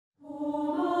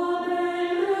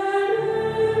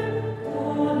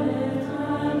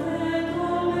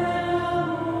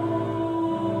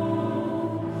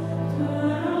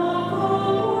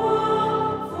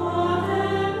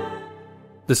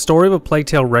The story of A Plague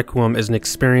Tale: Requiem is an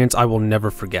experience I will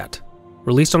never forget.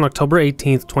 Released on October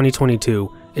 18th, 2022,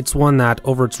 it's one that,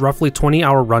 over its roughly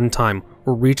 20-hour runtime,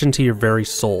 will reach into your very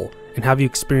soul and have you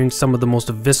experience some of the most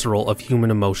visceral of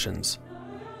human emotions.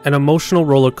 An emotional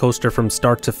roller coaster from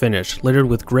start to finish, littered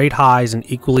with great highs and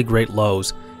equally great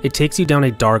lows, it takes you down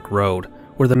a dark road,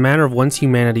 where the manner of one's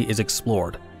humanity is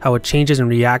explored, how it changes and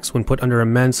reacts when put under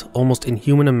immense, almost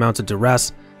inhuman amounts of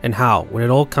duress, and how, when it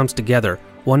all comes together,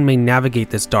 one may navigate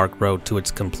this dark road to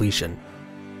its completion.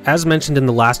 As mentioned in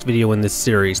the last video in this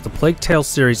series, the Plague Tale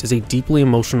series is a deeply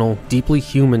emotional, deeply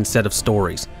human set of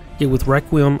stories. Yet with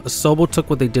Requiem, Asobo took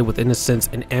what they did with Innocence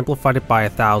and amplified it by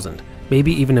 1,000,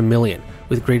 maybe even 1,000,000,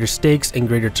 with greater stakes and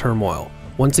greater turmoil,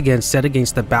 once again set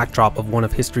against the backdrop of one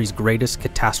of history's greatest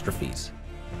catastrophes.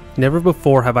 Never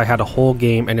before have I had a whole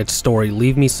game and its story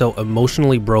leave me so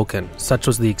emotionally broken, such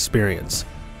was the experience.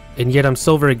 And yet I'm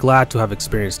so very glad to have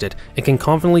experienced it, and can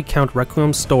confidently count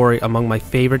Requiem's story among my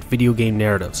favorite video game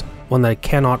narratives, one that I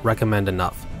cannot recommend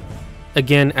enough.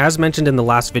 Again, as mentioned in the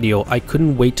last video, I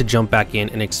couldn't wait to jump back in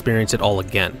and experience it all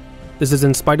again. This is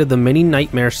in spite of the many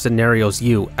nightmare scenarios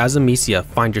you, as Amicia,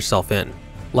 find yourself in.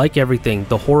 Like everything,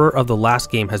 the horror of the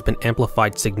last game has been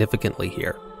amplified significantly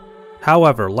here.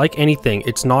 However, like anything,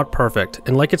 it's not perfect,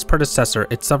 and like its predecessor,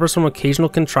 it suffers from occasional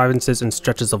contrivances and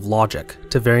stretches of logic,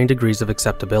 to varying degrees of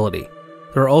acceptability.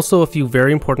 There are also a few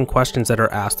very important questions that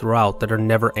are asked throughout that are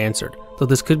never answered, though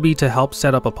this could be to help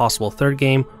set up a possible third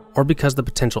game, or because the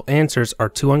potential answers are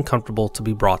too uncomfortable to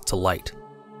be brought to light.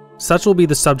 Such will be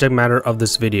the subject matter of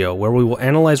this video, where we will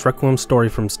analyze Requiem's story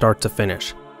from start to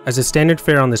finish. As is standard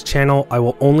fare on this channel, I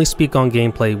will only speak on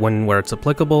gameplay when and where it's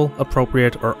applicable,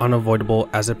 appropriate, or unavoidable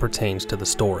as it pertains to the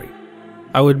story.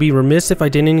 I would be remiss if I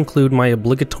didn't include my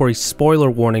obligatory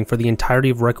spoiler warning for the entirety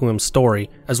of Requiem's story,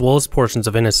 as well as portions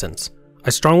of Innocence.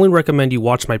 I strongly recommend you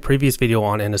watch my previous video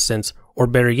on Innocence, or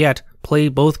better yet, play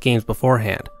both games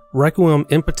beforehand. Requiem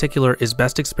in particular is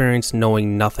best experienced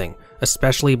knowing nothing,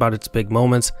 especially about its big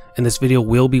moments, and this video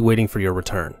will be waiting for your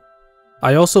return.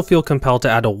 I also feel compelled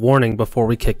to add a warning before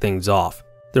we kick things off.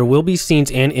 There will be scenes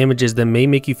and images that may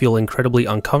make you feel incredibly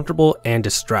uncomfortable and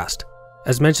distressed.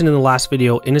 As mentioned in the last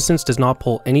video, Innocence does not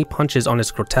pull any punches on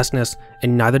its grotesqueness,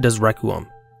 and neither does Requiem.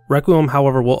 Requiem,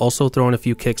 however, will also throw in a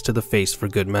few kicks to the face for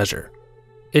good measure.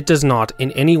 It does not in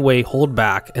any way hold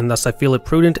back, and thus I feel it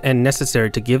prudent and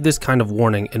necessary to give this kind of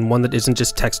warning, and one that isn't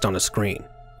just text on a screen.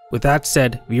 With that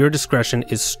said, viewer discretion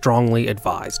is strongly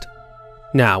advised.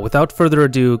 Now, without further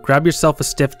ado, grab yourself a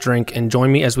stiff drink and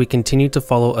join me as we continue to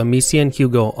follow Amicia and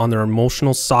Hugo on their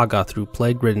emotional saga through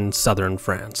plague-ridden southern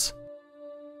France.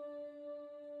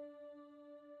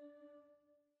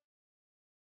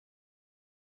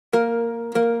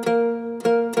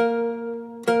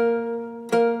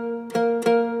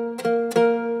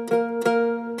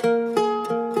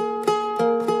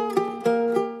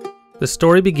 The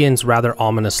story begins rather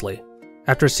ominously.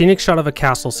 After a scenic shot of a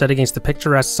castle set against the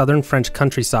picturesque southern French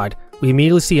countryside, we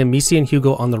immediately see Amicia and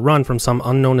Hugo on the run from some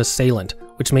unknown assailant,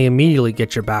 which may immediately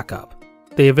get your back up.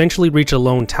 They eventually reach a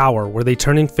lone tower, where they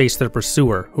turn and face their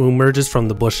pursuer, who emerges from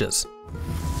the bushes.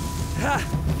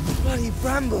 Ha! Bloody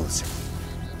brambles!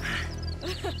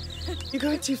 You're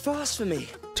going too fast for me.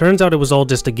 Turns out it was all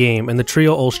just a game, and the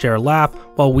trio all share a laugh,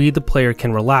 while we, the player,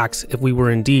 can relax if we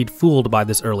were indeed fooled by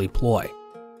this early ploy.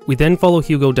 We then follow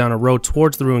Hugo down a road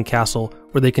towards the ruined castle,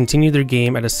 where they continue their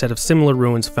game at a set of similar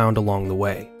ruins found along the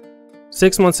way.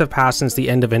 6 months have passed since the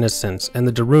end of Innocence, and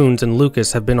the de Runes and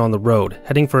Lucas have been on the road,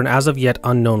 heading for an as of yet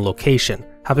unknown location,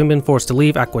 having been forced to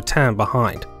leave Aquitaine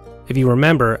behind. If you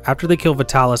remember, after they killed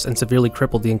Vitalis and severely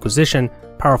crippled the Inquisition,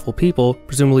 powerful people,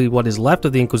 presumably what is left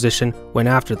of the Inquisition, went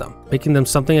after them, making them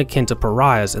something akin to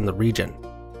pariahs in the region.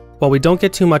 While we don't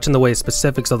get too much in the way of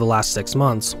specifics of the last 6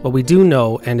 months, what we do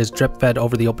know, and is drip-fed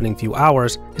over the opening few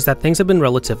hours, is that things have been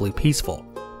relatively peaceful.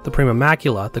 The Prima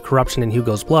Macula, the corruption in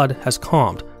Hugo's blood, has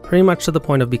calmed, pretty much to the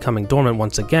point of becoming dormant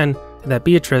once again, and that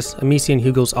Beatrice, Amicia and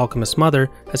Hugo's alchemist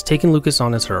mother, has taken Lucas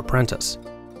on as her apprentice.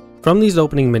 From these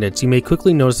opening minutes, you may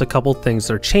quickly notice a couple things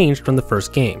that are changed from the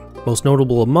first game, most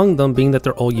notable among them being that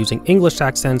they're all using English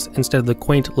accents instead of the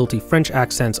quaint, lilty French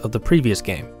accents of the previous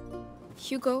game.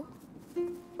 Hugo?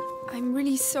 I'm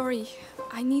really sorry.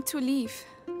 I need to leave.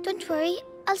 Don't worry,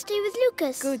 I'll stay with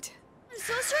Lucas. Good.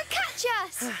 Sorcerer, catch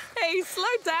us! Hey, slow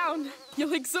down.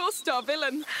 You'll exhaust our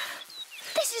villain.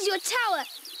 This is your tower.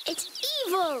 It's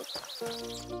evil.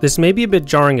 This may be a bit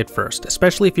jarring at first,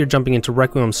 especially if you're jumping into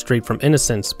Requiem straight from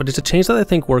Innocence, but it's a change that I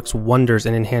think works wonders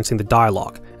in enhancing the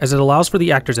dialogue, as it allows for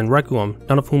the actors in Requiem,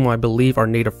 none of whom I believe are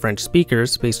native French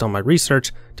speakers based on my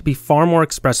research, to be far more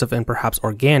expressive and perhaps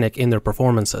organic in their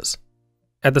performances.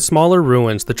 At the smaller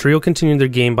ruins, the trio continue their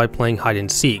game by playing hide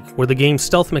and seek, where the game's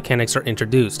stealth mechanics are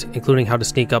introduced, including how to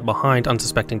sneak up behind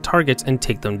unsuspecting targets and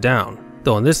take them down,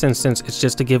 though in this instance it's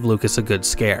just to give Lucas a good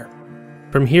scare.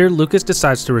 From here, Lucas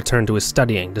decides to return to his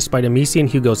studying, despite Amicia and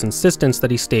Hugo's insistence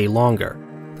that he stay longer.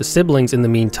 The siblings in the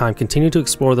meantime continue to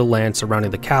explore the land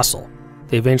surrounding the castle.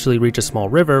 They eventually reach a small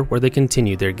river where they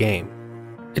continue their game.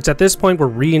 It's at this point we're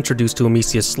reintroduced to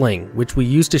Amicia's sling, which we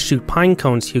use to shoot pine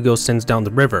cones Hugo sends down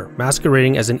the river,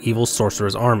 masquerading as an evil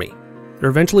sorcerer's army. They're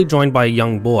eventually joined by a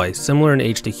young boy, similar in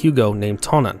age to Hugo, named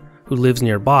Tonan, who lives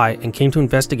nearby and came to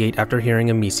investigate after hearing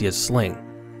Amicia's sling.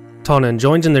 Tonan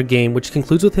joins in their game, which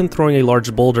concludes with him throwing a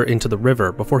large boulder into the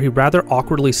river before he rather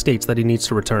awkwardly states that he needs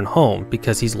to return home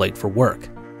because he's late for work.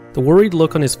 The worried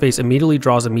look on his face immediately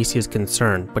draws Amicia's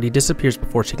concern, but he disappears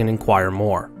before she can inquire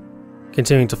more.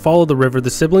 Continuing to follow the river, the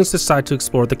siblings decide to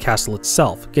explore the castle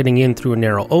itself, getting in through a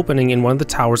narrow opening in one of the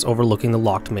towers overlooking the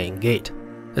locked main gate.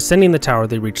 Ascending the tower,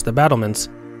 they reach the battlements,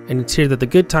 and it's here that the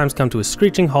good times come to a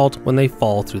screeching halt when they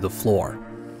fall through the floor.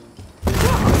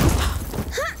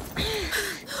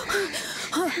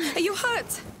 Are you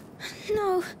hurt?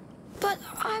 No, but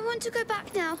I want to go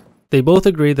back now. They both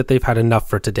agree that they've had enough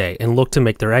for today and look to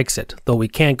make their exit, though we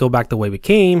can't go back the way we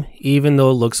came, even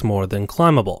though it looks more than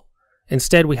climbable.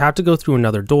 Instead, we have to go through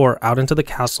another door out into the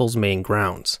castle's main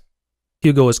grounds.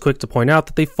 Hugo is quick to point out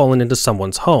that they've fallen into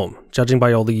someone's home, judging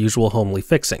by all the usual homely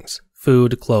fixings: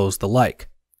 food, clothes, the like.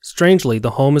 Strangely, the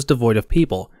home is devoid of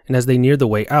people, and as they near the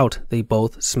way out, they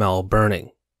both smell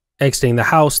burning. Exiting the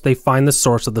house, they find the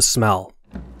source of the smell.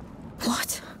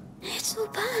 What? It's all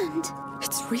burned.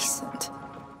 It's recent.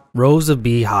 Rows of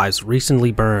beehives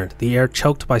recently burned, the air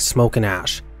choked by smoke and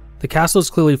ash. The castle is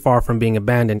clearly far from being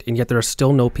abandoned, and yet there are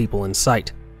still no people in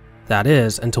sight. That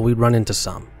is, until we run into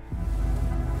some.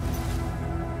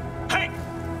 Hey!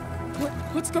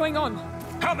 What's going on?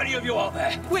 How many of you are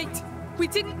there? Wait! We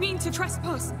didn't mean to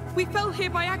trespass. We fell here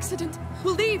by accident.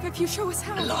 We'll leave if you show us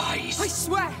how. Lies! I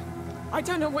swear! I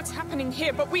don't know what's happening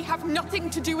here, but we have nothing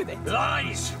to do with it.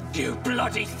 Lies! You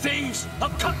bloody thieves! I'll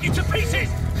cut you to pieces!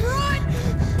 Run!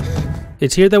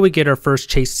 It's here that we get our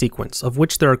first chase sequence, of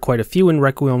which there are quite a few in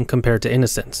Requiem compared to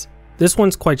Innocence. This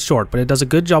one's quite short, but it does a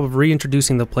good job of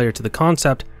reintroducing the player to the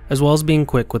concept, as well as being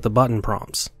quick with the button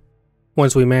prompts.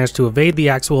 Once we manage to evade the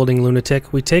axe-wielding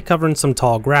lunatic, we take cover in some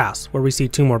tall grass, where we see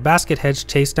two more basket heads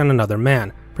chase down another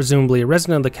man, presumably a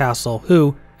resident of the castle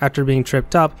who, after being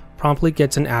tripped up, promptly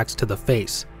gets an axe to the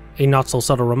face. A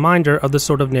not-so-subtle reminder of the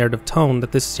sort of narrative tone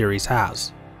that this series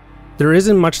has. There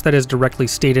isn't much that is directly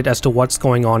stated as to what's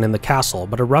going on in the castle,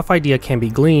 but a rough idea can be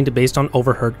gleaned based on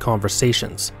overheard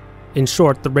conversations. In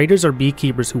short, the raiders are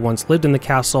beekeepers who once lived in the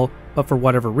castle, but for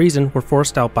whatever reason were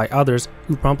forced out by others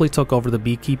who promptly took over the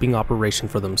beekeeping operation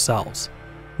for themselves.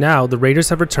 Now, the raiders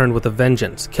have returned with a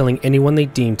vengeance, killing anyone they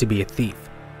deem to be a thief.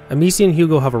 Amicia and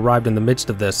Hugo have arrived in the midst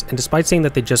of this, and despite saying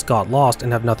that they just got lost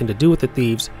and have nothing to do with the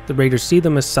thieves, the raiders see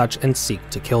them as such and seek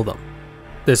to kill them.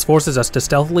 This forces us to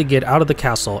stealthily get out of the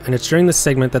castle, and it's during this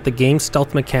segment that the game's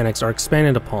stealth mechanics are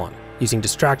expanded upon, using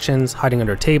distractions, hiding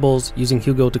under tables, using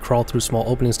Hugo to crawl through small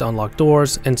openings to unlock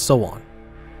doors, and so on.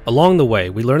 Along the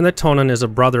way, we learn that Tonan is a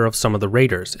brother of some of the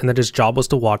raiders, and that his job was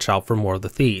to watch out for more of the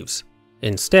thieves.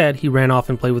 Instead, he ran off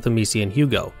and played with Amicia and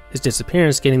Hugo, his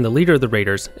disappearance getting the leader of the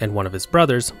raiders, and one of his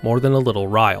brothers, more than a little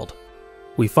riled.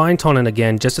 We find Tonan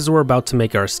again just as we're about to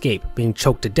make our escape, being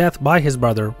choked to death by his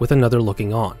brother with another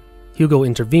looking on. Hugo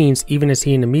intervenes even as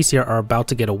he and Amicia are about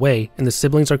to get away, and the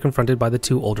siblings are confronted by the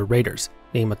two older raiders,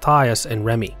 named Matthias and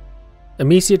Remy.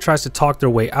 Amicia tries to talk their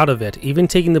way out of it, even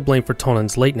taking the blame for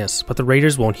Tonan's lateness, but the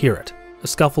raiders won't hear it. A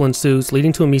scuffle ensues,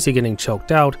 leading to Amicia getting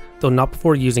choked out, though not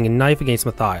before using a knife against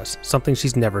Matthias, something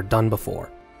she's never done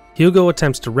before. Hugo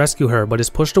attempts to rescue her, but is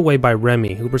pushed away by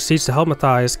Remy, who proceeds to help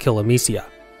Matthias kill Amicia.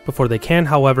 Before they can,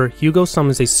 however, Hugo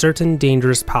summons a certain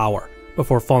dangerous power,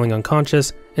 before falling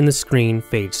unconscious, and the screen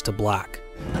fades to black.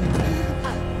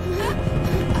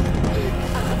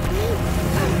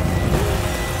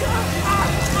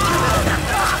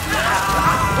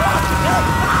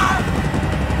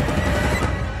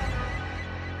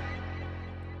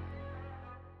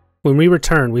 When we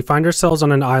return, we find ourselves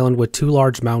on an island with two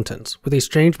large mountains, with a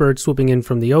strange bird swooping in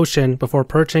from the ocean before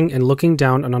perching and looking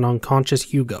down on an unconscious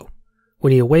Hugo.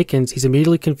 When he awakens, he's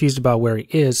immediately confused about where he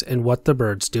is and what the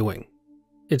bird's doing.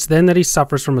 It's then that he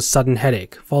suffers from a sudden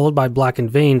headache, followed by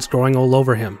blackened veins growing all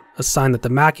over him, a sign that the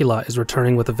macula is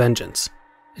returning with a vengeance.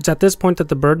 It's at this point that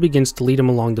the bird begins to lead him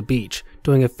along the beach,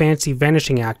 doing a fancy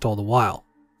vanishing act all the while.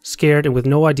 Scared and with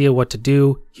no idea what to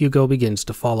do, Hugo begins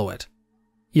to follow it.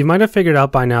 You might have figured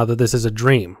out by now that this is a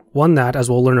dream, one that, as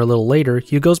we'll learn a little later,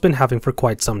 Hugo's been having for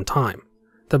quite some time.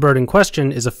 The bird in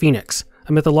question is a phoenix,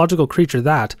 a mythological creature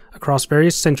that, across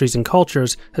various centuries and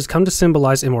cultures, has come to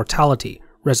symbolize immortality,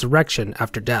 resurrection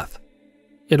after death.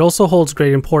 It also holds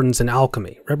great importance in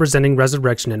alchemy, representing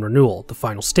resurrection and renewal, the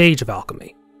final stage of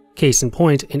alchemy. Case in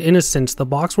point, in Innocence, the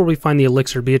box where we find the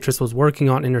elixir Beatrice was working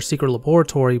on in her secret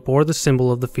laboratory bore the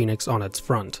symbol of the phoenix on its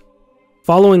front.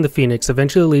 Following the phoenix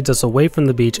eventually leads us away from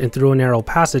the beach and through a narrow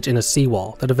passage in a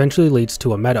seawall that eventually leads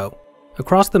to a meadow.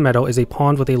 Across the meadow is a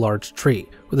pond with a large tree,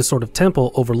 with a sort of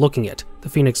temple overlooking it, the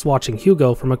phoenix watching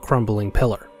Hugo from a crumbling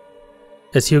pillar.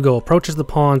 As Hugo approaches the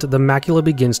pond, the macula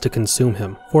begins to consume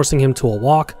him, forcing him to a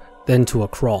walk, then to a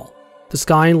crawl. The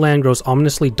sky and land grows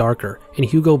ominously darker, and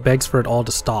Hugo begs for it all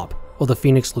to stop, while the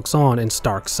phoenix looks on in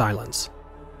stark silence.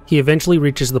 He eventually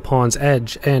reaches the pond's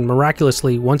edge, and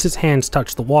miraculously, once his hands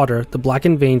touch the water, the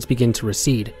blackened veins begin to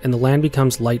recede, and the land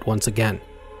becomes light once again.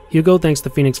 Hugo thanks the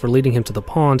phoenix for leading him to the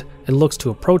pond, and looks to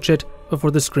approach it,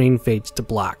 before the screen fades to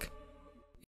black.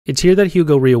 It's here that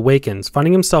Hugo reawakens,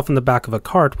 finding himself in the back of a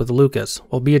cart with Lucas,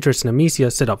 while Beatrice and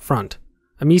Amicia sit up front.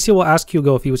 Amicia will ask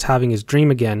Hugo if he was having his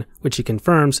dream again, which he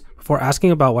confirms, before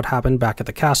asking about what happened back at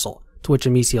the castle, to which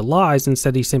Amicia lies and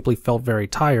said he simply felt very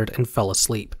tired and fell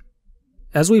asleep.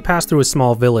 As we pass through a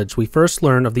small village, we first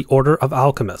learn of the Order of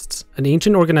Alchemists, an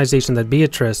ancient organization that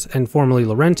Beatrice, and formerly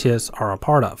Laurentius, are a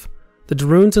part of. The de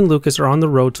Runes and Lucas are on the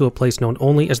road to a place known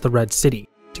only as the Red City,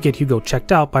 to get Hugo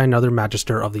checked out by another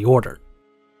Magister of the Order.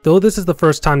 Though this is the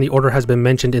first time the Order has been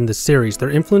mentioned in this series, their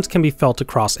influence can be felt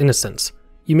across Innocence.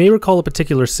 You may recall a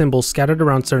particular symbol scattered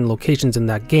around certain locations in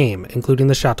that game, including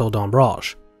the Chateau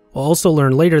d'Ambrage. We'll also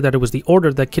learn later that it was the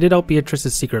Order that kitted out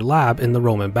Beatrice's secret lab in the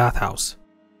Roman bathhouse.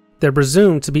 They're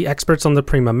presumed to be experts on the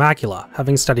Prima Macula,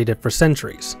 having studied it for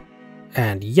centuries.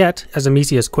 And yet, as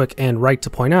Amicia is quick and right to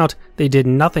point out, they did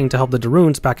nothing to help the de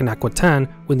Runes back in Aquitaine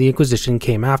when the Inquisition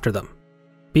came after them.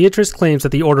 Beatrice claims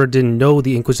that the Order didn't know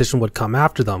the Inquisition would come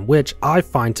after them, which I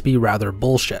find to be rather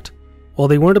bullshit. While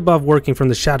they weren't above working from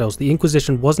the shadows, the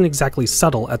Inquisition wasn't exactly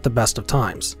subtle at the best of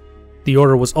times. The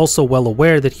Order was also well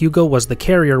aware that Hugo was the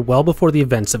carrier well before the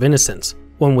events of Innocence.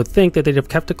 One would think that they'd have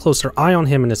kept a closer eye on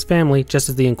him and his family just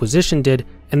as the Inquisition did,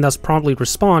 and thus promptly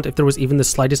respond if there was even the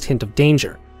slightest hint of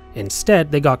danger.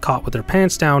 Instead, they got caught with their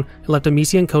pants down and left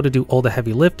Amicia and Co to do all the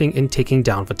heavy lifting in taking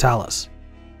down Vitalis.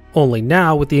 Only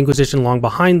now, with the Inquisition long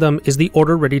behind them, is the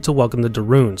Order ready to welcome the de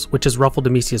Runes, which has ruffled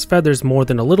Amicia's feathers more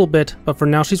than a little bit, but for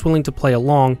now she's willing to play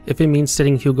along if it means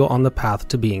setting Hugo on the path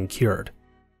to being cured.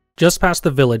 Just past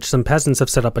the village, some peasants have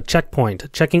set up a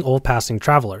checkpoint, checking all passing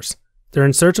travelers. They're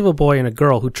in search of a boy and a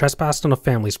girl who trespassed on a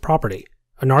family's property.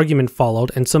 An argument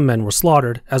followed and some men were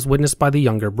slaughtered, as witnessed by the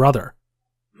younger brother.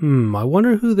 I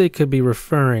wonder who they could be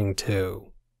referring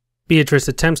to. Beatrice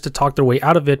attempts to talk their way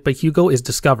out of it, but Hugo is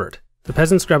discovered. The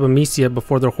peasants grab Amicia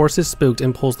before their horse is spooked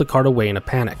and pulls the cart away in a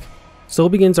panic. So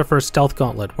begins our first stealth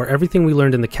gauntlet, where everything we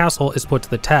learned in the castle is put to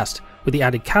the test, with the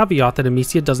added caveat that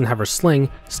Amicia doesn't have her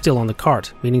sling still on the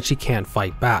cart, meaning she can't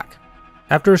fight back.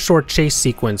 After a short chase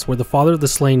sequence where the father of the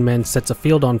slain men sets a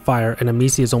field on fire and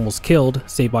Amicia is almost killed,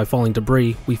 saved by falling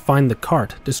debris, we find the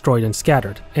cart, destroyed and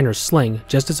scattered, and her sling,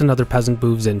 just as another peasant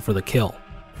moves in for the kill.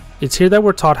 It's here that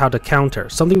we're taught how to counter,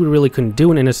 something we really couldn't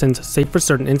do in Innocence save for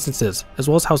certain instances, as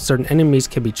well as how certain enemies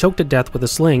can be choked to death with a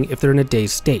sling if they're in a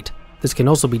dazed state. This can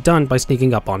also be done by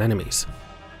sneaking up on enemies.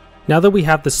 Now that we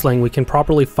have the sling, we can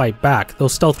properly fight back, though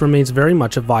stealth remains very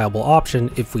much a viable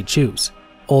option if we choose.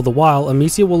 All the while,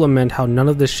 Amicia will lament how none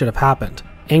of this should have happened,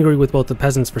 angry with both the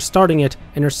peasants for starting it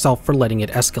and herself for letting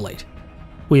it escalate.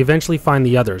 We eventually find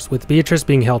the others, with Beatrice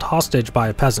being held hostage by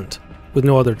a peasant. With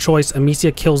no other choice,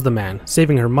 Amicia kills the man,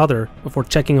 saving her mother, before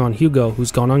checking on Hugo,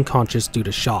 who's gone unconscious due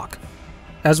to shock.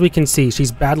 As we can see,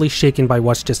 she's badly shaken by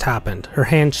what's just happened, her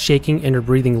hands shaking and her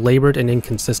breathing labored and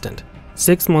inconsistent.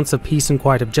 6 months of peace and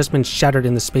quiet have just been shattered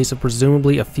in the space of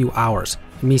presumably a few hours,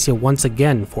 Amicia once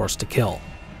again forced to kill.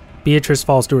 Beatrice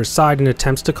falls to her side and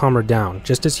attempts to calm her down,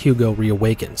 just as Hugo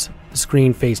reawakens. The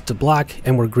screen fades to black,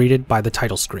 and we're greeted by the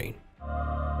title screen.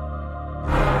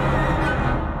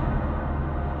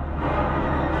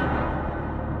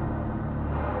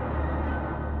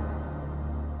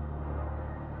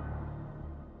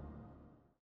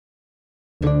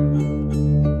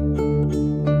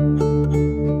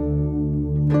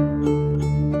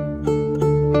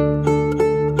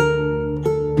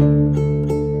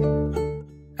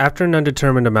 After an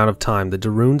undetermined amount of time, the de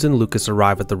Runes and Lucas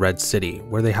arrive at the Red City,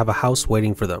 where they have a house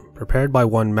waiting for them, prepared by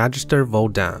one Magister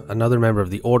Vaudin, another member of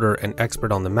the Order and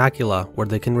expert on the macula, where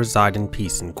they can reside in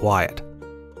peace and quiet.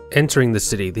 Entering the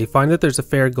city, they find that there's a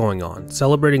fair going on,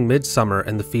 celebrating midsummer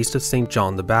and the feast of St.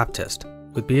 John the Baptist.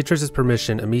 With Beatrice's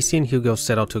permission, Amicia and Hugo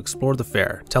set out to explore the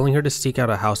fair, telling her to seek out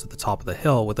a house at the top of the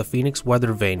hill with a phoenix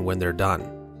weather vane when they're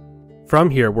done. From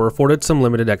here, we're afforded some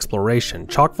limited exploration,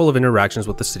 chock full of interactions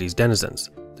with the city's denizens.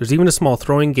 There's even a small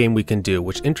throwing game we can do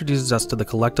which introduces us to the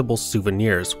collectible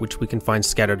souvenirs which we can find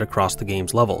scattered across the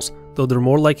game's levels, though they're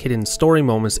more like hidden story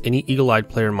moments any eagle-eyed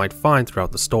player might find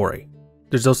throughout the story.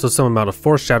 There's also some amount of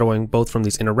foreshadowing both from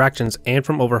these interactions and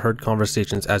from overheard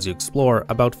conversations as you explore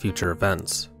about future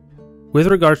events. With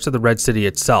regards to the Red City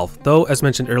itself, though as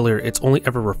mentioned earlier it's only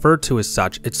ever referred to as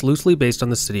such, it's loosely based on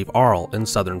the city of Arles in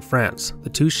southern France, the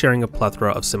two sharing a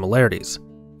plethora of similarities.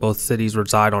 Both cities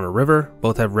reside on a river,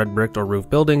 both have red brick or roof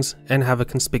buildings, and have a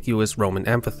conspicuous Roman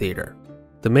amphitheater.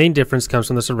 The main difference comes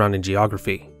from the surrounding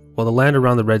geography. While the land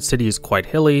around the Red City is quite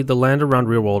hilly, the land around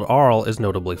real-world Arles is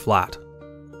notably flat.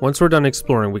 Once we're done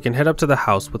exploring, we can head up to the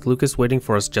house with Lucas waiting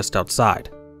for us just outside.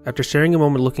 After sharing a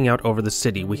moment looking out over the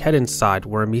city, we head inside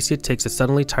where Amicia takes a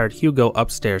suddenly tired Hugo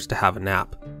upstairs to have a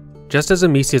nap. Just as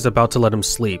Amicia is about to let him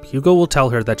sleep, Hugo will tell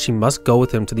her that she must go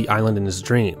with him to the island in his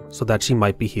dream, so that she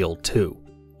might be healed too.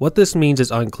 What this means is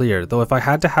unclear, though if I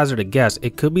had to hazard a guess,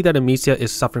 it could be that Amicia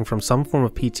is suffering from some form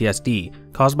of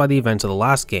PTSD caused by the events of the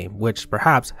last game, which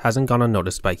perhaps hasn't gone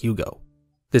unnoticed by Hugo.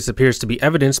 This appears to be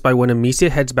evidenced by when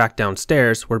Amicia heads back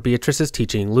downstairs where Beatrice is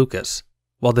teaching Lucas.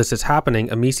 While this is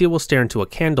happening, Amicia will stare into a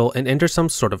candle and enter some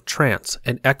sort of trance,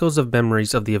 and echoes of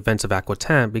memories of the events of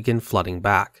Aquitaine begin flooding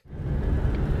back.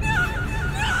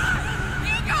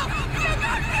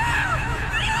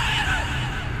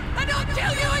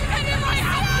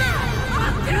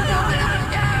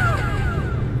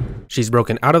 She's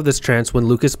broken out of this trance when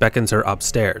Lucas beckons her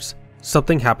upstairs.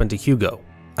 Something happened to Hugo.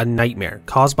 A nightmare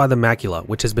caused by the macula,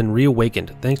 which has been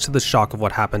reawakened thanks to the shock of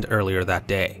what happened earlier that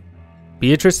day.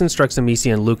 Beatrice instructs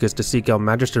Amicia and Lucas to seek out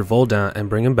Magister Vaudin and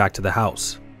bring him back to the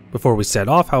house. Before we set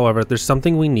off, however, there's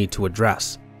something we need to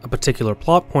address, a particular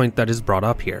plot point that is brought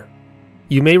up here.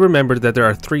 You may remember that there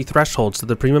are 3 thresholds to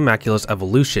the Prima Macula's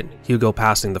evolution, Hugo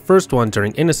passing the first one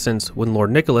during Innocence when Lord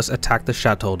Nicholas attacked the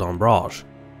Chateau d'Ambrage.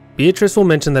 Beatrice will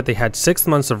mention that they had 6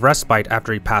 months of respite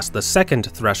after he passed the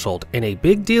second threshold, and a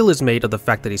big deal is made of the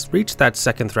fact that he's reached that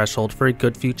second threshold for a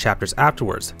good few chapters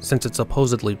afterwards, since it's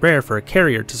supposedly rare for a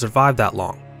carrier to survive that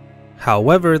long.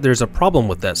 However, there's a problem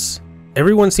with this.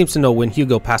 Everyone seems to know when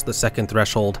Hugo passed the second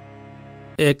threshold,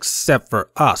 except for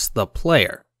us, the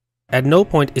player. At no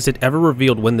point is it ever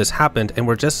revealed when this happened, and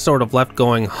we're just sort of left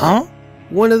going, huh?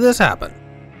 When did this happen?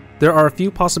 There are a few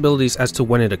possibilities as to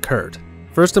when it occurred.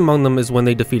 First among them is when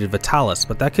they defeated Vitalis,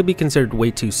 but that could be considered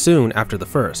way too soon after the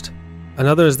first.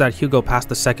 Another is that Hugo passed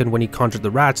the second when he conjured the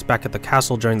rats back at the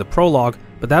castle during the prologue,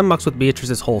 but that mucks with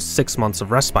Beatrice's whole 6 months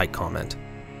of respite comment.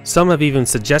 Some have even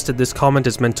suggested this comment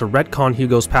is meant to retcon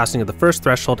Hugo's passing of the first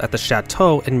threshold at the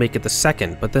chateau and make it the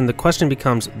second, but then the question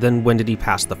becomes, then when did he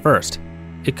pass the first?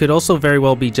 It could also very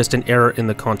well be just an error in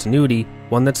the continuity,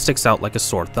 one that sticks out like a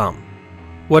sore thumb.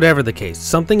 Whatever the case,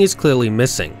 something is clearly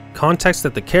missing, context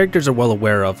that the characters are well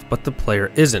aware of, but the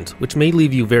player isn't, which may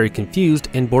leave you very confused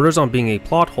and borders on being a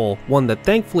plot hole, one that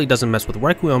thankfully doesn't mess with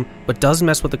Requiem, but does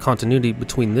mess with the continuity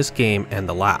between this game and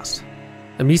the last.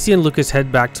 Amicia and Lucas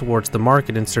head back towards the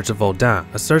market in search of Vaudin,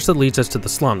 a search that leads us to the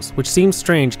slums, which seems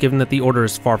strange given that the Order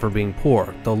is far from being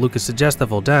poor, though Lucas suggests that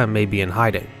Vaudin may be in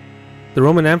hiding. The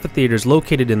Roman amphitheater is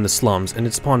located in the slums, and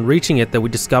it's upon reaching it that we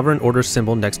discover an Order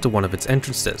symbol next to one of its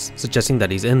entrances, suggesting that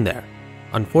he's in there.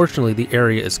 Unfortunately, the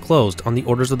area is closed on the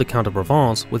orders of the Count of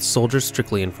Provence, with soldiers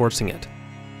strictly enforcing it.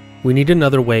 We need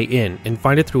another way in, and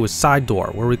find it through a side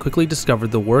door, where we quickly discover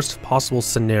the worst possible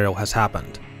scenario has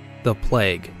happened. The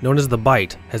plague, known as the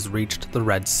Bite, has reached the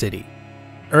Red City.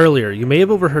 Earlier, you may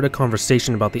have overheard a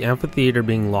conversation about the amphitheater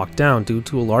being locked down due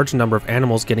to a large number of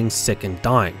animals getting sick and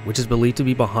dying, which is believed to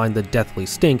be behind the deathly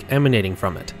stink emanating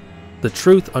from it. The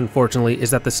truth, unfortunately,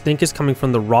 is that the stink is coming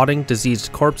from the rotting,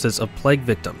 diseased corpses of plague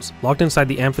victims, locked inside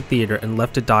the amphitheater and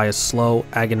left to die a slow,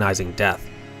 agonizing death.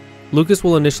 Lucas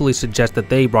will initially suggest that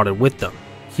they brought it with them.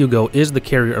 Hugo is the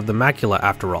carrier of the macula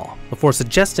after all, before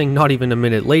suggesting not even a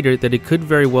minute later that it could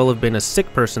very well have been a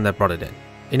sick person that brought it in.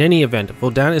 In any event,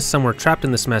 Vaudin is somewhere trapped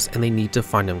in this mess and they need to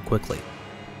find him quickly.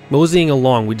 Moseying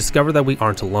along, we discover that we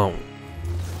aren't alone.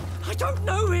 I don't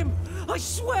know him! I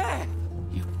swear!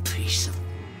 You piece of...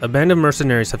 A band of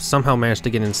mercenaries have somehow managed to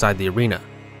get inside the arena,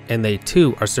 and they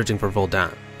too are searching for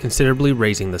Vaudin, considerably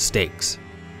raising the stakes.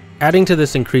 Adding to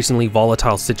this increasingly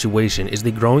volatile situation is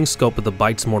the growing scope of the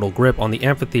Bite's mortal grip on the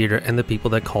amphitheater and the people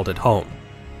that called it home.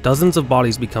 Dozens of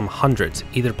bodies become hundreds,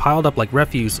 either piled up like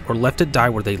refuse or left to die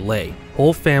where they lay,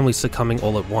 whole families succumbing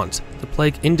all at once, the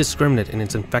plague indiscriminate in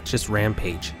its infectious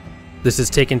rampage. This is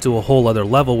taken to a whole other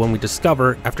level when we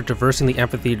discover, after traversing the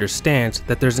amphitheater's stands,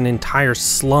 that there's an entire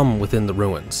slum within the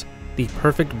ruins, the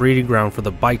perfect breeding ground for the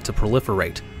Bite to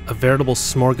proliferate, a veritable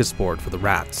smorgasbord for the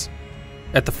rats.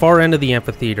 At the far end of the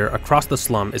amphitheater, across the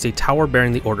slum, is a tower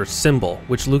bearing the Order's symbol,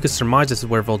 which Lucas surmises is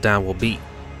where Vuldan will be.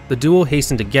 The duo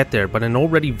hasten to get there, but an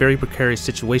already very precarious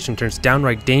situation turns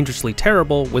downright dangerously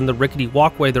terrible when the rickety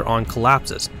walkway they're on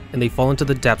collapses, and they fall into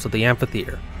the depths of the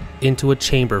amphitheater, into a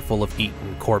chamber full of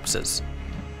eaten corpses.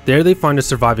 There they find a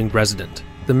surviving resident.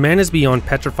 The man is beyond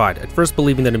petrified, at first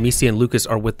believing that Amicia and Lucas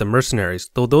are with the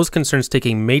mercenaries, though those concerns take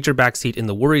a major backseat in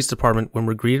the worries department when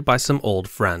we're greeted by some old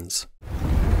friends.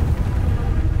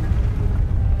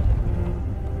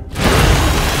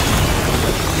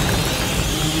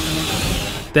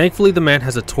 Thankfully, the man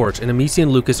has a torch and Amicia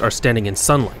and Lucas are standing in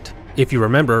sunlight. If you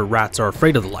remember, rats are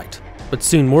afraid of the light. But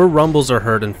soon more rumbles are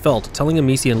heard and felt, telling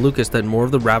Amicia and Lucas that more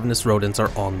of the ravenous rodents are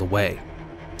on the way.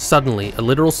 Suddenly, a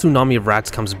literal tsunami of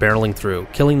rats comes barreling through,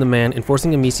 killing the man and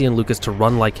forcing Amicia and Lucas to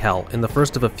run like hell in the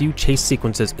first of a few chase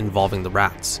sequences involving the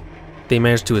rats. They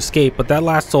manage to escape, but that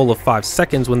lasts all of 5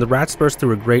 seconds when the rats burst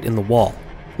through a grate in the wall.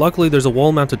 Luckily, there's a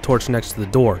wall-mounted torch next to the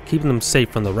door, keeping them safe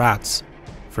from the rats.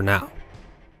 For now.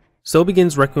 So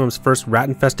begins Requiem's first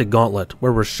rat-infested gauntlet,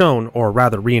 where we're shown, or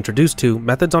rather reintroduced to,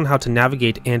 methods on how to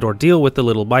navigate and or deal with the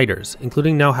little biters,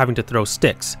 including now having to throw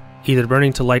sticks, either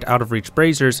burning to light out-of-reach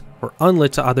braziers, or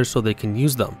unlit to others so they can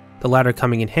use them, the latter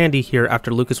coming in handy here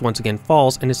after Lucas once again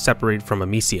falls and is separated from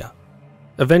Amicia.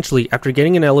 Eventually, after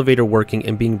getting an elevator working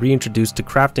and being reintroduced to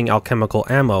crafting alchemical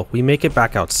ammo, we make it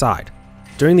back outside.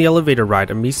 During the elevator ride,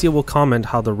 Amicia will comment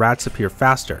how the rats appear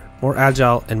faster, more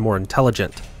agile, and more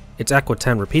intelligent. It's Aqua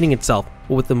 10 repeating itself,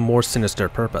 but with a more sinister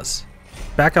purpose.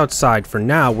 Back outside, for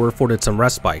now, we're afforded some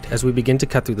respite as we begin to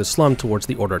cut through the slum towards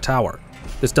the Order Tower.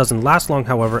 This doesn't last long,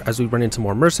 however, as we run into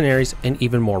more mercenaries and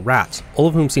even more rats, all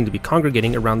of whom seem to be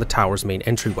congregating around the tower's main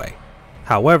entryway.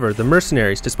 However, the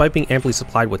mercenaries, despite being amply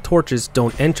supplied with torches,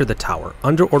 don't enter the tower,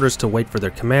 under orders to wait for their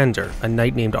commander, a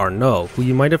knight named Arnaud, who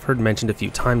you might have heard mentioned a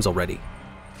few times already.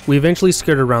 We eventually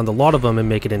skirt around the lot of them and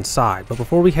make it inside, but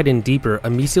before we head in deeper,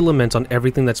 Amicia laments on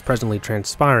everything that's presently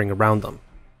transpiring around them.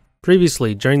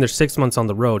 Previously, during their 6 months on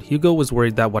the road, Hugo was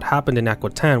worried that what happened in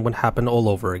Aqua 10 would happen all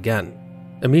over again.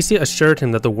 Amicia assured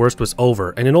him that the worst was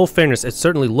over, and in all fairness, it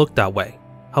certainly looked that way.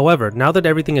 However, now that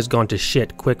everything has gone to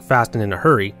shit quick, fast, and in a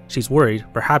hurry, she's worried,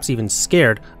 perhaps even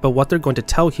scared, about what they're going to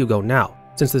tell Hugo now,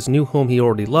 since this new home he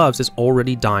already loves is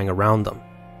already dying around them.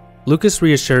 Lucas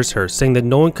reassures her, saying that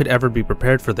no one could ever be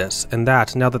prepared for this, and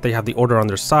that, now that they have the Order on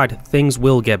their side, things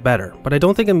will get better, but I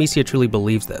don't think Amicia truly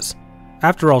believes this.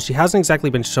 After all, she hasn't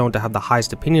exactly been shown to have the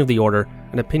highest opinion of the Order,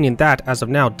 an opinion that, as of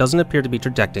now, doesn't appear to be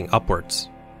trajecting upwards.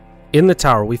 In the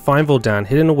tower, we find Vuldan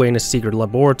hidden away in a secret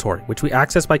laboratory, which we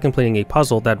access by completing a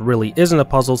puzzle that really isn't a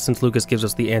puzzle since Lucas gives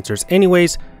us the answers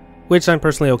anyways, which I'm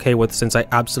personally okay with since I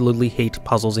absolutely hate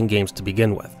puzzles in games to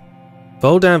begin with.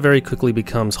 Vuldan very quickly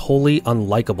becomes wholly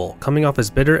unlikable, coming off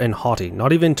as bitter and haughty,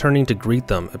 not even turning to greet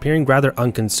them, appearing rather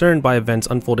unconcerned by events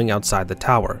unfolding outside the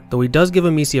tower, though he does give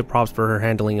Amicia props for her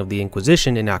handling of the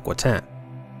Inquisition in Aqua 10.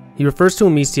 He refers to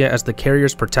Amicia as the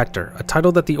Carrier's Protector, a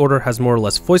title that the Order has more or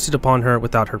less foisted upon her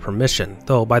without her permission,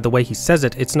 though by the way he says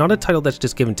it, it's not a title that's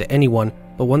just given to anyone,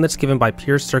 but one that's given by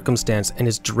pure circumstance and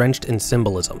is drenched in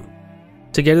symbolism.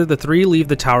 Together, the three leave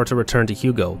the tower to return to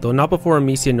Hugo, though not before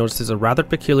Amicia notices a rather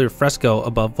peculiar fresco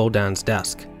above Vuldan's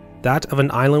desk. That of an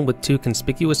island with 2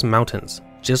 conspicuous mountains,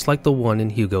 just like the one in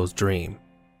Hugo's dream.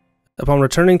 Upon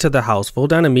returning to the house,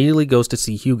 Vuldan immediately goes to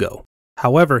see Hugo.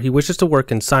 However, he wishes to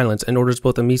work in silence and orders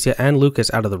both Amicia and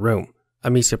Lucas out of the room.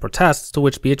 Amicia protests, to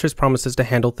which Beatrice promises to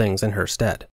handle things in her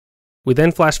stead. We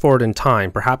then flash forward in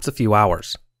time, perhaps a few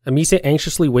hours. Amicia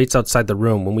anxiously waits outside the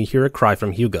room when we hear a cry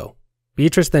from Hugo.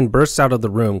 Beatrice then bursts out of the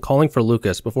room, calling for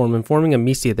Lucas before informing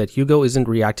Amicia that Hugo isn't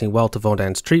reacting well to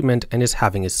Vuldan's treatment and is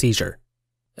having a seizure.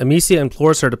 Amicia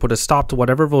implores her to put a stop to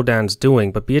whatever Vuldan's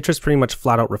doing, but Beatrice pretty much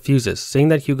flat out refuses, saying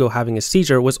that Hugo having a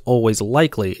seizure was always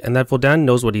likely, and that Vuldan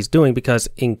knows what he's doing because,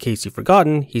 in case you've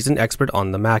forgotten, he's an expert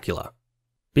on the macula.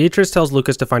 Beatrice tells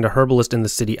Lucas to find a herbalist in the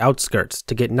city outskirts,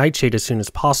 to get Nightshade as soon as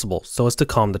possible, so as to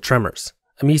calm the tremors.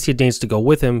 Amicia deigns to go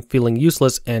with him, feeling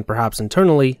useless and perhaps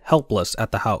internally helpless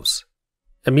at the house.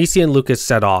 Amicia and Lucas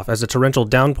set off as a torrential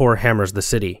downpour hammers the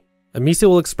city. Amicia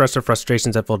will express her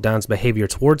frustrations at Vuldan's behavior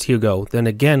towards Hugo, then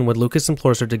again when Lucas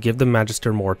implores her to give the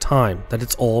Magister more time, that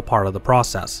it's all part of the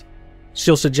process.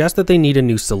 She'll suggest that they need a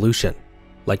new solution,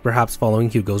 like perhaps following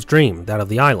Hugo's dream, that of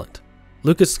the island.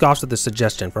 Lucas scoffs at the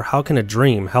suggestion, for how can a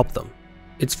dream help them?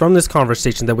 It's from this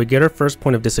conversation that we get our first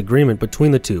point of disagreement between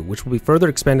the two, which will be further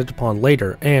expanded upon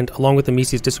later, and, along with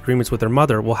Amicia's disagreements with her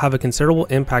mother, will have a considerable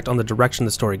impact on the direction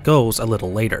the story goes a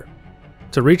little later.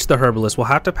 To reach the herbalist, we'll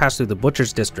have to pass through the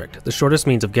Butcher's District, the shortest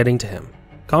means of getting to him.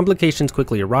 Complications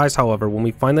quickly arise, however, when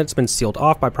we find that it's been sealed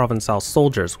off by Provençal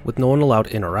soldiers, with no one allowed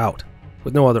in or out.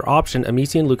 With no other option,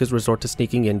 Amicia and Lucas resort to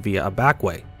sneaking in via a back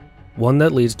way, one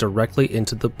that leads directly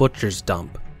into the butcher's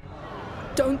dump.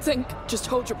 Don't think, just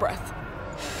hold your breath.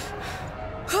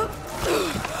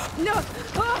 No!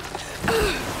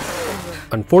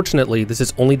 Unfortunately, this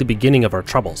is only the beginning of our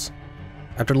troubles.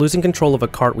 After losing control of a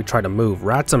cart we try to move,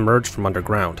 rats emerge from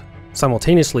underground.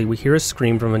 Simultaneously, we hear a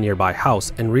scream from a nearby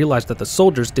house and realize that the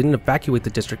soldiers didn't evacuate the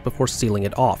district before sealing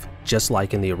it off, just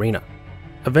like in the arena.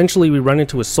 Eventually, we run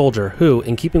into a soldier who,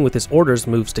 in keeping with his orders,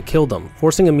 moves to kill them,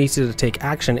 forcing Amicia to take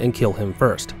action and kill him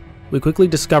first. We quickly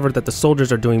discover that the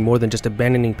soldiers are doing more than just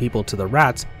abandoning people to the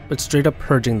rats, but straight up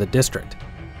purging the district.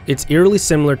 It's eerily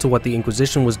similar to what the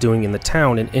Inquisition was doing in the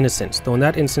town in Innocence, though in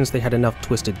that instance they had enough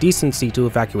twisted decency to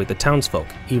evacuate the townsfolk,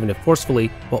 even if forcefully,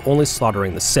 while only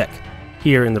slaughtering the sick.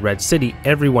 Here in the Red City,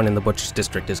 everyone in the Butcher's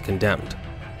District is condemned.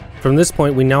 From this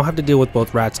point, we now have to deal with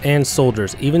both rats and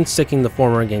soldiers, even sicking the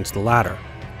former against the latter.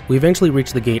 We eventually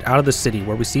reach the gate out of the city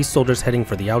where we see soldiers heading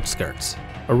for the outskirts.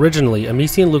 Originally,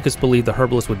 Amicia and Lucas believed the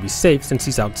herbalist would be safe since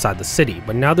he's outside the city,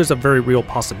 but now there's a very real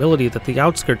possibility that the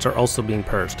outskirts are also being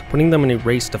purged, putting them in a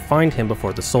race to find him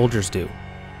before the soldiers do.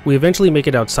 We eventually make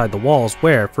it outside the walls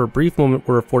where, for a brief moment,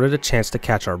 we're afforded a chance to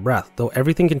catch our breath, though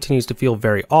everything continues to feel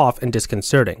very off and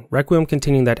disconcerting, Requiem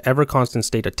continuing that ever-constant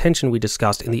state of tension we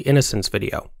discussed in the Innocence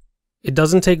video. It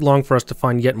doesn't take long for us to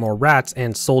find yet more rats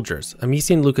and soldiers,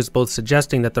 Amicia and Lucas both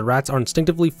suggesting that the rats are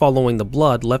instinctively following the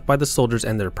blood left by the soldiers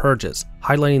and their purges,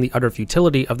 highlighting the utter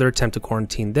futility of their attempt to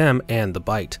quarantine them and the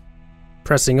bite.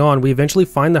 Pressing on, we eventually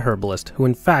find the herbalist, who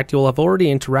in fact you'll have already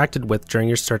interacted with during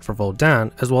your search for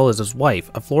Vaudin, as well as his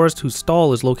wife, a florist whose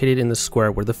stall is located in the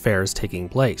square where the fair is taking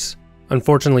place.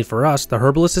 Unfortunately for us, the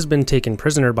herbalist has been taken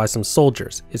prisoner by some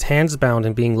soldiers, his hands bound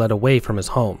and being led away from his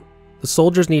home. The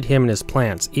soldiers need him and his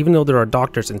plants, even though there are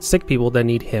doctors and sick people that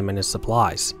need him and his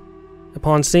supplies.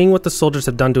 Upon seeing what the soldiers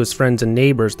have done to his friends and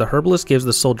neighbors, the herbalist gives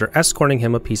the soldier escorting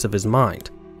him a piece of his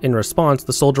mind. In response,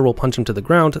 the soldier will punch him to the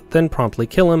ground, then promptly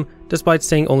kill him, despite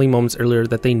saying only moments earlier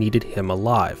that they needed him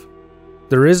alive.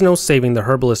 There is no saving the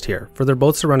herbalist here, for they're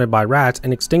both surrounded by rats,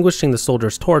 and extinguishing the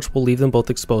soldier's torch will leave them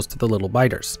both exposed to the little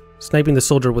biters. Sniping the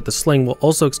soldier with the sling will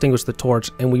also extinguish the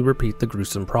torch, and we repeat the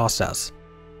gruesome process.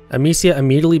 Amicia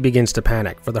immediately begins to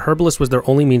panic, for the herbalist was their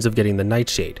only means of getting the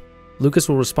nightshade. Lucas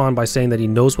will respond by saying that he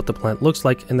knows what the plant looks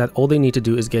like and that all they need to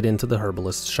do is get into the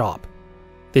herbalist's shop.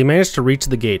 They manage to reach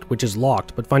the gate, which is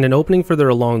locked, but find an opening further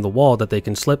along the wall that they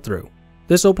can slip through.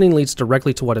 This opening leads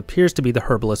directly to what appears to be the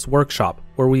herbalist's workshop,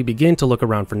 where we begin to look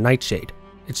around for nightshade.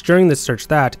 It's during this search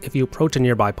that, if you approach a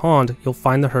nearby pond, you'll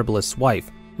find the herbalist's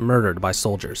wife, murdered by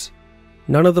soldiers.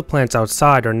 None of the plants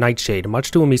outside are nightshade,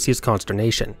 much to Amicia's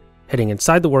consternation. Heading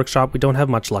inside the workshop, we don't have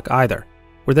much luck either.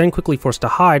 We're then quickly forced to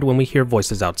hide when we hear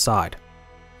voices outside.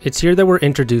 It's here that we're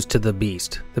introduced to the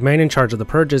Beast, the man in charge of the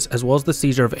purges as well as the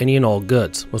seizure of any and all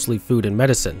goods, mostly food and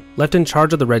medicine, left in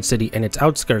charge of the Red City and its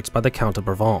outskirts by the Count of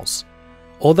Provence.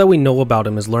 All that we know about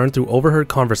him is learned through overheard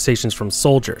conversations from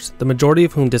soldiers, the majority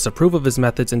of whom disapprove of his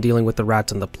methods in dealing with the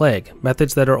rats and the plague,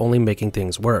 methods that are only making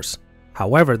things worse.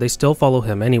 However, they still follow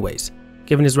him anyways.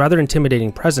 Given his rather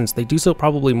intimidating presence, they do so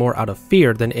probably more out of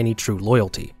fear than any true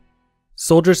loyalty.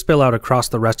 Soldiers spill out across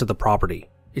the rest of the property.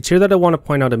 It's here that I want to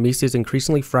point out Amicia's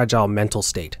increasingly fragile mental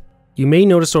state. You may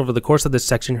notice over the course of this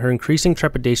section her increasing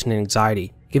trepidation and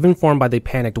anxiety, given form by the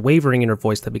panicked wavering in her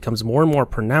voice that becomes more and more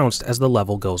pronounced as the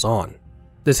level goes on.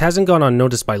 This hasn't gone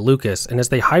unnoticed by Lucas, and as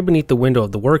they hide beneath the window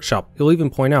of the workshop, he'll even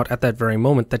point out at that very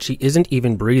moment that she isn't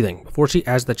even breathing, before she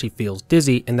adds that she feels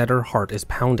dizzy and that her heart is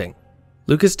pounding.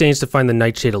 Lucas deigns to find the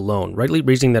nightshade alone, rightly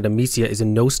reasoning that Amicia is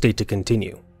in no state to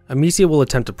continue. Amicia will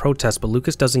attempt to protest, but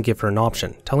Lucas doesn't give her an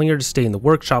option, telling her to stay in the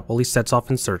workshop while he sets off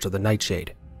in search of the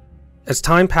nightshade. As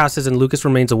time passes and Lucas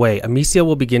remains away, Amicia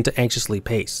will begin to anxiously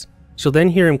pace. She'll then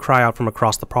hear him cry out from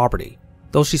across the property.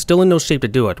 Though she's still in no shape to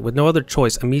do it, with no other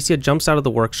choice, Amicia jumps out of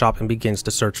the workshop and begins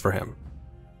to search for him.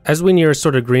 As we near a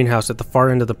sort of greenhouse at the far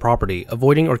end of the property,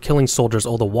 avoiding or killing soldiers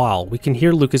all the while, we can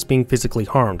hear Lucas being physically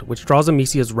harmed, which draws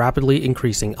Amicia's rapidly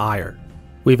increasing ire.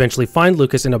 We eventually find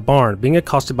Lucas in a barn being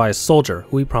accosted by a soldier,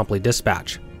 who we promptly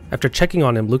dispatch. After checking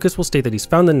on him, Lucas will state that he's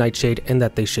found the nightshade and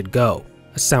that they should go.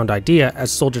 A sound idea,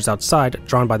 as soldiers outside,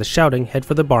 drawn by the shouting, head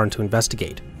for the barn to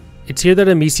investigate. It's here that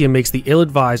Amicia makes the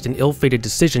ill-advised and ill-fated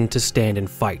decision to stand and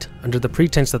fight, under the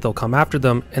pretense that they'll come after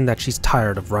them and that she's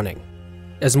tired of running.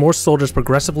 As more soldiers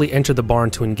progressively enter the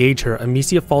barn to engage her,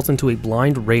 Amicia falls into a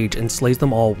blind rage and slays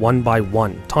them all one by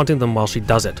one, taunting them while she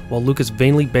does it, while Lucas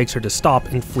vainly begs her to stop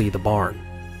and flee the barn.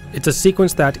 It's a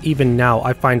sequence that, even now,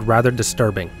 I find rather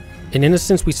disturbing. In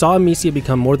Innocence, we saw Amicia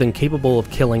become more than capable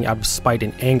of killing out of spite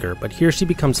and anger, but here she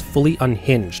becomes fully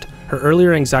unhinged, Her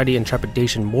earlier anxiety and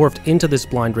trepidation morphed into this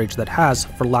blind rage that has,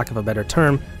 for lack of a better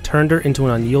term, turned her into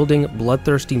an unyielding,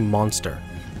 bloodthirsty monster.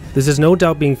 This is no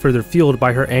doubt being further fueled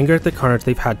by her anger at the carnage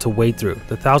they've had to wade through,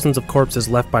 the thousands of corpses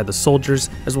left by the soldiers,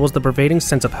 as well as the pervading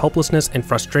sense of helplessness and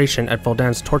frustration at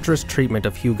Vuldan's torturous treatment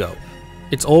of Hugo.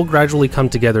 It's all gradually come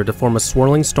together to form a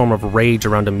swirling storm of rage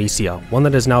around Amicia, one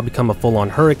that has now become a full-on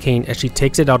hurricane as she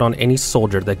takes it out on any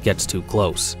soldier that gets too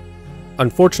close.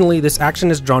 Unfortunately, this action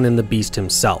has drawn in the beast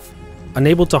himself.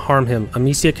 Unable to harm him,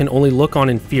 Amicia can only look on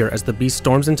in fear as the beast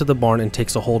storms into the barn and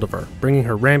takes a hold of her, bringing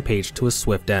her rampage to a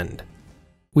swift end.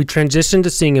 We transition to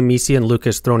seeing Amicia and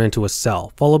Lucas thrown into a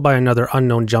cell, followed by another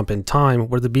unknown jump in time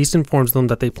where the beast informs them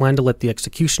that they plan to let the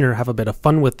executioner have a bit of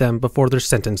fun with them before they're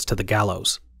sentenced to the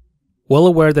gallows. Well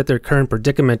aware that their current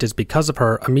predicament is because of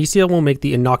her, Amicia will make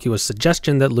the innocuous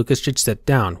suggestion that Lucas should sit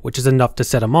down, which is enough to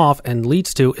set him off and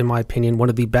leads to, in my opinion, one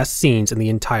of the best scenes in the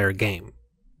entire game.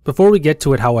 Before we get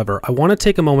to it, however, I want to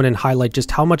take a moment and highlight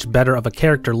just how much better of a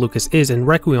character Lucas is in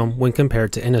Requiem when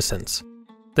compared to Innocence.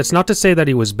 That's not to say that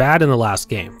he was bad in the last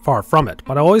game, far from it,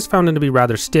 but I always found him to be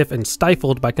rather stiff and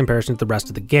stifled by comparison to the rest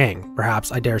of the gang,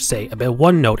 perhaps I dare say a bit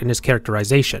one note in his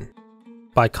characterization.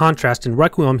 By contrast, in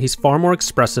Requiem he's far more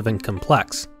expressive and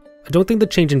complex. I don't think the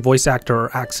change in voice actor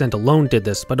or accent alone did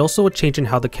this, but also a change in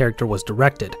how the character was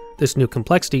directed, this new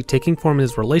complexity taking form in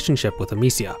his relationship with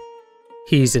Amicia.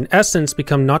 He's in essence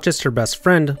become not just her best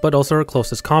friend, but also her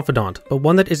closest confidant, but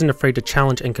one that isn't afraid to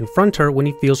challenge and confront her when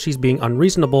he feels she's being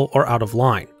unreasonable or out of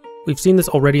line. We've seen this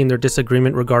already in their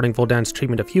disagreement regarding Vuldan's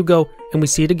treatment of Hugo, and we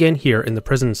see it again here in the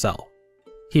prison cell.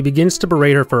 He begins to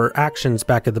berate her for her actions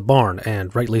back at the barn,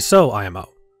 and rightly so,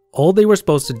 IMO. All they were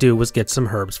supposed to do was get some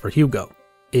herbs for Hugo.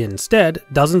 Instead,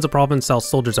 dozens of Provençal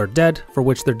soldiers are dead, for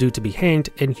which they're due to be hanged,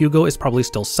 and Hugo is probably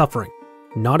still suffering.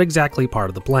 Not exactly part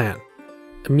of the plan.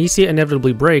 Amicia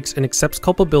inevitably breaks and accepts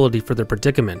culpability for their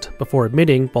predicament, before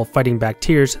admitting, while fighting back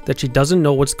tears, that she doesn't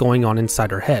know what's going on inside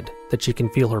her head, that she can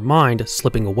feel her mind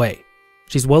slipping away.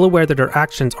 She's well aware that her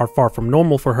actions are far from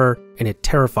normal for her, and it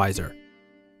terrifies her.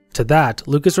 To that,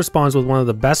 Lucas responds with one of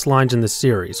the best lines in the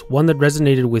series, one that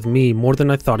resonated with me more than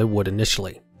I thought it would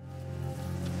initially.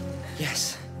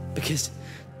 Yes, because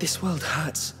this world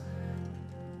hurts,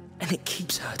 and it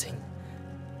keeps hurting,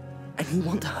 and you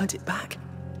want to hurt it back.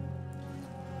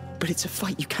 But it's a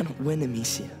fight you cannot win,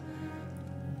 Amicia.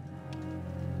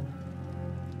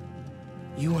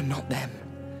 You are not them.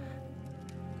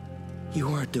 You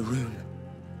are a Darun.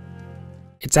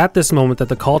 It's at this moment that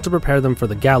the call to prepare them for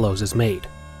the gallows is made.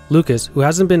 Lucas, who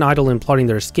hasn't been idle in plotting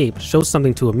their escape, shows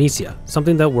something to Amicia,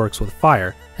 something that works with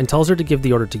fire, and tells her to give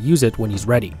the order to use it when he's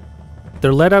ready.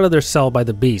 They're led out of their cell by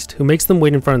the beast, who makes them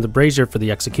wait in front of the brazier for the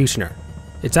executioner.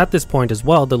 It's at this point as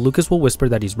well that Lucas will whisper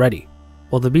that he's ready.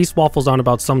 While the beast waffles on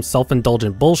about some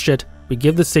self-indulgent bullshit, we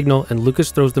give the signal and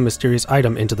Lucas throws the mysterious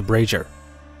item into the brazier.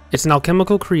 It's an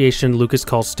alchemical creation Lucas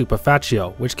calls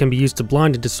stupefatio, which can be used to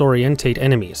blind and disorientate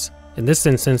enemies. In this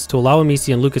instance, to allow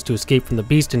Amicia and Lucas to escape from the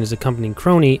beast and his accompanying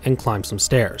crony and climb some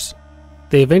stairs.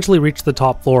 They eventually reach the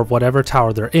top floor of whatever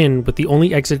tower they're in, with the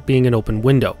only exit being an open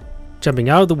window. Jumping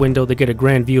out of the window, they get a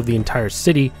grand view of the entire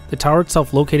city, the tower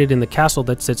itself located in the castle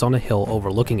that sits on a hill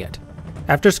overlooking it.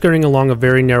 After scurrying along a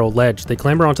very narrow ledge, they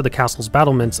clamber onto the castle's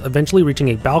battlements, eventually reaching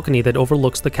a balcony that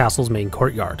overlooks the castle's main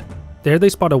courtyard. There they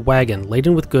spot a wagon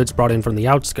laden with goods brought in from the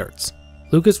outskirts.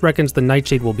 Lucas reckons the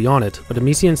Nightshade will be on it, but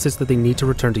Amicia insists that they need to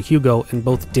return to Hugo and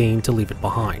both deign to leave it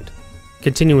behind.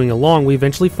 Continuing along, we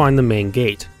eventually find the main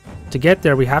gate. To get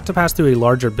there, we have to pass through a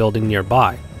larger building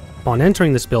nearby. Upon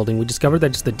entering this building, we discover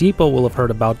that it's the depot we'll have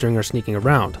heard about during our sneaking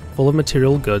around, full of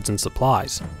material goods and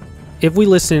supplies. If we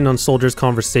listen in on soldiers'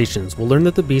 conversations, we'll learn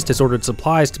that the beast has ordered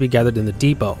supplies to be gathered in the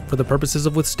depot for the purposes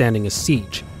of withstanding a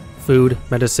siege. Food,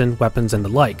 medicine, weapons, and the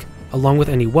like, along with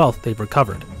any wealth they've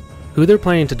recovered. Who they're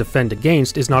planning to defend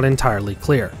against is not entirely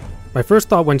clear. My first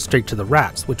thought went straight to the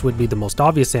rats, which would be the most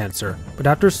obvious answer, but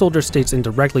after a soldier states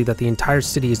indirectly that the entire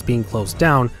city is being closed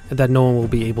down and that no one will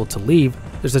be able to leave,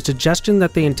 there's a suggestion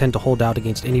that they intend to hold out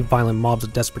against any violent mobs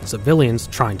of desperate civilians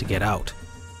trying to get out.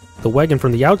 The wagon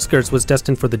from the outskirts was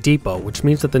destined for the depot, which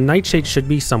means that the Nightshade should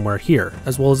be somewhere here,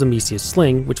 as well as Amicia's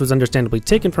sling, which was understandably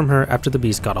taken from her after the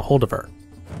beast got a hold of her.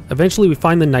 Eventually we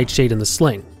find the Nightshade in the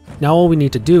sling. Now all we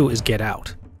need to do is get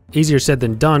out. Easier said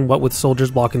than done, what with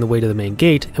soldiers blocking the way to the main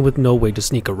gate and with no way to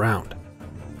sneak around.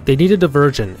 They need a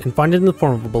diversion and find it in the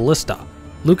form of a ballista.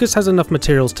 Lucas has enough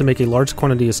materials to make a large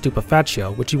quantity of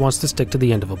stupefatio, which he wants to stick to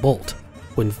the end of a bolt.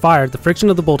 When fired, the friction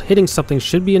of the bolt hitting something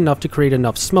should be enough to create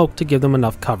enough smoke to give them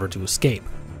enough cover to escape.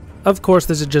 Of course,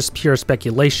 this is just pure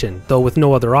speculation, though with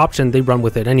no other option, they run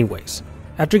with it anyways.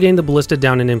 After getting the ballista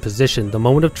down and in position, the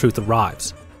moment of truth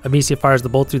arrives. Amicia fires the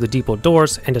bolt through the depot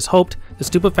doors, and as hoped, the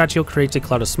Stupefatio creates a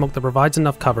cloud of smoke that provides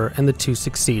enough cover and the two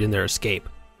succeed in their escape.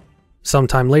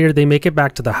 Sometime later, they make it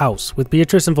back to the house, with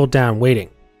Beatrice and Vaudin waiting.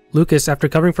 Lucas, after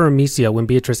covering for Amicia when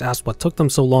Beatrice asks what took them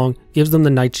so long, gives them the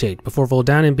nightshade before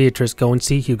Vaudin and Beatrice go and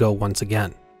see Hugo once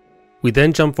again. We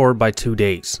then jump forward by 2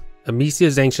 days. Amicia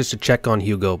is anxious to check on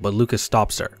Hugo, but Lucas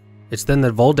stops her. It's then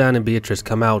that Vaudin and Beatrice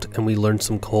come out and we learn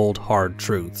some cold, hard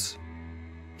truths.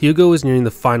 Hugo is nearing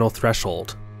the final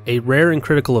threshold. A rare and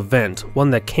critical event, one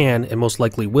that can, and most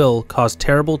likely will, cause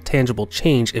terrible, tangible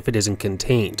change if it isn't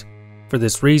contained. For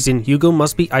this reason, Hugo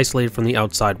must be isolated from the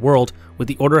outside world, with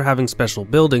the Order having special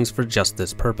buildings for just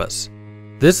this purpose.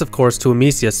 This, of course, to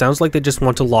Amicia sounds like they just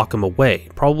want to lock him away,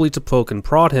 probably to poke and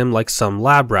prod him like some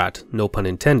lab rat, no pun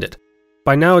intended.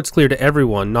 By now it's clear to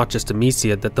everyone, not just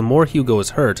Amicia, that the more Hugo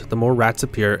is hurt, the more rats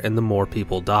appear and the more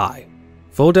people die.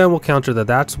 Vaudin will counter that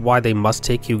that's why they must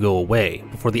take Hugo away,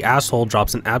 before the asshole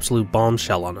drops an absolute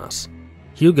bombshell on us.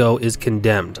 Hugo is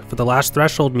condemned, for the last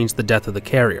threshold means the death of the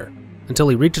carrier. Until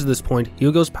he reaches this point,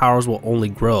 Hugo's powers will only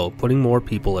grow, putting more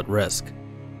people at risk.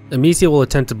 Amicia will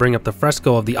attempt to bring up the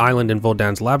fresco of the island in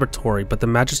Vaudin's laboratory, but the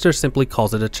Magister simply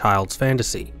calls it a child's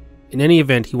fantasy. In any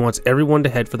event, he wants everyone to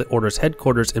head for the Order's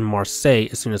headquarters in Marseille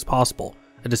as soon as possible,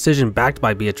 a decision backed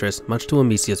by Beatrice, much to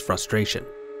Amicia's frustration.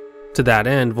 To that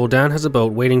end, Vaudin has a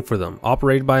boat waiting for them,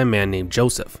 operated by a man named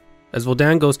Joseph. As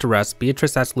Vaudin goes to rest,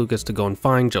 Beatrice asks Lucas to go and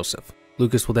find Joseph.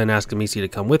 Lucas will then ask Amicia to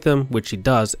come with him, which she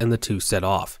does, and the two set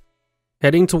off.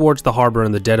 Heading towards the harbor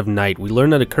in the dead of night, we learn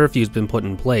that a curfew has been put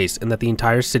in place and that the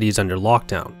entire city is under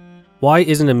lockdown. Why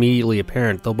isn't immediately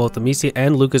apparent, though both Amicia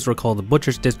and Lucas recall the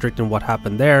Butcher's District and what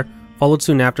happened there, followed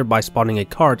soon after by spotting a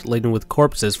cart laden with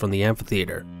corpses from the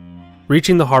amphitheater.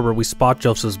 Reaching the harbor, we spot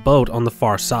Joseph's boat on the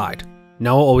far side.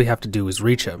 Now all we have to do is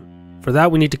reach him. For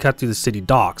that we need to cut through the city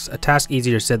docks, a task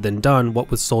easier said than done,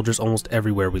 what with soldiers almost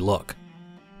everywhere we look.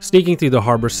 Sneaking through the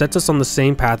harbor sets us on the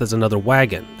same path as another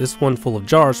wagon, this one full of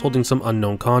jars holding some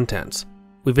unknown contents.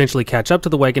 We eventually catch up to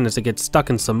the wagon as it gets stuck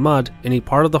in some mud in a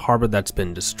part of the harbor that's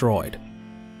been destroyed.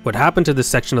 What happened to this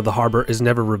section of the harbor is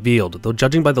never revealed, though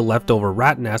judging by the leftover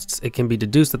rat nests, it can be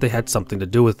deduced that they had something to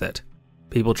do with it.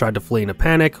 People tried to flee in a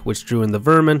panic, which drew in the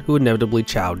vermin, who inevitably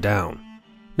chowed down.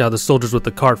 Now the soldiers with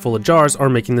the cart full of jars are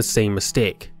making the same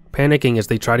mistake, panicking as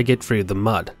they try to get free of the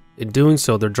mud. In doing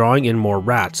so, they're drawing in more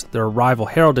rats, their arrival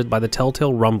heralded by the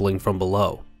telltale rumbling from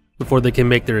below. Before they can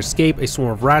make their escape, a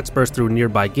swarm of rats burst through a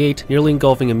nearby gate, nearly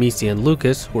engulfing Amicia and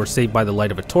Lucas, who are saved by the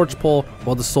light of a torch pole,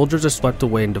 while the soldiers are swept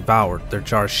away and devoured, their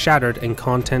jars shattered and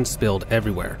contents spilled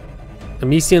everywhere.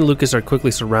 Amicia and Lucas are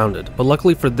quickly surrounded, but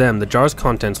luckily for them, the jar's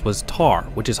contents was tar,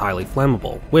 which is highly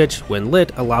flammable, which, when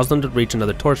lit, allows them to reach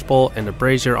another torch pole and a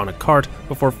brazier on a cart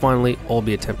before finally,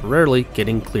 albeit temporarily,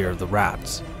 getting clear of the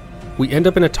rats. We end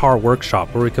up in a tar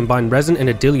workshop where we combine resin and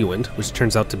a diluent, which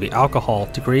turns out to be alcohol,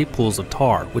 to create pools of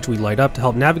tar, which we light up to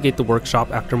help navigate the workshop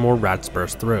after more rats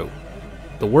burst through.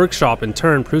 The workshop in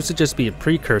turn proves to just be a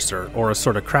precursor, or a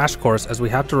sort of crash course, as we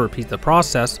have to repeat the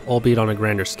process, albeit on a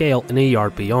grander scale, in a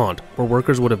yard beyond, where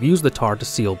workers would have used the tar to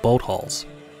seal boat hulls.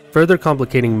 Further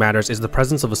complicating matters is the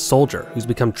presence of a soldier who's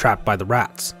become trapped by the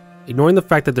rats. Ignoring the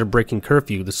fact that they're breaking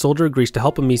curfew, the soldier agrees to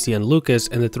help Amicia and Lucas,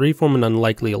 and the three form an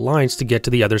unlikely alliance to get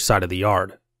to the other side of the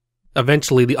yard.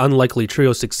 Eventually, the unlikely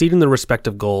trio succeed in their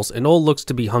respective goals, and all looks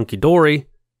to be hunky-dory,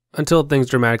 until things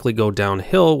dramatically go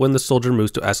downhill when the soldier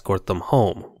moves to escort them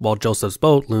home, while Joseph's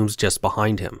boat looms just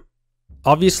behind him.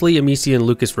 Obviously, Amicia and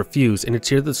Lucas refuse, and it's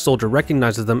here that the soldier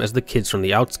recognizes them as the kids from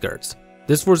the outskirts.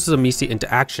 This forces Amicia into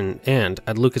action, and,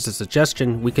 at Lucas'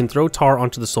 suggestion, we can throw tar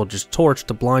onto the soldier's torch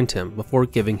to blind him before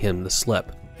giving him the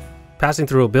slip. Passing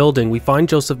through a building, we find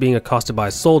Joseph being accosted by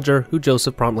a soldier, who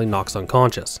Joseph promptly knocks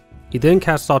unconscious. He then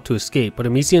casts off to escape, but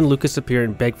Amicia and Lucas appear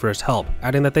and beg for his help,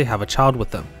 adding that they have a child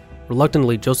with them.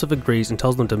 Reluctantly, Joseph agrees and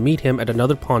tells them to meet him at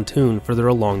another pontoon further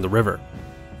along the river.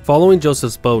 Following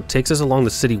Joseph's boat takes us along the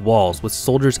city walls with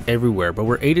soldiers everywhere, but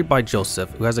we're aided by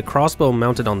Joseph, who has a crossbow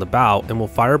mounted on the bow and will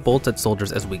fire bolts at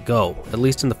soldiers as we go, at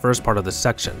least in the first part of this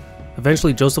section.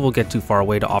 Eventually, Joseph will get too far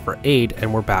away to offer aid,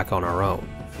 and we're back on our own.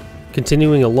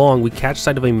 Continuing along, we catch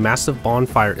sight of a massive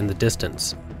bonfire in the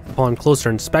distance. Upon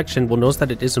closer inspection, we'll notice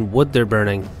that it isn't wood they're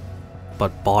burning,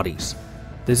 but bodies.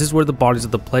 This is where the bodies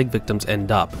of the plague victims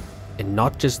end up, and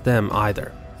not just them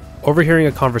either. Overhearing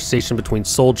a conversation between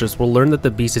soldiers, we'll learn that the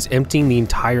beast is emptying the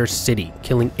entire city,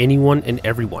 killing anyone and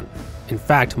everyone. In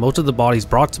fact, most of the bodies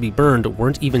brought to be burned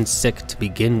weren't even sick to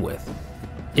begin with.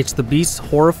 It's the beast's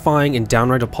horrifying and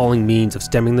downright appalling means of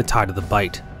stemming the tide of the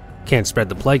bite. Can't spread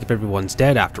the plague if everyone's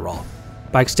dead after all.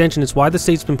 By extension, it's why the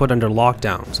state's been put under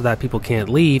lockdown, so that people can't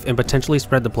leave and potentially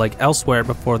spread the plague elsewhere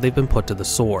before they've been put to the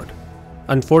sword.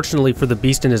 Unfortunately for the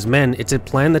beast and his men, it's a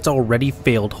plan that's already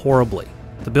failed horribly.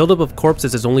 The buildup of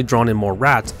corpses has only drawn in more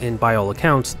rats, and by all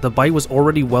accounts, the bite was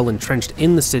already well entrenched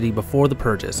in the city before the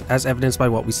purges, as evidenced by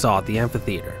what we saw at the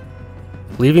amphitheater.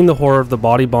 Leaving the horror of the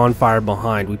body bonfire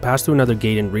behind, we pass through another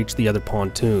gate and reach the other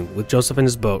pontoon, with Joseph and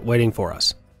his boat waiting for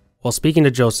us. While speaking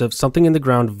to Joseph, something in the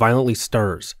ground violently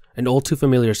stirs, an all too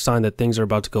familiar sign that things are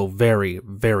about to go very,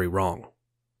 very wrong.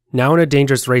 Now in a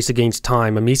dangerous race against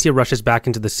time, Amicia rushes back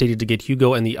into the city to get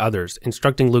Hugo and the others,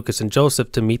 instructing Lucas and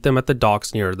Joseph to meet them at the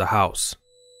docks near the house.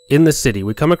 In the city,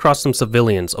 we come across some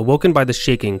civilians, awoken by the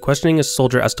shaking, questioning a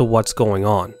soldier as to what's going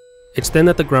on. It's then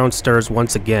that the ground stirs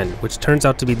once again, which turns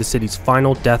out to be the city's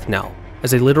final death knell,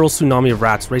 as a literal tsunami of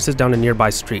rats races down a nearby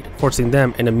street, forcing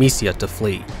them and Amicia to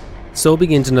flee. So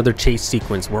begins another chase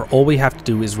sequence where all we have to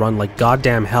do is run like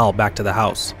goddamn hell back to the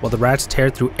house, while the rats tear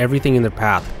through everything in their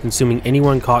path, consuming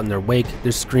anyone caught in their wake,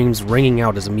 their screams ringing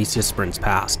out as Amicia sprints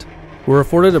past. We're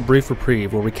afforded a brief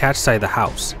reprieve where we catch sight of the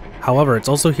house. However, it's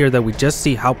also here that we just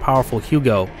see how powerful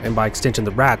Hugo, and by extension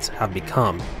the rats, have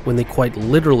become, when they quite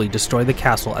literally destroy the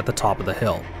castle at the top of the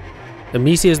hill.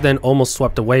 Amicia is then almost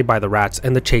swept away by the rats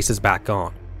and the chase is back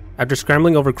on. After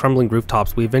scrambling over crumbling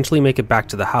rooftops, we eventually make it back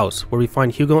to the house, where we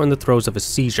find Hugo in the throes of a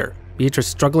seizure, Beatrice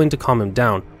struggling to calm him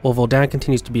down, while Vaudin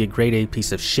continues to be a grade A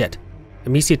piece of shit.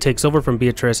 Amicia takes over from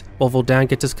Beatrice, while Vaudin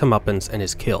gets his comeuppance and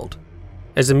is killed.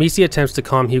 As Amicia attempts to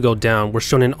calm Hugo down, we're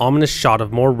shown an ominous shot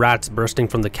of more rats bursting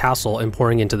from the castle and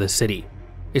pouring into the city.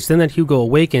 It's then that Hugo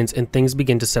awakens and things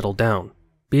begin to settle down.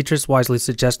 Beatrice wisely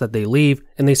suggests that they leave,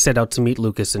 and they set out to meet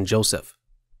Lucas and Joseph.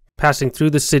 Passing through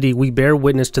the city, we bear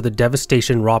witness to the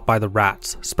devastation wrought by the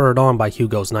rats, spurred on by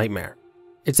Hugo's nightmare.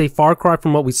 It's a far cry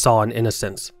from what we saw in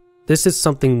Innocence. This is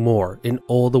something more in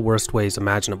all the worst ways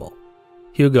imaginable.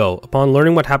 Hugo, upon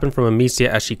learning what happened from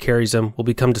Amicia as she carries him, will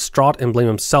become distraught and blame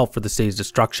himself for the city's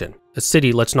destruction. A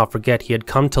city, let's not forget, he had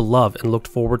come to love and looked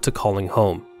forward to calling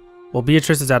home. While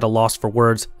Beatrice is at a loss for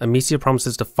words, Amicia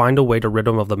promises to find a way to rid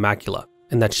him of the macula,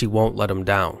 and that she won't let him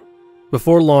down.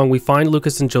 Before long, we find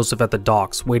Lucas and Joseph at the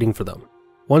docks, waiting for them.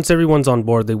 Once everyone's on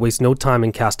board, they waste no time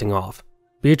in casting off.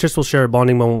 Beatrice will share a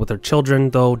bonding moment with her children,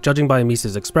 though, judging by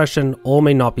Amicia's expression, all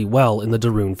may not be well in the de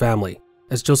Rune family,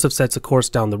 as Joseph sets a course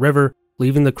down the river,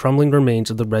 leaving the crumbling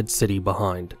remains of the Red City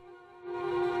behind.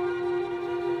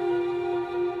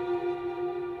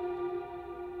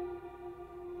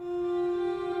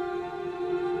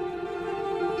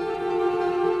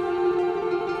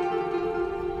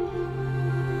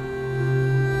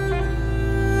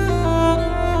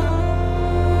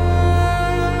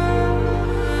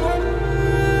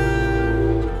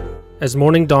 As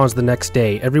morning dawns the next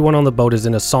day, everyone on the boat is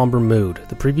in a somber mood,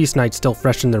 the previous night still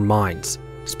fresh in their minds.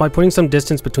 Despite putting some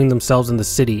distance between themselves and the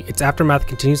city, its aftermath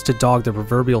continues to dog their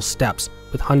proverbial steps,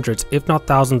 with hundreds, if not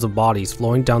thousands of bodies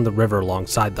flowing down the river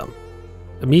alongside them.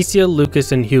 Amicia,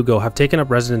 Lucas, and Hugo have taken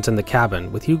up residence in the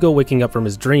cabin, with Hugo waking up from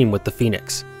his dream with the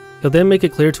Phoenix. He'll then make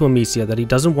it clear to Amicia that he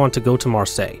doesn't want to go to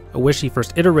Marseille, a wish he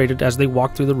first iterated as they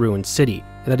walk through the ruined city,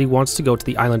 and that he wants to go to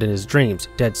the island in his dreams,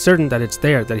 dead certain that it's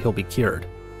there that he'll be cured.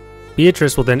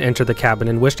 Beatrice will then enter the cabin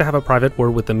and wish to have a private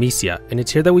word with Amicia, and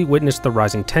it's here that we witness the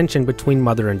rising tension between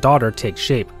mother and daughter take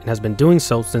shape, and has been doing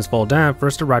so since Vaudin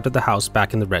first arrived at the house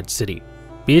back in the Red City.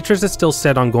 Beatrice is still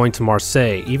set on going to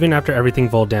Marseille, even after everything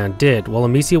Vaudin did, while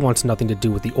Amicia wants nothing to do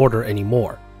with the Order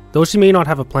anymore. Though she may not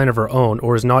have a plan of her own,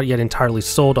 or is not yet entirely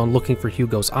sold on looking for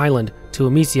Hugo's island, to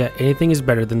Amicia anything is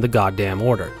better than the goddamn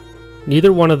Order.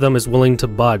 Neither one of them is willing to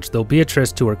budge, though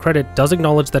Beatrice, to her credit, does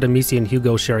acknowledge that Amicia and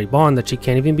Hugo share a bond that she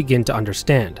can't even begin to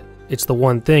understand. It's the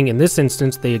one thing in this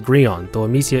instance they agree on, though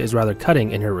Amicia is rather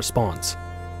cutting in her response.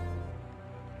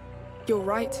 You're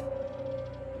right.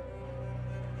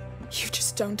 You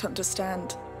just don't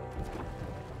understand.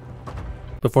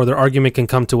 Before their argument can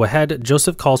come to a head,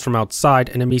 Joseph calls from outside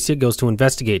and Amicia goes to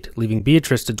investigate, leaving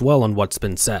Beatrice to dwell on what's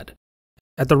been said.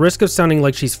 At the risk of sounding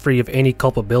like she's free of any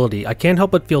culpability, I can't help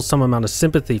but feel some amount of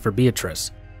sympathy for Beatrice.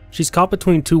 She's caught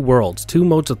between two worlds, two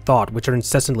modes of thought which are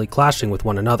incessantly clashing with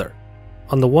one another.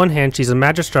 On the one hand, she's a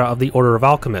magistra of the Order of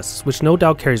Alchemists, which no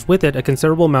doubt carries with it a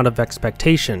considerable amount of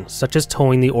expectation, such as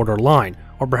towing the Order line,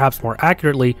 or perhaps more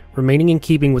accurately, remaining in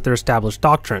keeping with their established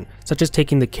doctrine, such as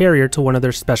taking the carrier to one of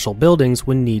their special buildings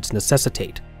when needs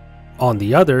necessitate. On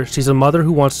the other, she's a mother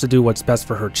who wants to do what's best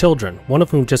for her children, one of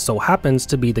whom just so happens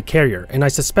to be the carrier, and I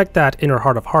suspect that, in her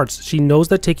heart of hearts, she knows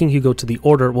that taking Hugo to the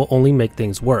Order will only make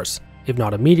things worse, if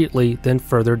not immediately, then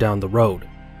further down the road.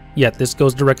 Yet this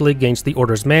goes directly against the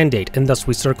Order's mandate, and thus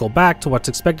we circle back to what's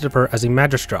expected of her as a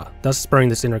magistra, thus spurring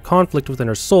this inner conflict within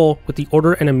her soul, with the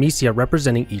Order and Amicia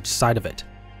representing each side of it.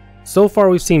 So far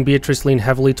we've seen Beatrice lean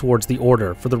heavily towards the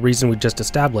Order for the reason we just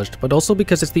established, but also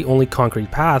because it's the only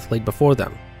concrete path laid before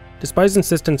them. Despite his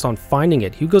insistence on finding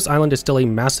it, Hugo's Island is still a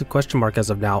massive question mark as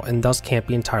of now and thus can't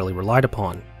be entirely relied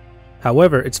upon.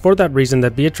 However, it's for that reason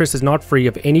that Beatrice is not free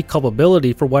of any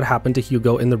culpability for what happened to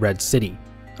Hugo in the Red City.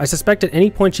 I suspect at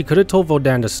any point she could have told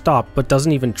Vaudin to stop, but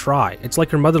doesn't even try. It's like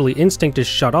her motherly instinct is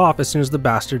shut off as soon as the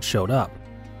bastard showed up.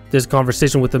 This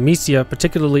conversation with Amicia,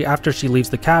 particularly after she leaves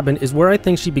the cabin, is where I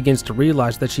think she begins to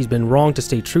realize that she's been wrong to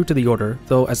stay true to the Order,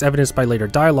 though as evidenced by later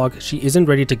dialogue, she isn't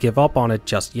ready to give up on it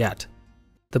just yet.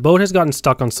 The boat has gotten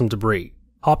stuck on some debris.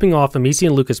 Hopping off, Amicia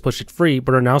and Lucas push it free,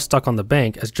 but are now stuck on the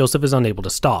bank as Joseph is unable to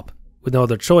stop. With no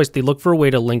other choice, they look for a way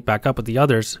to link back up with the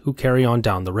others, who carry on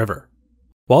down the river.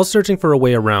 While searching for a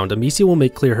way around, Amicia will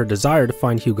make clear her desire to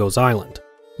find Hugo's Island.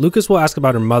 Lucas will ask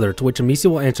about her mother, to which Amicia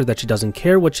will answer that she doesn't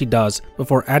care what she does,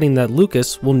 before adding that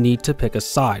Lucas will need to pick a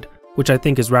side, which I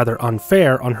think is rather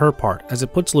unfair on her part, as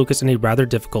it puts Lucas in a rather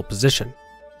difficult position.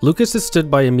 Lucas has stood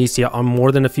by Amicia on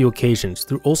more than a few occasions,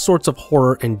 through all sorts of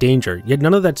horror and danger, yet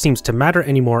none of that seems to matter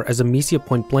anymore as Amicia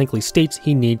point blankly states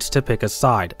he needs to pick a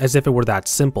side, as if it were that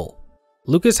simple.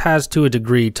 Lucas has, to a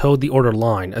degree, towed the Order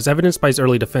line, as evidenced by his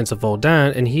early defense of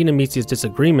Vaudin and he and Amicia's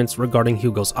disagreements regarding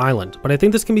Hugo's Island, but I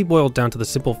think this can be boiled down to the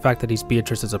simple fact that he's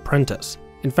Beatrice's apprentice.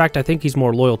 In fact, I think he's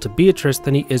more loyal to Beatrice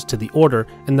than he is to the Order,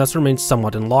 and thus remains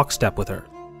somewhat in lockstep with her.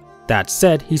 That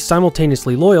said, he's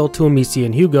simultaneously loyal to Amicia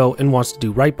and Hugo and wants to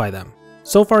do right by them.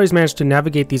 So far he's managed to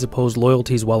navigate these opposed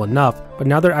loyalties well enough, but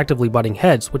now they're actively butting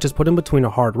heads, which has put him between a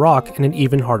hard rock and an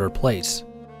even harder place.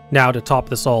 Now, to top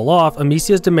this all off,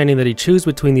 Amicia is demanding that he choose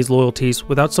between these loyalties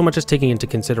without so much as taking into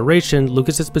consideration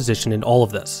Lucas's position in all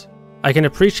of this. I can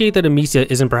appreciate that Amicia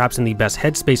isn't perhaps in the best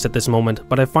headspace at this moment,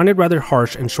 but I find it rather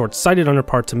harsh and short-sighted on her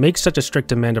part to make such a strict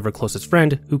demand of her closest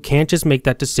friend who can't just make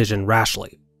that decision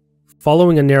rashly.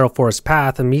 Following a narrow forest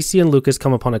path, Amicia and Lucas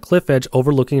come upon a cliff edge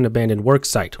overlooking an abandoned work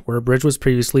site where a bridge was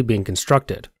previously being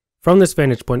constructed. From this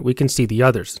vantage point we can see the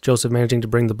others, Joseph managing to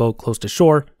bring the boat close to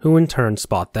shore, who in turn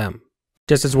spot them.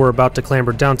 Just as we're about to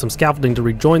clamber down some scaffolding to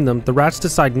rejoin them, the rats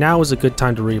decide now is a good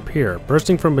time to reappear,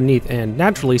 bursting from beneath and,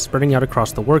 naturally, spreading out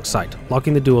across the worksite,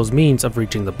 blocking the duo's means of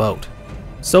reaching the boat.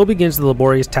 So begins the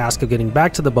laborious task of getting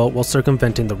back to the boat while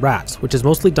circumventing the rats, which is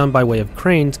mostly done by way of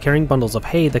cranes carrying bundles of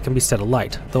hay that can be set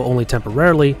alight, though only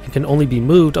temporarily, and can only be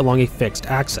moved along a fixed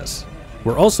axis.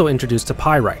 We're also introduced to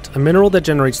pyrite, a mineral that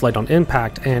generates light on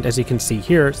impact and, as you can see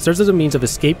here, serves as a means of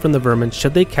escape from the vermin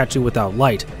should they catch you without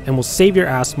light, and will save your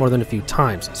ass more than a few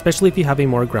times, especially if you have a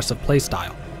more aggressive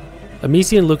playstyle.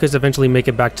 Amicia and Lucas eventually make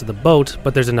it back to the boat,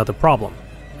 but there's another problem.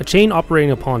 A chain operating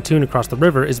a pontoon across the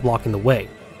river is blocking the way.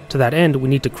 To that end, we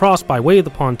need to cross by way of the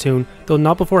pontoon, though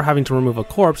not before having to remove a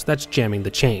corpse that's jamming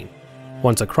the chain.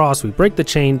 Once across, we break the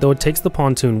chain, though it takes the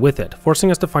pontoon with it,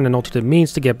 forcing us to find an alternate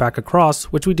means to get back across,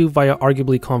 which we do via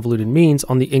arguably convoluted means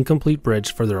on the incomplete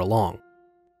bridge further along.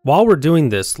 While we're doing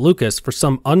this, Lucas, for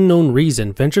some unknown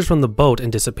reason, ventures from the boat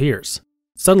and disappears.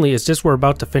 Suddenly, as just we're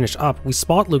about to finish up, we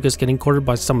spot Lucas getting cornered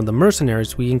by some of the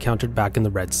mercenaries we encountered back in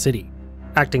the Red City.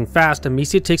 Acting fast,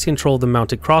 Amicia takes control of the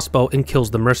mounted crossbow and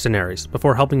kills the mercenaries,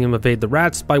 before helping him evade the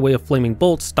rats by way of flaming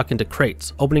bolts stuck into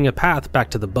crates, opening a path back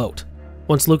to the boat.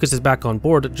 Once Lucas is back on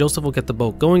board, Joseph will get the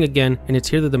boat going again, and it's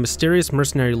here that the mysterious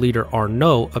mercenary leader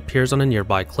Arnaud appears on a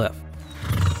nearby cliff.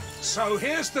 So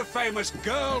here's the famous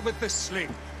girl with the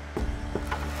sling.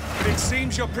 But it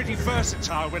seems you're pretty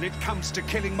versatile when it comes to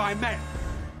killing my men.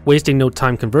 Wasting no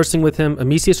time conversing with him,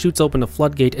 Amicia shoots open a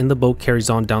floodgate and the boat carries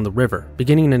on down the river,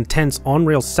 beginning an intense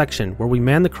on-rail section where we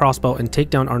man the crossbow and take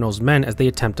down Arnaud's men as they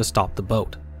attempt to stop the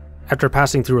boat. After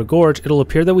passing through a gorge, it'll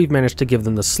appear that we've managed to give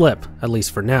them the slip, at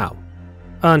least for now.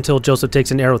 Until Joseph takes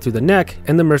an arrow through the neck,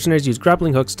 and the mercenaries use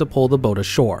grappling hooks to pull the boat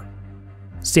ashore.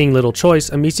 Seeing little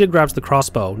choice, Amicia grabs the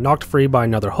crossbow, knocked free by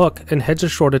another hook, and heads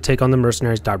ashore to take on the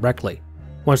mercenaries directly.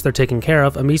 Once they're taken care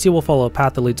of, Amicia will follow a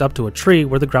path that leads up to a tree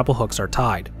where the grapple hooks are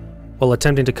tied. While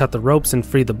attempting to cut the ropes and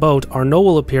free the boat, Arnaud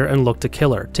will appear and look to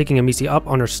kill her, taking Amicia up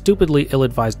on her stupidly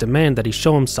ill-advised demand that he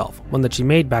show himself, one that she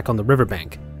made back on the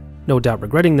riverbank. No doubt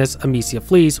regretting this, Amicia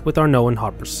flees, with Arnaud in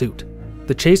hot pursuit.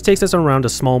 The chase takes us around a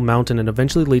small mountain and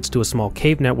eventually leads to a small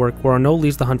cave network where Arnaud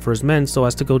leaves the hunt for his men so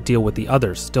as to go deal with the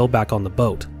others, still back on the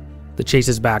boat. The chase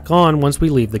is back on once we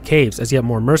leave the caves, as yet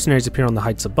more mercenaries appear on the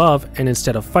heights above, and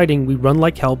instead of fighting, we run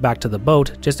like hell back to the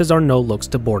boat just as Arnaud looks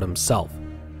to board himself.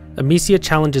 Amicia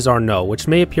challenges Arnaud, which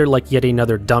may appear like yet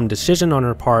another dumb decision on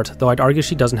her part, though I'd argue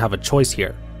she doesn't have a choice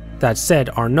here. That said,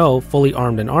 Arnaud, fully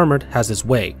armed and armored, has his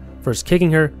way, first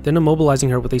kicking her, then immobilizing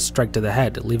her with a strike to the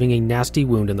head, leaving a nasty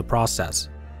wound in the process.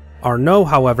 Arnaud,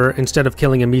 however, instead of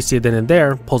killing Amicia then and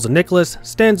there, pulls a Nicholas,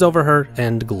 stands over her,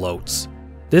 and gloats.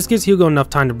 This gives Hugo enough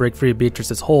time to break free of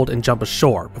Beatrice's hold and jump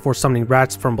ashore, before summoning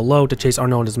rats from below to chase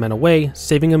Arnaud and his men away,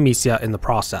 saving Amicia in the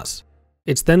process.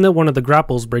 It's then that one of the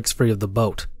grapples breaks free of the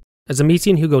boat. As Amicia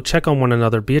and Hugo check on one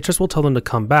another, Beatrice will tell them to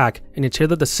come back, and it's here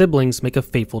that the siblings make a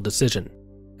fateful decision.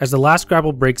 As the last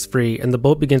grapple breaks free and the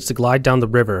boat begins to glide down the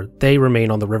river, they remain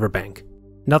on the riverbank.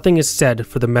 Nothing is said,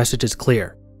 for the message is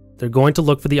clear. They're going to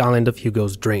look for the island of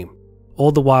Hugo's dream.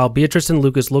 All the while, Beatrice and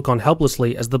Lucas look on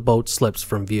helplessly as the boat slips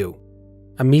from view.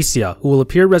 Amicia, who will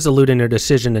appear resolute in her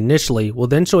decision initially, will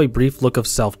then show a brief look of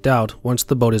self-doubt once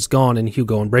the boat is gone and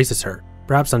Hugo embraces her,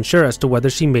 perhaps unsure as to whether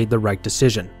she made the right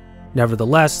decision.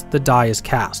 Nevertheless, the die is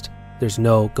cast. There's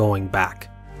no going back.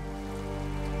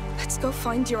 Let's go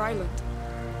find your island.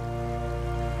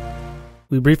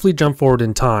 We briefly jump forward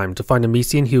in time to find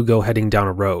Amicia and Hugo heading down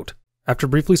a road. After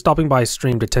briefly stopping by a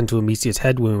stream to tend to Amicia's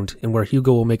head wound, and where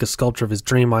Hugo will make a sculpture of his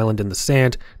dream island in the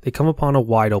sand, they come upon a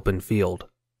wide open field.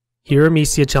 Here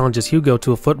Amicia challenges Hugo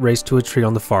to a foot race to a tree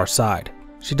on the far side.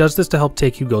 She does this to help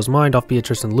take Hugo's mind off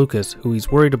Beatrice and Lucas, who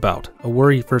he's worried about, a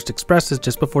worry he first expresses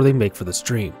just before they make for the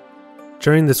stream.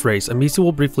 During this race, Amicia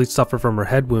will briefly suffer from her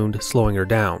head wound, slowing her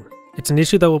down. It's an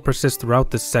issue that will persist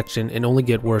throughout this section and only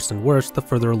get worse and worse the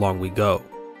further along we go.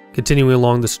 Continuing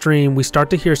along the stream, we start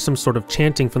to hear some sort of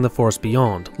chanting from the forest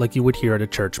beyond, like you would hear at a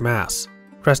church mass.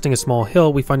 Cresting a small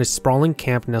hill, we find a sprawling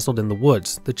camp nestled in the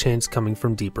woods, the chants coming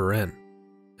from deeper in.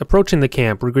 Approaching the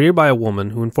camp, we're greeted by a woman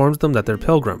who informs them that they're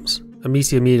pilgrims.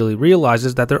 Amicia immediately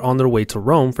realizes that they're on their way to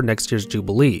Rome for next year's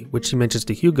Jubilee, which she mentions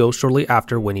to Hugo shortly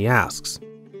after when he asks.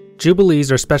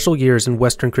 Jubilees are special years in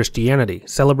Western Christianity,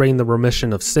 celebrating the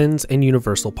remission of sins and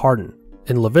universal pardon.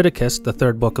 In Leviticus, the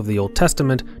third book of the Old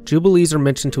Testament, Jubilees are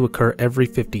mentioned to occur every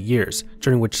 50 years,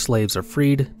 during which slaves are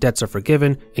freed, debts are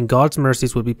forgiven, and God's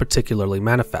mercies would be particularly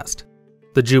manifest.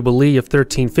 The Jubilee of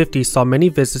 1350 saw many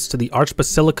visits to the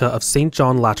Archbasilica of St.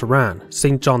 John Lateran,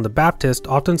 St. John the Baptist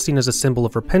often seen as a symbol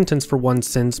of repentance for one's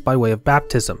sins by way of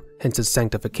baptism, hence his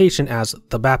sanctification as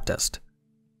the Baptist.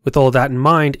 With all that in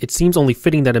mind, it seems only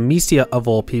fitting that Amicia, of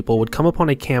all people, would come upon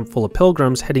a camp full of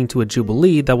pilgrims heading to a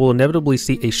Jubilee that will inevitably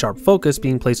see a sharp focus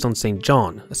being placed on St.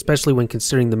 John, especially when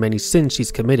considering the many sins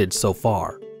she's committed so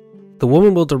far. The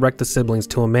woman will direct the siblings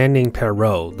to a man named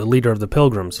Perrault, the leader of the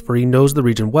pilgrims, for he knows the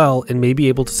region well and may be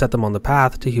able to set them on the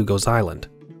path to Hugo's island.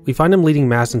 We find him leading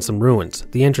mass in some ruins,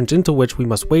 the entrance into which we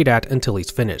must wait at until he's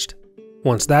finished.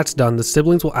 Once that's done, the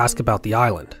siblings will ask about the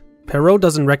island. Perrault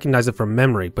doesn't recognize it from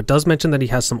memory, but does mention that he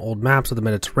has some old maps of the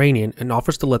Mediterranean and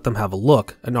offers to let them have a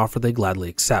look, an offer they gladly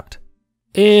accept.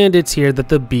 And it's here that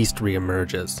the beast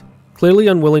reemerges. Clearly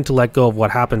unwilling to let go of what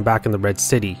happened back in the Red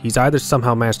City, he's either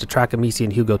somehow managed to track Amicia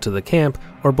and Hugo to the camp,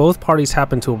 or both parties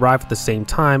happen to arrive at the same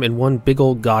time in one big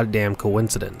old goddamn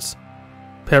coincidence.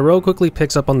 Perrault quickly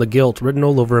picks up on the guilt written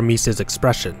all over Amicia's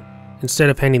expression.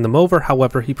 Instead of handing them over,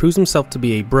 however, he proves himself to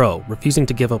be a bro, refusing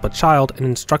to give up a child and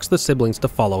instructs the siblings to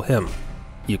follow him.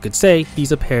 You could say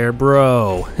he's a pair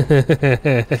bro.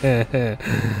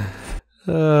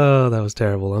 Oh, that was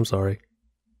terrible, I'm sorry.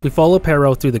 We follow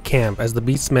Perrault through the camp as the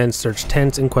beast's men search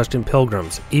tents and question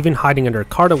pilgrims, even hiding under a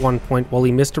cart at one point while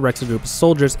he misdirects a group of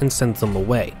soldiers and sends them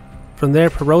away. From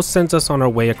there, Perrault sends us on our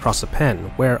way across a pen,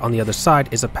 where on the other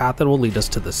side is a path that will lead us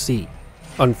to the sea.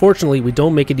 Unfortunately, we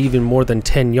don't make it even more than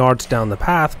 10 yards down the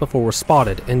path before we're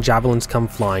spotted and javelins come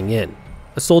flying in.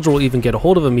 A soldier will even get a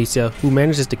hold of Amicia, who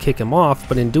manages to kick him off,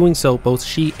 but in doing so, both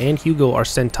she and Hugo are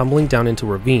sent tumbling down into a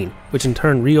ravine, which in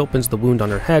turn reopens the wound on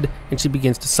her head and she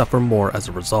begins to suffer more as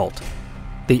a result.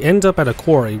 They end up at a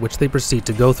quarry which they proceed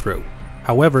to go through.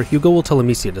 However, Hugo will tell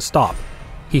Amicia to stop.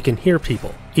 He can hear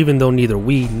people, even though neither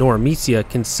we nor Amicia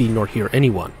can see nor hear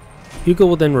anyone. Hugo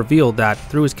will then reveal that,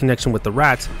 through his connection with the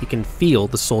rats, he can feel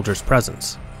the soldier's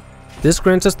presence. This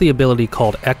grants us the ability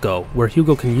called Echo, where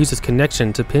Hugo can use his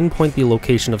connection to pinpoint the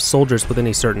location of soldiers within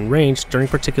a certain range during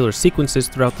particular sequences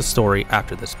throughout the story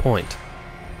after this point.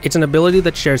 It's an ability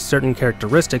that shares certain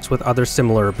characteristics with other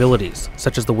similar abilities,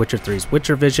 such as The Witcher 3's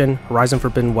Witcher Vision, Horizon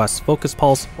Forbidden West's Focus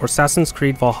Pulse, or Assassin's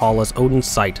Creed Valhalla's Odin's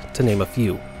Sight, to name a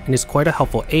few, and is quite a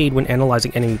helpful aid when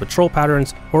analyzing enemy patrol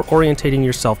patterns or orientating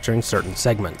yourself during certain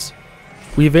segments.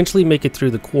 We eventually make it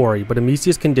through the quarry, but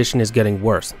Amicia's condition is getting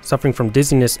worse, suffering from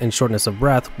dizziness and shortness of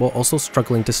breath while also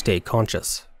struggling to stay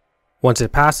conscious. Once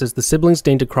it passes, the siblings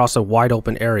deign to cross a wide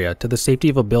open area to the safety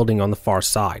of a building on the far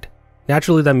side.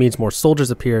 Naturally, that means more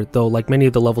soldiers appear, though like many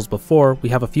of the levels before, we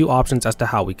have a few options as to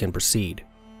how we can proceed.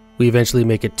 We eventually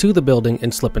make it to the building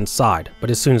and slip inside, but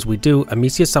as soon as we do,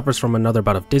 Amicia suffers from another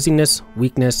bout of dizziness,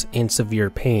 weakness, and severe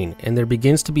pain, and there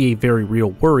begins to be a very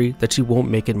real worry that she won't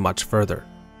make it much further.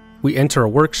 We enter a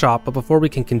workshop, but before we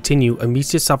can continue,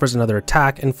 Amicia suffers another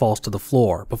attack and falls to the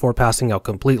floor, before passing out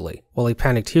completely, while a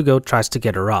panicked Hugo tries to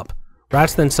get her up.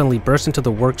 Rats then suddenly burst into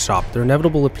the workshop, their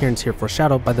inevitable appearance here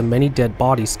foreshadowed by the many dead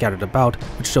bodies scattered about,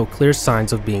 which show clear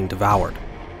signs of being devoured.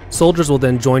 Soldiers will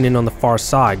then join in on the far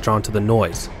side, drawn to the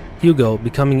noise. Hugo,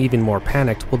 becoming even more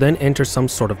panicked, will then enter some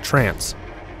sort of trance,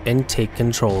 and take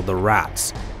control of the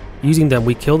rats. Using them,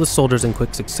 we kill the soldiers in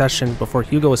quick succession before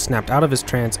Hugo is snapped out of his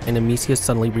trance and Amicia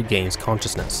suddenly regains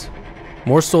consciousness.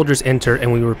 More soldiers enter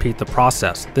and we repeat the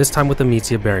process, this time with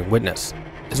Amicia bearing witness.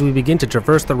 As we begin to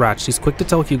traverse the rats, she's quick to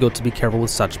tell Hugo to be careful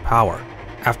with such power.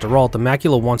 After all, the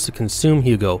macula wants to consume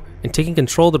Hugo, and taking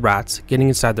control of the rats, getting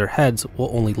inside their heads,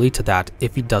 will only lead to that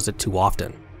if he does it too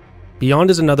often. Beyond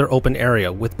is another open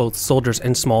area with both soldiers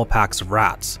and small packs of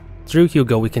rats. Through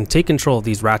Hugo, we can take control of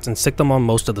these rats and sick them on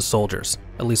most of the soldiers,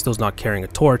 at least those not carrying a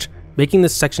torch, making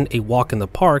this section a walk in the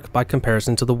park by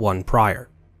comparison to the one prior.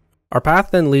 Our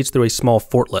path then leads through a small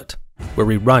fortlet, where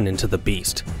we run into the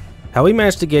beast. How he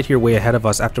managed to get here way ahead of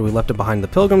us after we left it behind the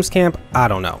pilgrims camp, I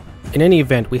don't know. In any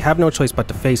event, we have no choice but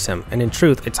to face him, and in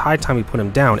truth, it's high time we put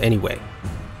him down anyway.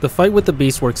 The fight with the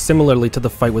beast works similarly to the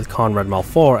fight with Conrad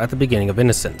Malfour at the beginning of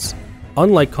Innocence.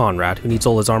 Unlike Conrad, who needs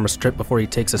all his armor stripped before he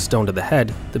takes a stone to the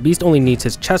head, the beast only needs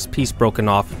his chest piece broken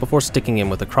off before sticking him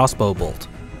with a crossbow bolt.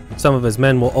 Some of his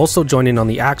men will also join in on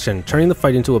the action, turning the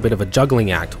fight into a bit of a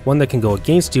juggling act, one that can go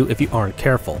against you if you aren't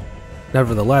careful.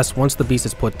 Nevertheless, once the beast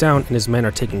is put down and his men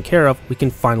are taken care of, we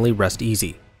can finally rest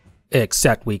easy.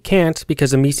 Except we can't,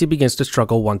 because Amicia begins to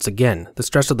struggle once again, the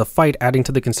stress of the fight adding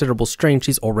to the considerable strain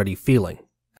she's already feeling.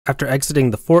 After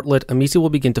exiting the fortlet, Amicia will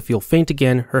begin to feel faint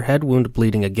again, her head wound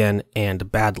bleeding again,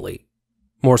 and badly.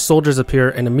 More soldiers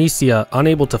appear and Amicia,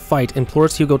 unable to fight,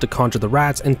 implores Hugo to conjure the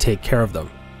rats and take care of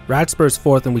them. Rats burst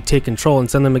forth and we take control and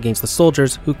send them against the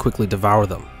soldiers, who quickly devour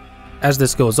them. As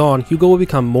this goes on, Hugo will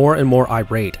become more and more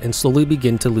irate and slowly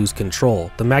begin to lose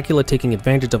control, the macula taking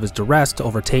advantage of his duress to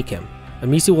overtake him.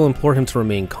 Amicia will implore him to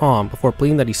remain calm before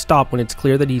pleading that he stop when it's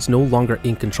clear that he's no longer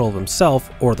in control of himself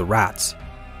or the rats.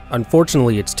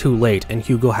 Unfortunately, it's too late and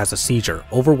Hugo has a seizure,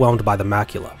 overwhelmed by the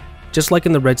macula. Just like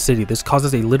in the Red City, this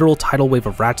causes a literal tidal wave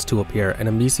of rats to appear and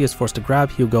Amicia is forced to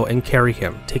grab Hugo and carry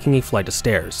him, taking a flight of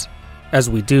stairs. As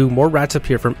we do, more rats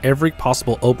appear from every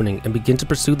possible opening and begin to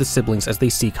pursue the siblings as they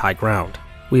seek high ground.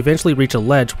 We eventually reach a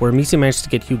ledge where Amicia manages to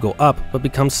get Hugo up, but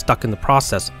becomes stuck in the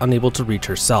process, unable to reach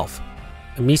herself.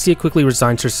 Amicia quickly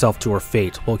resigns herself to her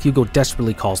fate, while Hugo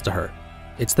desperately calls to her.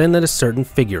 It's then that a certain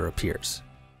figure appears.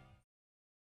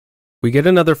 We get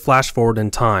another flash forward in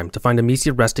time to find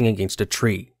Amicia resting against a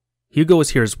tree. Hugo is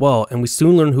here as well, and we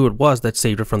soon learn who it was that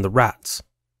saved her from the rats.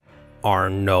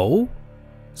 Arnaud?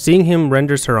 Seeing him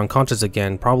renders her unconscious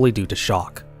again, probably due to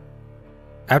shock.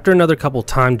 After another couple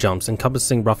time jumps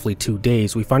encompassing roughly 2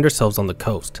 days, we find ourselves on the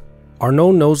coast.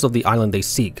 Arnaud knows of the island they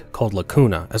seek, called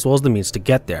Lacuna, as well as the means to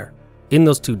get there. In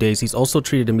those 2 days, he's also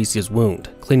treated Amicia's wound,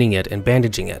 cleaning it and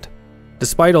bandaging it.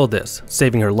 Despite all this,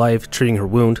 saving her life, treating her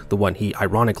wound, the one he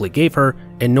ironically gave her,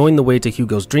 and knowing the way to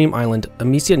Hugo's dream island,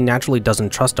 Amicia naturally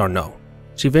doesn't trust Arnaud.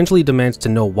 She eventually demands to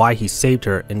know why he saved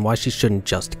her and why she shouldn't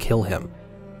just kill him.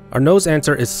 Arnaud's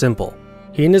answer is simple.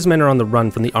 He and his men are on the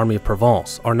run from the army of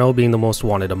Provence, Arnaud being the most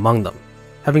wanted among them.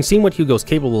 Having seen what Hugo's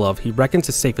capable of, he reckons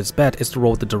his safest bet is to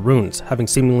roll with the de Runes, having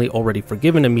seemingly already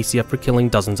forgiven Amicia for killing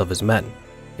dozens of his men.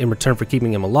 In return for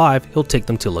keeping him alive, he'll take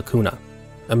them to Lacuna.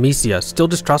 Amicia, still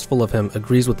distrustful of him,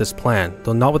 agrees with this plan,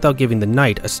 though not without giving the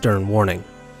knight a stern warning.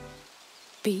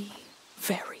 Be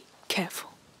very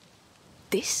careful.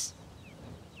 This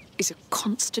is a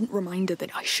constant reminder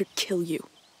that I should kill you.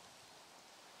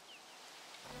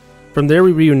 From there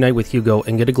we reunite with Hugo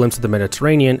and get a glimpse of the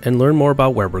Mediterranean and learn more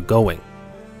about where we're going.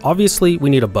 Obviously, we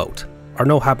need a boat.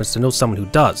 Arnaud happens to know someone who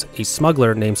does, a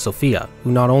smuggler named Sophia,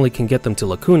 who not only can get them to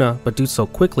Lacuna, but do so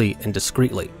quickly and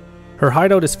discreetly. Her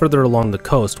hideout is further along the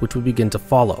coast, which we begin to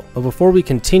follow, but before we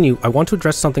continue, I want to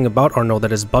address something about Arnaud that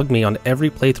has bugged me on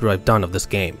every playthrough I've done of this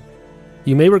game.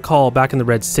 You may recall, back in the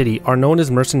Red City, Arnaud and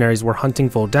his mercenaries were hunting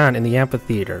Vaudin in the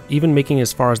amphitheater, even making it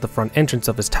as far as the front entrance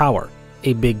of his tower.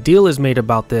 A big deal is made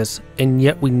about this, and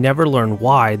yet we never learn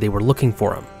why they were looking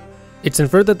for him. It's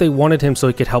inferred that they wanted him so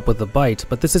he could help with the bite,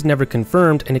 but this is never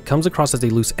confirmed and it comes across as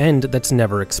a loose end that's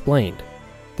never explained.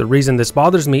 The reason this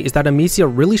bothers me is that Amicia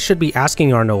really should be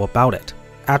asking Arnaud about it.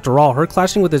 After all, her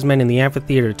clashing with his men in the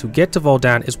amphitheater to get to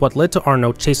Vaudin is what led to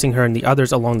Arnaud chasing her and the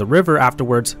others along the river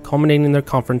afterwards, culminating in their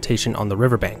confrontation on the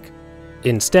riverbank.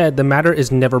 Instead, the matter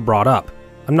is never brought up.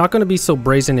 I'm not going to be so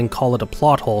brazen and call it a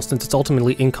plot hole since it's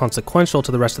ultimately inconsequential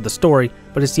to the rest of the story,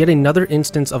 but it's yet another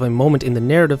instance of a moment in the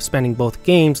narrative spanning both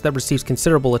games that receives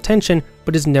considerable attention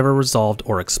but is never resolved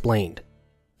or explained.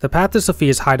 The path to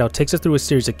Sophia's hideout takes us through a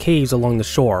series of caves along the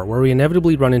shore where we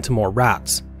inevitably run into more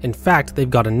rats. In fact, they've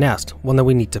got a nest, one that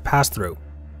we need to pass through.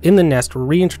 In the nest, we're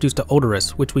reintroduced to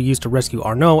Odorous, which we use to rescue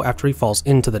Arnaud after he falls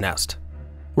into the nest.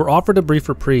 We're offered a brief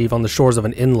reprieve on the shores of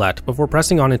an inlet before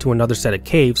pressing on into another set of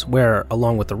caves where,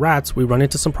 along with the rats, we run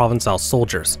into some Provençal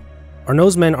soldiers.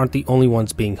 Arnaud's men aren't the only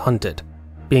ones being hunted.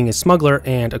 Being a smuggler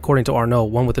and, according to Arnaud,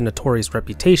 one with a notorious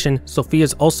reputation, Sophia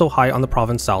is also high on the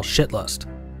Provençal shit list.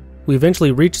 We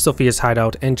eventually reach Sophia's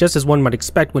hideout, and just as one might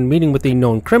expect when meeting with a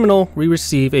known criminal, we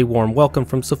receive a warm welcome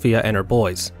from Sophia and her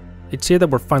boys. It's here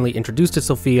that we're finally introduced to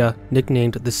Sophia,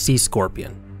 nicknamed the Sea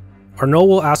Scorpion. Arnaud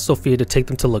will ask Sophia to take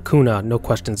them to Lacuna, no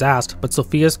questions asked, but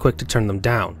Sophia is quick to turn them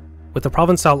down. With the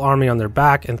Provençal army on their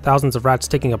back and thousands of rats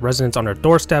taking up residence on her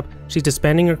doorstep, she's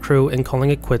disbanding her crew and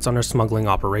calling it quits on her smuggling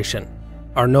operation.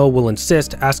 Arnaud will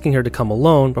insist, asking her to come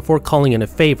alone before calling in a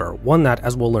favor, one that,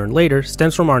 as we'll learn later,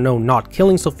 stems from Arnaud not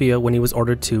killing Sophia when he was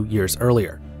ordered 2 years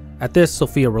earlier. At this,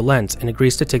 Sophia relents and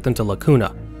agrees to take them to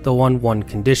Lacuna, though on one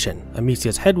condition,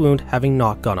 Amicia's head wound having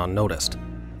not gone unnoticed.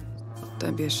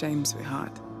 Don't be ashamed,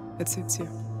 sweetheart. It suits you.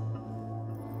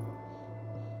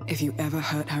 If you ever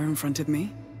hurt her in front of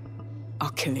me,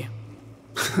 I'll kill you.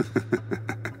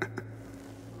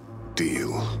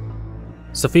 Deal.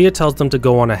 Sophia tells them to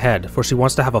go on ahead, for she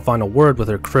wants to have a final word with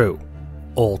her crew.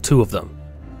 All 2 of them.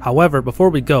 However, before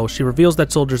we go, she reveals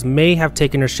that soldiers may have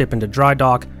taken her ship into dry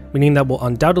dock, meaning that we'll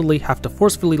undoubtedly have to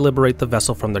forcefully liberate the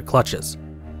vessel from their clutches.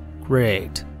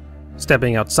 Great.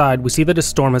 Stepping outside, we see that a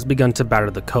storm has begun to batter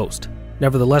the coast.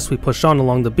 Nevertheless, we push on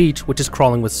along the beach, which is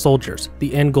crawling with soldiers,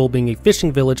 the end goal being a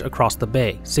fishing village across the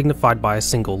bay, signified by a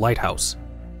single lighthouse.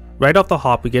 Right off the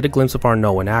hop, we get a glimpse of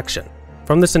Arnaud in action.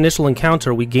 From this initial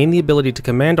encounter, we gain the ability to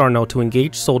command Arnaud to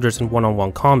engage soldiers in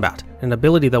one-on-one combat, an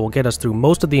ability that will get us through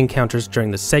most of the encounters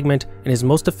during this segment and is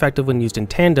most effective when used in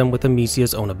tandem with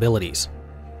Amicia's own abilities.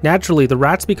 Naturally, the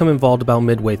rats become involved about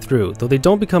midway through, though they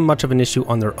don't become much of an issue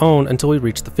on their own until we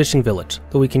reach the fishing village,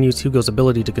 though we can use Hugo's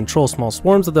ability to control small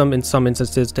swarms of them in some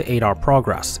instances to aid our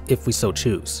progress, if we so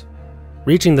choose.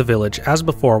 Reaching the village, as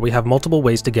before, we have multiple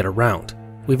ways to get around.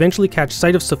 We eventually catch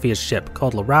sight of Sophia's ship,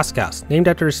 called Le Rascasse, named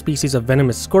after a species of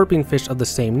venomous scorpionfish of the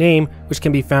same name, which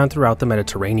can be found throughout the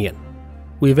Mediterranean.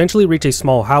 We eventually reach a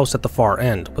small house at the far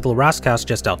end, with Le Rascasse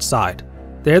just outside.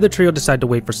 There, the trio decide to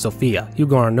wait for Sophia,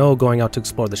 Hugo and Arnaud going out to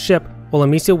explore the ship, while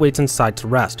Amicia waits inside to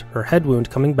rest, her head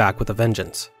wound coming back with a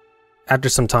vengeance. After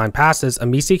some time passes,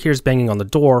 Amicia hears banging on the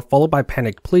door, followed by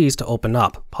panicked pleas to open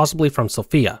up, possibly from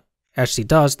Sophia. As she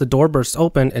does, the door bursts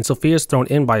open and Sophia is thrown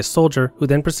in by a soldier who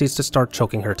then proceeds to start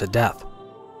choking her to death.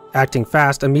 Acting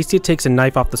fast, Amicia takes a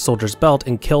knife off the soldier's belt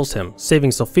and kills him,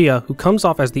 saving Sophia, who comes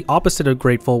off as the opposite of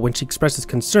grateful when she expresses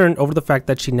concern over the fact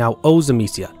that she now owes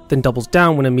Amicia, then doubles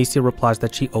down when Amicia replies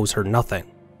that she owes her nothing.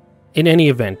 In any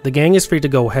event, the gang is free to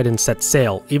go ahead and set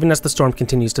sail, even as the storm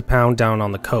continues to pound down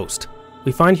on the coast.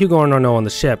 We find Hugo and Arnaud on the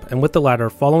ship, and with the latter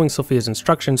following Sophia's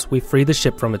instructions, we free the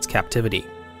ship from its captivity.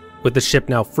 With the ship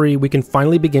now free, we can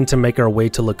finally begin to make our way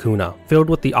to Lacuna,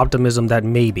 filled with the optimism that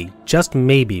maybe, just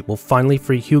maybe, we'll finally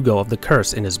free Hugo of the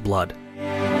curse in his blood.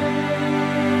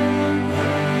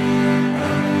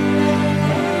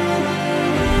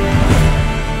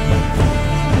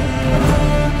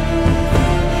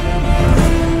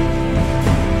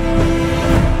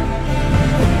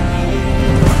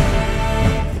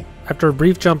 After a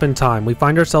brief jump in time, we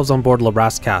find ourselves on board Le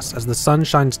Rascasse as the sun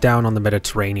shines down on the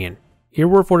Mediterranean. Here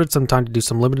we're afforded some time to do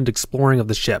some limited exploring of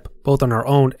the ship, both on our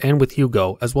own and with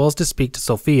Hugo, as well as to speak to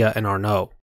Sophia and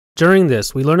Arnaud. During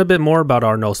this, we learn a bit more about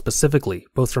Arnaud specifically,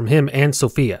 both from him and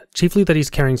Sophia, chiefly that he's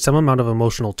carrying some amount of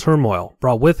emotional turmoil,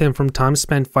 brought with him from time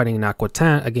spent fighting in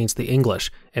Aquitaine against the English,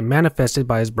 and manifested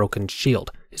by his broken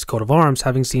shield, his coat of arms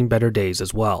having seen better days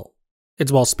as well.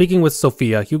 It's while speaking with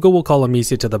Sophia, Hugo will call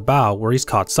Amicia to the bow where he's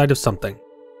caught sight of something.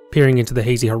 Peering into the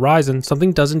hazy horizon,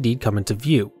 something does indeed come into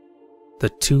view. The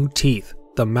 2 teeth,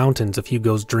 the mountains of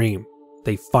Hugo's dream.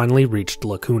 They finally reached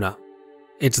Lacuna.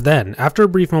 It's then, after a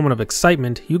brief moment of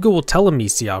excitement, Hugo will tell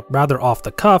Amicia, rather off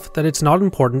the cuff, that it's not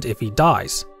important if he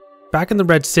dies. Back in the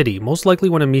Red City, most likely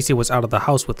when Amicia was out of the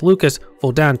house with Lucas,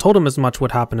 Vaudin told him as much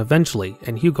would happen eventually,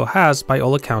 and Hugo has, by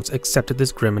all accounts, accepted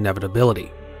this grim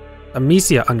inevitability.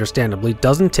 Amicia, understandably,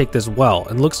 doesn't take this well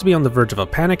and looks to be on the verge of a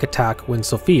panic attack when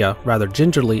Sophia, rather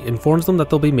gingerly, informs them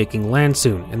that they'll be making land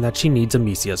soon and that she needs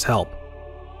Amicia's help.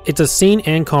 It's a scene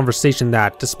and conversation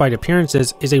that, despite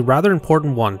appearances, is a rather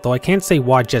important one, though I can't say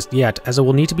why just yet, as it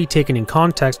will need to be taken in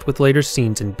context with later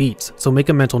scenes and beats, so make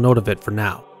a mental note of it for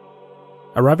now.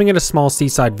 Arriving at a small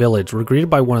seaside village, we're greeted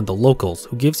by one of the locals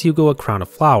who gives Hugo a crown of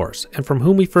flowers, and from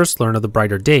whom we first learn of the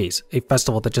Brighter Days, a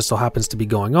festival that just so happens to be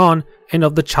going on, and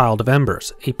of the Child of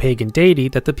Embers, a pagan deity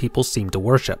that the people seem to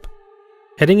worship.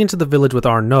 Heading into the village with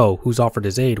Arnaud, who's offered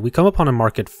his aid, we come upon a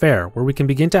market fair where we can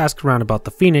begin to ask around about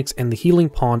the phoenix and the healing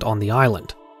pond on the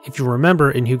island. If you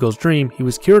remember, in Hugo's dream, he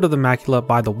was cured of the macula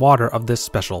by the water of this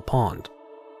special pond.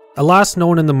 Alas, no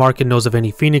one in the market knows of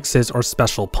any phoenixes or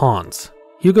special ponds.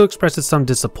 Hugo expresses some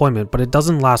disappointment, but it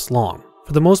doesn't last long.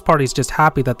 For the most part, he's just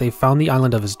happy that they found the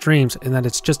island of his dreams and that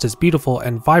it's just as beautiful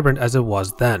and vibrant as it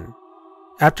was then.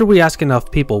 After we ask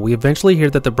enough people, we eventually hear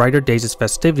that the Brighter Days'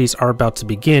 festivities are about to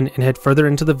begin and head further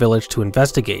into the village to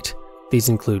investigate. These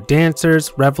include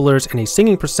dancers, revelers, and a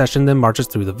singing procession that marches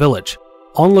through the village.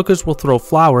 Onlookers will throw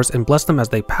flowers and bless them as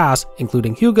they pass,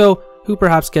 including Hugo, who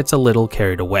perhaps gets a little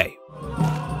carried away.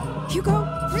 Hugo?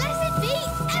 Blessed be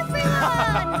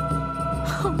everyone!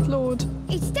 Oh, Lord.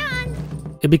 It's done!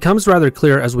 It becomes rather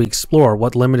clear as we explore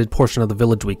what limited portion of the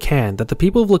village we can that the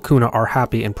people of Lacuna are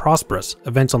happy and prosperous,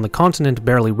 events on the continent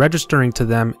barely registering to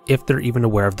them if they're even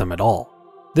aware of them at all.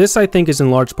 This, I think, is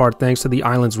in large part thanks to the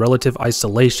island's relative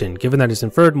isolation, given that it's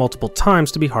inferred multiple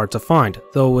times to be hard to find,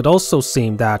 though it would also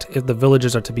seem that, if the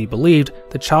villagers are to be believed,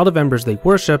 the Child of Embers they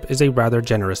worship is a rather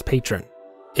generous patron.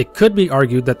 It could be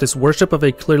argued that this worship of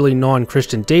a clearly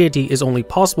non-Christian deity is only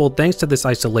possible thanks to this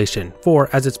isolation, for,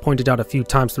 as it's pointed out a few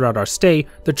times throughout our stay,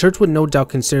 the church would no doubt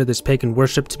consider this pagan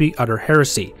worship to be utter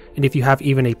heresy, and if you have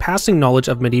even a passing knowledge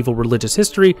of medieval religious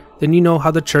history, then you know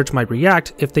how the church might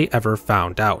react if they ever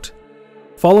found out.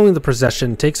 Following the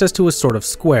procession takes us to a sort of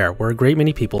square where a great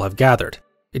many people have gathered.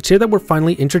 It's here that we're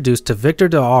finally introduced to Victor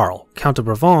de Arles, Count of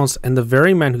Provence, and the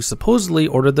very man who supposedly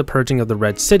ordered the purging of the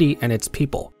Red City and its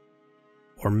people.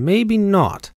 Or maybe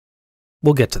not.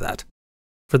 We'll get to that.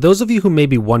 For those of you who may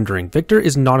be wondering, Victor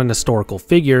is not an historical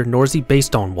figure, nor is he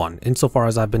based on one, insofar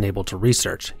as I've been able to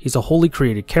research. He's a wholly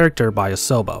created character by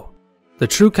Asobo. The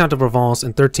true Count of Provence in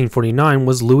 1349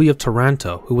 was Louis of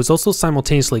Taranto, who was also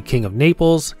simultaneously King of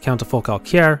Naples, Count of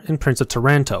Forcalquier, and Prince of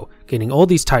Taranto, gaining all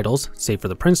these titles, save for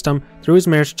the princedom, through his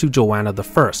marriage to Joanna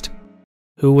I,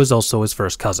 who was also his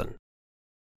first cousin.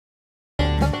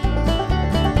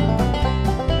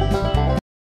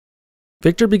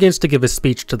 Victor begins to give a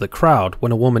speech to the crowd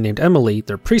when a woman named Emily,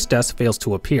 their priestess, fails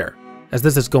to appear. As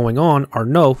this is going on,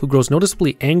 Arnaud, who grows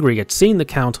noticeably angry at seeing the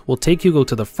Count, will take Hugo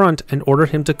to the front and order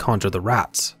him to conjure the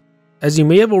rats. As you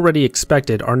may have already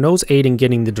expected, Arnaud's aid in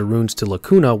getting the Daruns to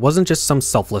Lacuna wasn't just some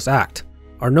selfless act.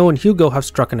 Arnaud and Hugo have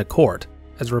struck an accord.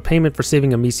 As repayment for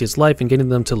saving Amicia's life and getting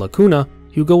them to Lacuna,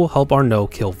 Hugo will help Arnaud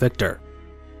kill Victor.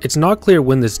 It's not clear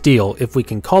when this deal, if we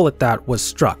can call it that, was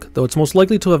struck, though it's most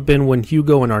likely to have been when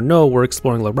Hugo and Arnaud were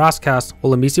exploring La Rascasse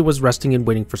while Amicia was resting and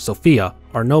waiting for Sophia,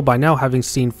 Arnaud by now having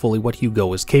seen fully what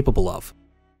Hugo is capable of.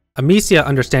 Amicia,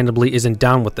 understandably, isn't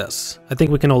down with this. I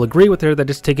think we can all agree with her that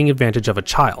it's taking advantage of a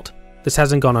child. This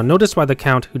hasn't gone unnoticed by the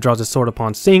Count, who draws his sword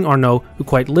upon seeing Arnaud, who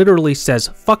quite literally says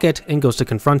 "fuck it" and goes to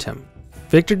confront him.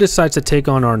 Victor decides to take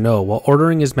on Arnaud while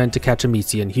ordering his men to catch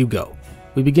Amicia and Hugo.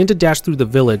 We begin to dash through the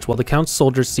village while the Count's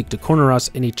soldiers seek to corner us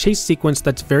in a chase sequence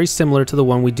that's very similar to the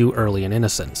one we do early in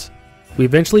Innocence. We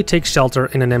eventually take shelter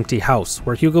in an empty house,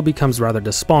 where Hugo becomes rather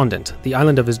despondent, the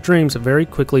island of his dreams very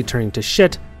quickly turning to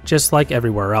shit, just like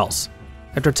everywhere else.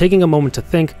 After taking a moment to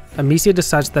think, Amicia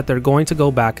decides that they're going to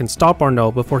go back and stop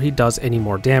Arnaud before he does any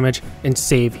more damage and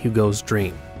save Hugo's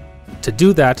dream. To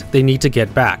do that, they need to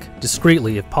get back,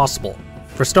 discreetly if possible.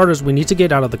 For starters, we need to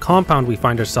get out of the compound we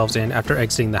find ourselves in after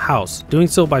exiting the house, doing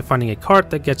so by finding a cart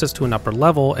that gets us to an upper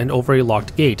level and over a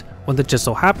locked gate, one that just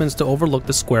so happens to overlook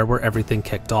the square where everything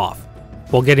kicked off.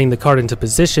 While getting the cart into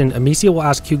position, Amicia will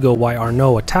ask Hugo why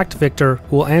Arnaud attacked Victor,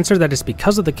 who will answer that it's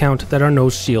because of the Count that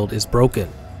Arnaud's shield is broken.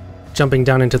 Jumping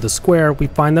down into the square, we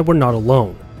find that we're not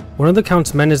alone. One of the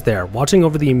Count's men is there, watching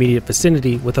over the immediate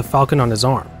vicinity with a falcon on his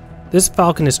arm. This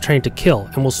falcon is trained to kill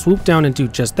and will swoop down and do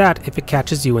just that if it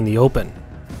catches you in the open.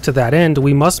 To that end,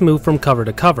 we must move from cover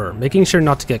to cover, making sure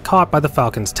not to get caught by the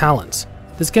falcon's talons.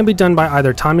 This can be done by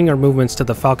either timing our movements to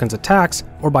the falcon's attacks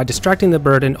or by distracting the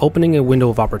bird and opening a window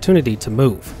of opportunity to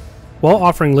move. While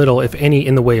offering little, if any,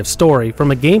 in the way of story, from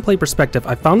a gameplay perspective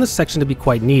I found this section to be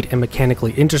quite neat and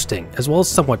mechanically interesting, as well as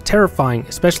somewhat terrifying,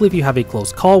 especially if you have a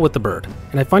close call with the bird,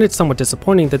 and I find it somewhat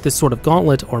disappointing that this sort of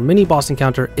gauntlet or mini-boss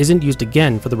encounter isn't used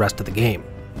again for the rest of the game.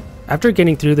 After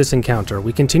getting through this encounter,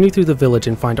 we continue through the village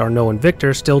and find Arnaud and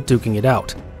Victor still duking it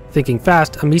out. Thinking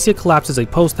fast, Amicia collapses a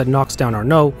post that knocks down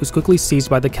Arnaud, who's quickly seized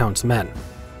by the Count's men.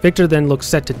 Victor then looks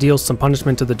set to deal some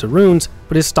punishment to the Daruns,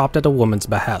 but is stopped at a woman's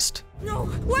behest. No,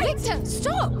 wait! Stop! Victor,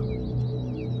 stop!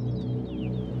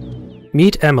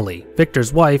 Meet Emily,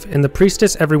 Victor's wife, and the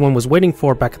priestess everyone was waiting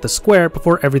for back at the square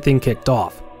before everything kicked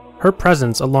off. Her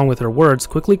presence, along with her words,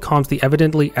 quickly calms the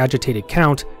evidently agitated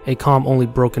Count, a calm only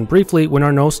broken briefly when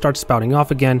Arnaud starts spouting off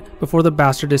again before the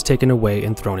bastard is taken away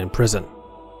and thrown in prison.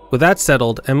 With that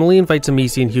settled, Emily invites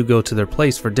Amici and Hugo to their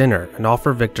place for dinner and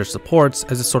offer Victor supports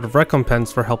as a sort of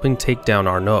recompense for helping take down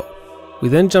Arnaud. We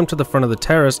then jump to the front of the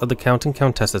terrace of the Count and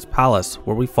Countess's palace,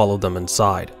 where we follow them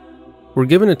inside. We're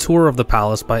given a tour of the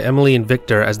palace by Emily and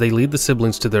Victor as they lead the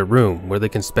siblings to their room, where they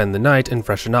can spend the night and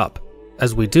freshen up.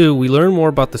 As we do, we learn more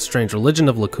about the strange religion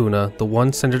of Lacuna, the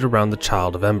one centered around the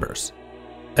Child of Embers.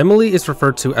 Emily is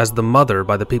referred to as the Mother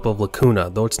by the people of Lacuna,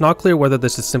 though it's not clear whether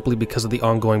this is simply because of the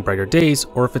ongoing brighter days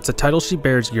or if it's a title she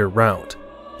bears year-round.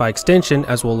 By extension,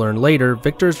 as we'll learn later,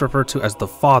 Victor is referred to as the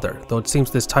Father, though it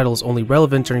seems this title is only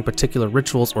relevant during particular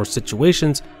rituals or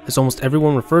situations, as almost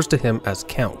everyone refers to him as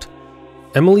Count.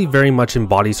 Emily very much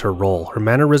embodies her role, her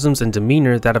mannerisms and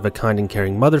demeanor that of a kind and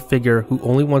caring mother figure who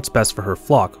only wants best for her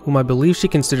flock, whom I believe she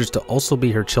considers to also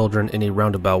be her children in a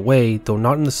roundabout way, though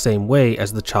not in the same way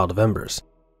as the Child of Embers.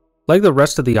 Like the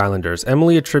rest of the islanders,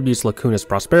 Emily attributes Lacuna's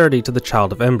prosperity to the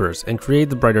Child of Embers and created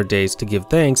the brighter days to give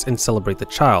thanks and celebrate the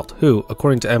child, who,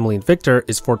 according to Emily and Victor,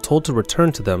 is foretold to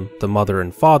return to them, the mother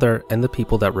and father, and the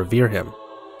people that revere him.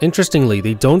 Interestingly,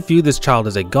 they don't view this child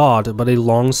as a god, but a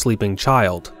long-sleeping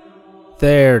child.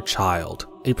 Their child.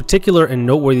 A particular and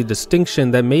noteworthy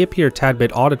distinction that may appear a tad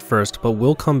bit odd at first, but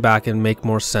will come back and make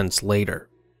more sense later.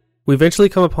 We eventually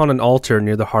come upon an altar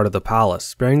near the heart of the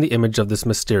palace, bearing the image of this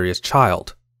mysterious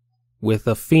child, with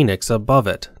a phoenix above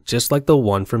it, just like the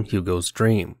one from Hugo's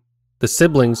dream. The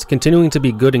siblings, continuing to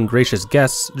be good and gracious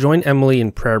guests, join Emily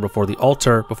in prayer before the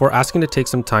altar before asking to take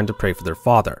some time to pray for their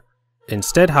father.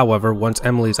 Instead, however, once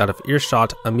Emily is out of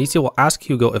earshot, Amicia will ask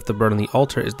Hugo if the bird on the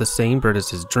altar is the same bird as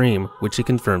his dream, which he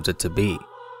confirms it to be.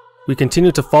 We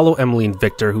continue to follow Emily and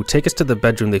Victor, who take us to the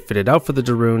bedroom they fitted out for the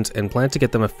Daroons and plan to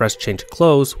get them a fresh change of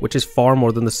clothes, which is far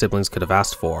more than the siblings could have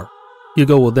asked for.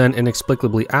 Hugo will then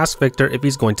inexplicably ask Victor if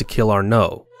he's going to kill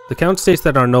Arnaud. The Count states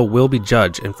that Arnaud will be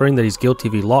judged, inferring that he's guilty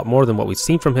of a lot more than what we've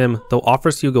seen from him, though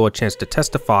offers Hugo a chance to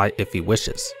testify if he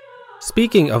wishes.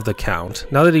 Speaking of the Count,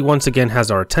 now that he once again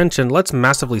has our attention, let's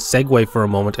massively segue for a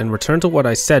moment and return to what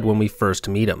I said when we first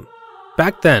meet him.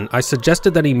 Back then, I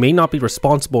suggested that he may not be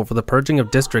responsible for the purging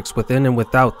of districts within and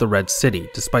without the Red City,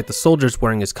 despite the soldiers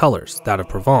wearing his colors, that of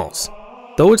Provence.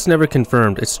 Though it's never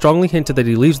confirmed, it's strongly hinted that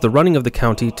he leaves the running of the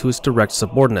county to his direct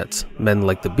subordinates, men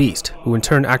like the Beast, who in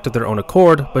turn act of their own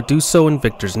accord, but do so in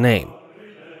Victor's name.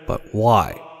 But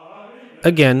why?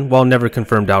 Again, while never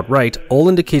confirmed outright, all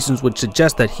indications would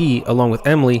suggest that he, along with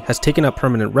Emily, has taken up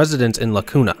permanent residence in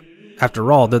Lacuna.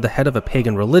 After all, they're the head of a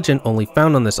pagan religion only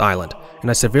found on this island, and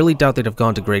I severely doubt they'd have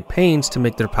gone to great pains to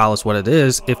make their palace what it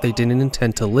is if they didn't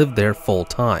intend to live there full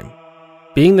time.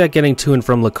 Being that getting to and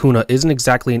from Lacuna isn't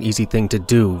exactly an easy thing to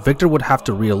do, Victor would have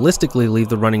to realistically leave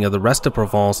the running of the rest of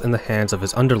Provence in the hands of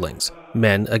his underlings,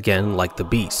 men again like the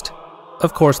Beast.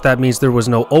 Of course, that means there was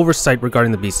no oversight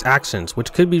regarding the Beast's actions,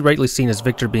 which could be rightly seen as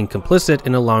Victor being complicit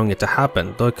in allowing it to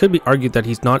happen, though it could be argued that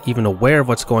he's not even aware of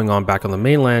what's going on back on the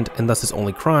mainland, and thus his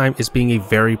only crime is being a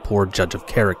very poor judge of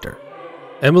character.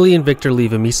 Emily and Victor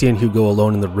leave Amicia and Hugo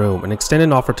alone in the room and extend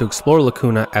an offer to explore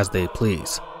Lacuna as they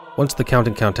please. Once the Count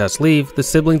and Countess leave, the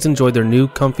siblings enjoy their new,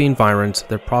 comfy environs,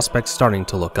 their prospects starting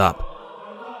to look up.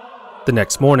 The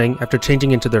next morning, after changing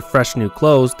into their fresh new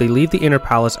clothes, they leave the inner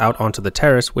palace out onto the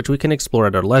terrace, which we can explore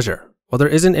at our leisure. While there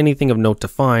isn't anything of note to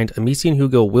find, Amicia and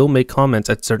Hugo will make comments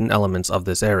at certain elements of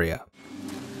this area.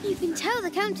 You can tell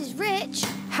the Count is rich.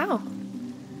 How?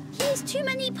 He has too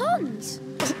many ponds.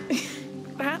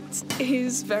 That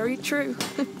is very true.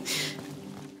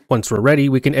 Once we're ready,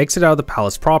 we can exit out of the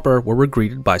palace proper, where we're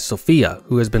greeted by Sophia,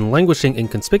 who has been languishing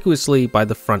inconspicuously by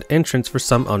the front entrance for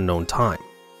some unknown time.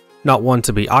 Not one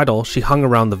to be idle, she hung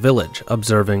around the village,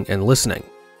 observing and listening.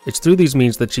 It's through these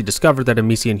means that she discovered that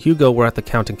Amicia and Hugo were at the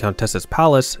Count and Countess's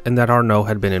palace, and that Arnaud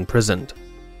had been imprisoned.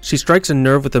 She strikes a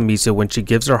nerve with Amicia when she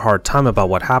gives her a hard time about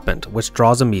what happened, which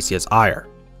draws Amicia's ire.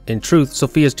 In truth,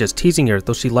 Sophia's just teasing her,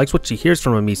 though she likes what she hears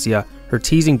from Amicia, her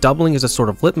teasing doubling as a sort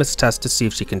of litmus test to see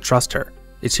if she can trust her.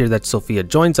 It's here that Sophia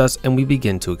joins us and we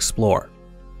begin to explore.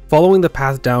 Following the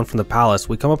path down from the palace,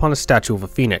 we come upon a statue of a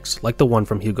phoenix, like the one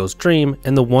from Hugo's dream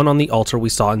and the one on the altar we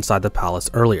saw inside the palace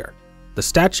earlier. The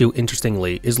statue,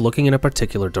 interestingly, is looking in a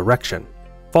particular direction.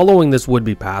 Following this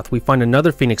would-be path, we find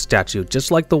another phoenix statue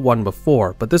just like the one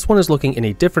before, but this one is looking in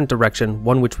a different direction,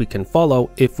 one which we can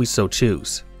follow if we so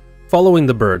choose. Following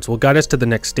the birds will guide us to the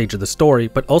next stage of the story,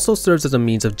 but also serves as a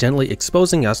means of gently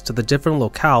exposing us to the different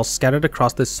locales scattered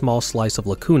across this small slice of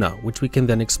Lacuna, which we can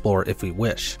then explore if we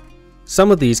wish.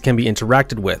 Some of these can be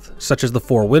interacted with, such as the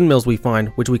 4 windmills we find,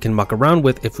 which we can muck around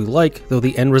with if we like, though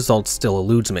the end result still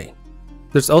eludes me.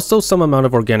 There's also some amount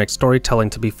of organic storytelling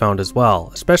to be found as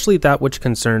well, especially that which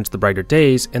concerns the Brighter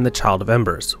Days and the Child of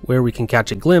Embers, where we can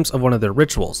catch a glimpse of one of their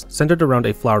rituals, centered around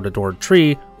a flower-adored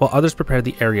tree, while others prepare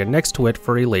the area next to it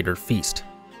for a later feast.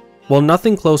 While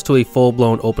nothing close to a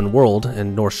full-blown open world,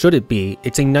 and nor should it be,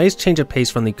 it's a nice change of pace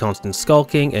from the constant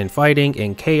skulking and fighting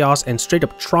and chaos and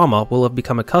straight-up trauma we'll have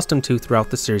become accustomed to throughout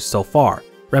the series so far,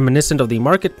 reminiscent of the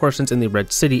market portions in the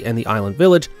Red City and the Island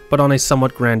Village, but on a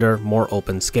somewhat grander, more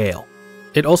open scale.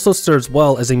 It also serves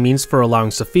well as a means for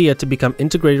allowing Sophia to become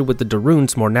integrated with the de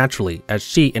Runes more naturally, as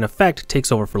she, in effect,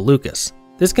 takes over for Lucas.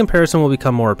 This comparison will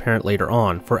become more apparent later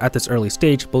on, for at this early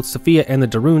stage, both Sophia and the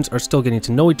de Runes are still getting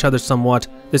to know each other somewhat,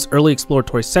 this early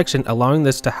exploratory section allowing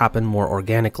this to happen more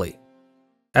organically.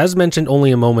 As mentioned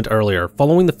only a moment earlier,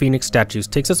 following the Phoenix statues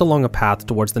takes us along a path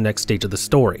towards the next stage of the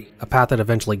story, a path that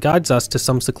eventually guides us to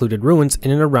some secluded ruins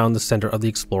in and around the center of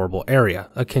the explorable area,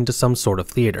 akin to some sort of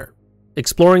theater.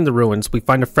 Exploring the ruins, we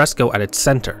find a fresco at its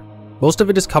center. Most of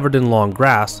it is covered in long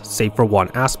grass, save for one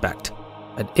aspect,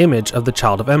 an image of the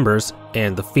Child of Embers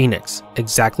and the Phoenix,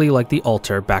 exactly like the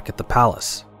altar back at the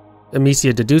palace.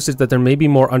 Amicia deduces that there may be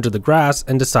more under the grass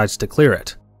and decides to clear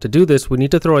it. To do this, we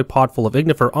need to throw a pot full of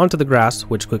ignifer onto the grass,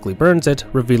 which quickly burns it,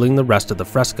 revealing the rest of the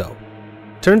fresco.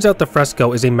 Turns out the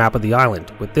fresco is a map of the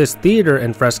island, with this theater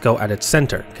and fresco at its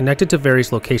center, connected to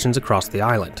various locations across the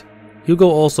island. Hugo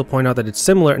also points out that it's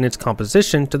similar in its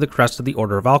composition to the crest of the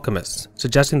Order of Alchemists,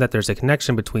 suggesting that there's a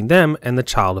connection between them and the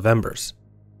Child of Embers.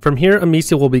 From here,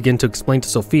 Amicia will begin to explain to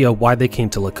Sophia why they came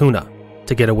to Lacuna,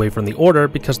 to get away from the Order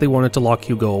because they wanted to lock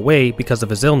Hugo away because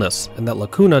of his illness, and that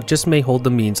Lacuna just may hold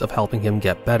the means of helping him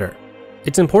get better.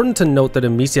 It's important to note that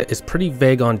Amicia is pretty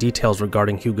vague on details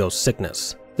regarding Hugo's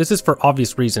sickness. This is for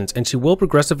obvious reasons, and she will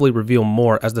progressively reveal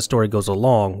more as the story goes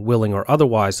along, willing or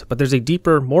otherwise, but there's a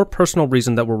deeper, more personal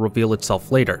reason that will reveal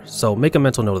itself later, so make a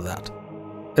mental note of that.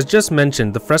 As just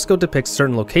mentioned, the fresco depicts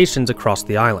certain locations across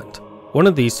the island. One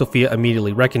of these Sophia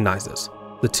immediately recognizes,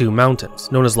 the 2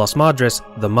 mountains, known as Las Madres,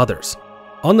 the Mothers.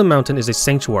 On the mountain is a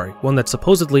sanctuary, one that's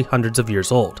supposedly hundreds of years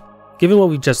old. Given what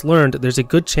we've just learned, there's a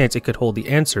good chance it could hold the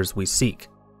answers we seek.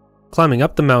 Climbing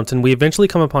up the mountain, we eventually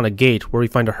come upon a gate where we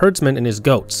find a herdsman and his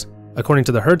goats. According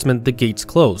to the herdsman, the gate's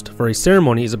closed, for a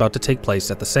ceremony is about to take place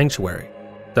at the sanctuary.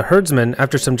 The herdsman,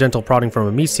 after some gentle prodding from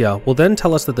Amicia, will then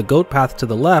tell us that the goat path to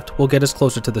the left will get us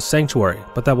closer to the sanctuary,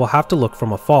 but that we'll have to look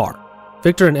from afar.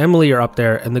 Victor and Emily are up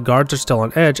there, and the guards are still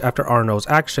on edge after Arnaud's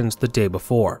actions the day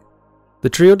before. The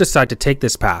trio decide to take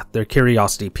this path, their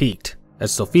curiosity piqued.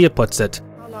 As Sophia puts it,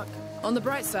 on the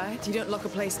bright side, you don't lock a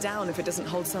place down if it doesn't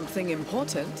hold something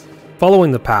important.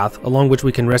 Following the path, along which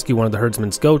we can rescue one of the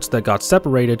herdsman's goats that got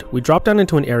separated, we drop down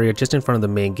into an area just in front of the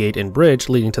main gate and bridge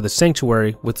leading to the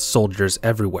sanctuary with soldiers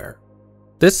everywhere.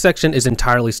 This section is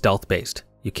entirely stealth-based.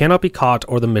 You cannot be caught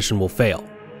or the mission will fail.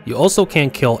 You also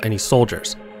can't kill any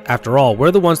soldiers. After all,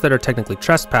 we're the ones that are technically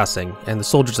trespassing, and the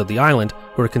soldiers of the island,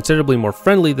 who are considerably more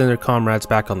friendly than their comrades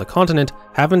back on the continent,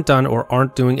 haven't done or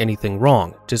aren't doing anything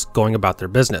wrong, just going about their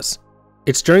business.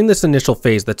 It's during this initial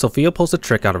phase that Sophia pulls a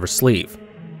trick out of her sleeve.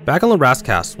 Back on the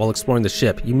Rascast, while exploring the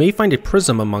ship, you may find a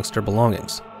prism amongst her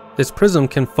belongings. This prism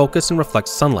can focus and reflect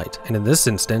sunlight, and in this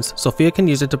instance, Sophia can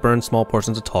use it to burn small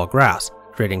portions of tall grass,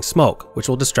 creating smoke, which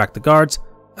will distract the guards.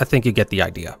 I think you get the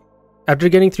idea. After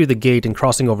getting through the gate and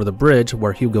crossing over the bridge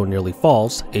where Hugo nearly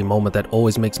falls, a moment that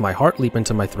always makes my heart leap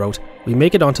into my throat, we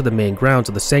make it onto the main grounds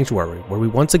of the sanctuary, where we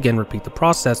once again repeat the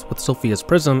process with Sophia's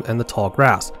prism and the tall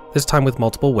grass, this time with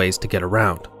multiple ways to get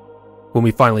around. When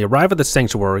we finally arrive at the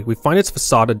sanctuary, we find its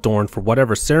facade adorned for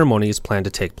whatever ceremony is planned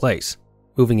to take place.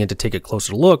 Moving in to take a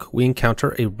closer look, we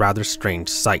encounter a rather strange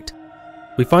sight.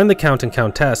 We find the Count and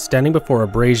Countess standing before a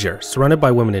brazier, surrounded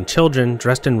by women and children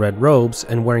dressed in red robes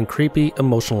and wearing creepy,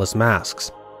 emotionless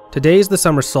masks. Today is the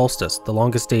summer solstice, the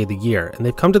longest day of the year, and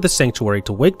they've come to the sanctuary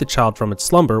to wake the child from its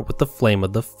slumber with the flame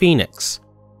of the Phoenix.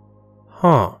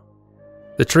 Huh.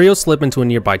 The trio slip into a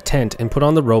nearby tent and put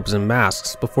on the robes and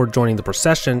masks before joining the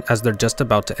procession as they're just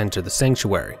about to enter the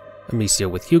sanctuary. Amicia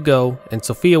with Hugo, and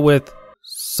Sophia with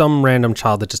some random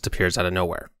child that just appears out of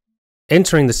nowhere.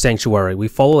 Entering the sanctuary, we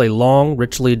follow a long,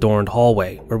 richly adorned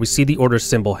hallway where we see the Order's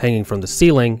symbol hanging from the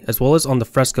ceiling as well as on the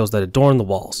frescoes that adorn the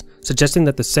walls, suggesting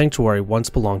that the sanctuary once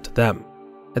belonged to them.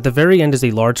 At the very end is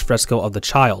a large fresco of the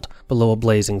child below a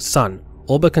blazing sun,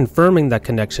 all but confirming that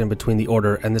connection between the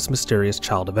Order and this mysterious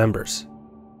Child of Embers.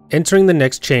 Entering the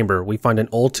next chamber, we find an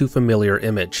all too familiar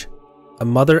image. A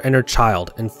mother and her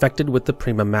child infected with the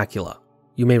Prima Macula.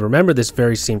 You may remember this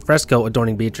very same fresco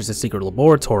adorning Beatrice's secret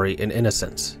laboratory in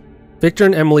Innocence. Victor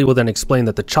and Emily will then explain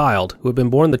that the child, who had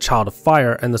been born the child of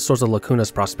fire and the source of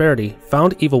Lacuna's prosperity,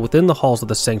 found evil within the halls of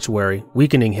the sanctuary,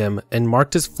 weakening him and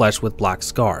marked his flesh with black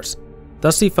scars.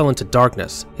 Thus he fell into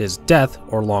darkness, his death,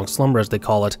 or long slumber as they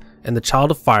call it, and the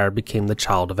child of fire became the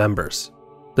child of embers.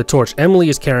 The torch Emily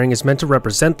is carrying is meant to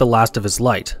represent the last of his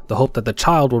light, the hope that the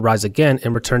child will rise again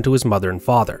and return to his mother and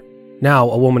father. Now,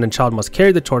 a woman and child must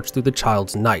carry the torch through the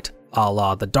child's night, a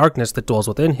la the darkness that dwells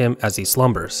within him as he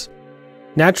slumbers.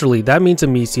 Naturally, that means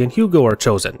Amicia and Hugo are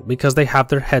chosen, because they have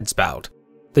their heads bowed.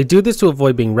 They do this to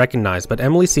avoid being recognized, but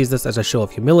Emily sees this as a show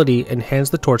of humility and hands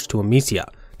the torch to Amicia,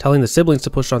 telling the siblings to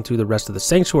push on through the rest of the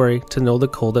sanctuary to know the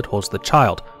cold that holds the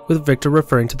child, with Victor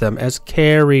referring to them as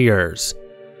carriers.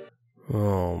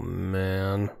 Oh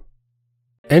man.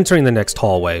 Entering the next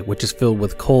hallway, which is filled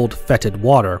with cold, fetid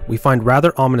water, we find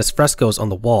rather ominous frescoes on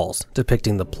the walls,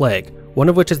 depicting the plague, one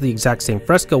of which is the exact same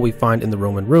fresco we find in the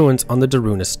Roman ruins on the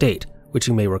Darun estate, which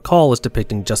you may recall is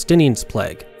depicting Justinian's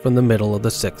plague from the middle of the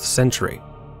 6th century.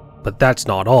 But that's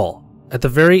not all. At the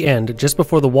very end, just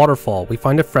before the waterfall, we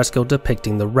find a fresco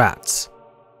depicting the rats.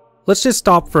 Let's just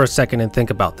stop for a second and think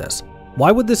about this.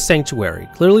 Why would this sanctuary,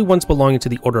 clearly once belonging to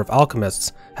the Order of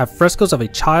Alchemists, have frescoes of a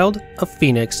child, a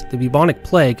phoenix, the bubonic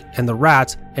plague, and the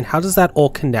rats, and how does that all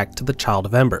connect to the Child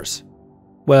of Embers?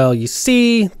 Well, you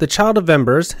see, the Child of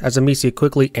Embers, as Amicia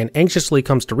quickly and anxiously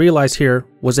comes to realize here,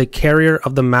 was a carrier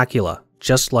of the macula,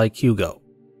 just like Hugo.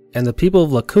 And the people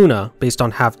of Lacuna, based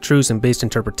on half-truths and based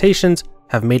interpretations,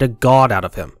 have made a god out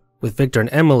of him, with Victor and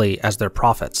Emily as their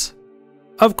prophets.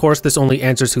 Of course, this only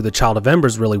answers who the Child of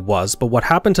Embers really was, but what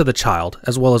happened to the child,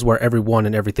 as well as where everyone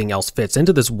and everything else fits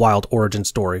into this wild origin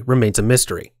story, remains a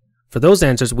mystery. For those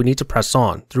answers, we need to press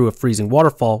on, through a freezing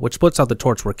waterfall which puts out the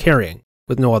torch we're carrying.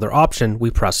 With no other option,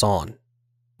 we press on.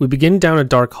 We begin down a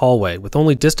dark hallway with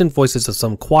only distant voices of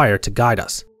some choir to guide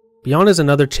us. Beyond is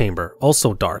another chamber,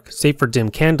 also dark, save for dim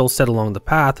candles set along the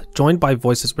path, joined by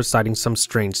voices reciting some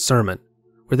strange sermon.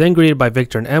 We're then greeted by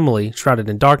Victor and Emily, shrouded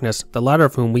in darkness, the latter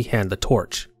of whom we hand the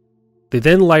torch. They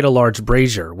then light a large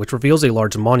brazier, which reveals a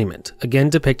large monument, again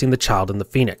depicting the child and the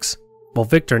phoenix. While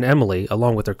Victor and Emily,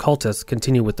 along with their cultists,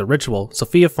 continue with the ritual,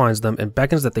 Sophia finds them and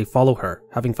beckons that they follow her,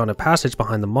 having found a passage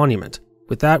behind the monument.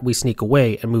 With that, we sneak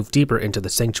away and move deeper into the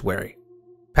sanctuary.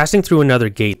 Passing through another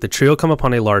gate, the trio come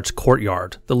upon a large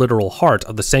courtyard, the literal heart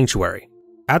of the sanctuary.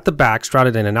 At the back,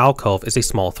 shrouded in an alcove, is a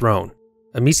small throne.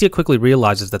 Amicia quickly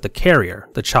realizes that the carrier,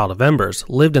 the Child of Embers,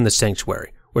 lived in the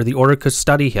sanctuary, where the Order could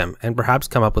study him and perhaps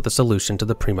come up with a solution to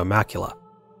the Prima Macula.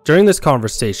 During this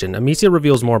conversation, Amicia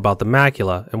reveals more about the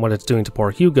macula and what it's doing to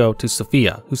poor Hugo to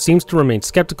Sophia, who seems to remain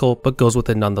skeptical but goes with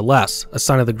it nonetheless, a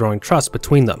sign of the growing trust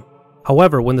between them.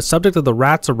 However, when the subject of the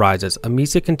rats arises,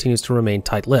 Amicia continues to remain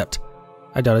tight-lipped.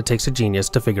 I doubt it takes a genius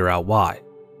to figure out why.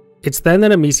 It's then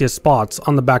that Amicia spots,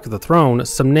 on the back of the throne,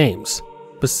 some names: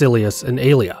 Basilius and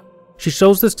Aelia. She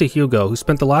shows this to Hugo, who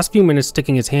spent the last few minutes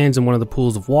sticking his hands in one of the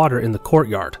pools of water in the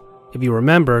courtyard. If you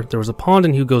remember, there was a pond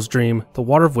in Hugo's dream, the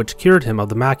water of which cured him of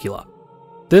the macula.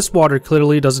 This water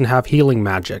clearly doesn't have healing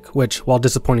magic, which, while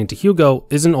disappointing to Hugo,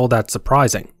 isn't all that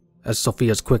surprising. As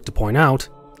Sophia's quick to point out,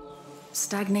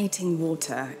 stagnating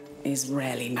water is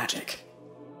rarely magic.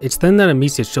 It's then that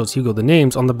Amicia shows Hugo the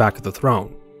names on the back of the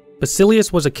throne.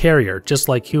 Basilius was a carrier, just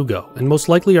like Hugo, and most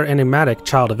likely our enigmatic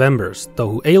Child of Embers, though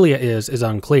who Aelia is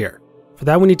unclear. For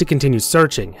that we need to continue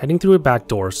searching, heading through a back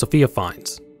door Sophia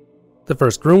finds. The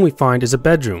first room we find is a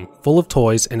bedroom, full of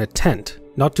toys and a tent,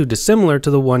 not too dissimilar to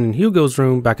the one in Hugo's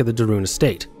room back at the Darun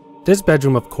estate. This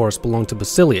bedroom of course belonged to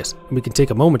Basilius, and we can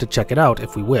take a moment to check it out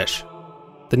if we wish.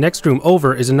 The next room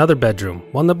over is another bedroom,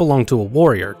 one that belonged to a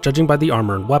warrior, judging by the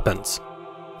armor and weapons.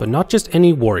 But not just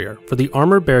any warrior, for the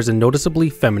armor bears a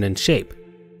noticeably feminine shape.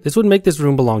 This would make this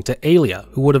room belong to Aelia,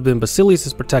 who would have been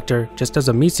Basilius' protector just as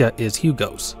Amicia is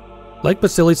Hugo's. Like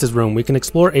Basilius' room, we can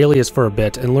explore Aelia's for a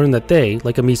bit and learn that they,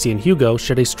 like Amicia and Hugo,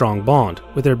 shared a strong bond,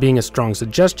 with there being a strong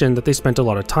suggestion that they spent a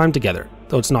lot of time together,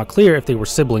 though it's not clear if they were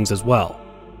siblings as well.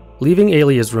 Leaving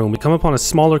Aelia's room, we come upon a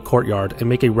smaller courtyard and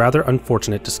make a rather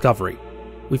unfortunate discovery.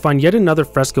 We find yet another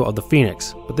fresco of the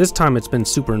Phoenix, but this time it's been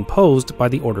superimposed by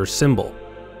the Order's symbol.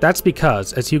 That's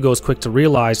because, as Hugo is quick to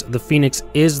realize, the Phoenix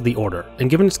is the Order, and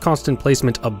given its constant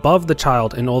placement above the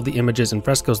child in all the images and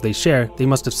frescoes they share, they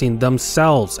must have seen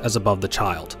themselves as above the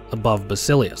child, above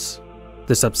Basilius.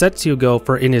 This upsets Hugo,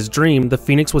 for in his dream, the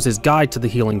Phoenix was his guide to the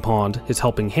healing pond, his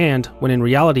helping hand, when in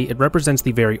reality it represents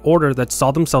the very Order that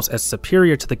saw themselves as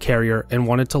superior to the carrier and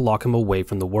wanted to lock him away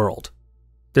from the world.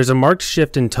 There's a marked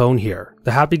shift in tone here,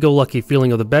 the happy-go-lucky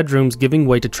feeling of the bedrooms giving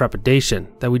way to trepidation,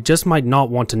 that we just might not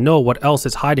want to know what else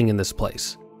is hiding in this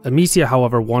place. Amicia,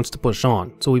 however, wants to push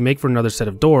on, so we make for another set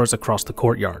of doors across the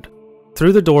courtyard.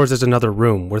 Through the doors is another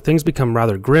room where things become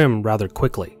rather grim rather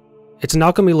quickly. It's an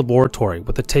alchemy laboratory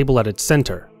with a table at its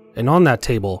center, and on that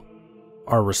table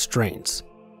are restraints.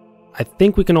 I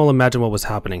think we can all imagine what was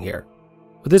happening here.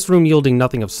 With this room yielding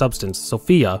nothing of substance,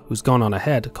 Sophia, who's gone on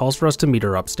ahead, calls for us to meet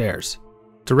her upstairs.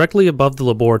 Directly above the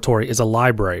laboratory is a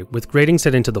library, with gratings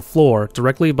set into the floor,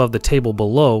 directly above the table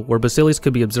below, where Basilius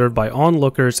could be observed by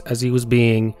onlookers as he was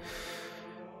being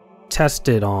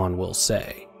tested on, we'll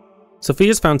say.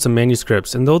 Sophia's found some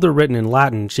manuscripts, and though they're written in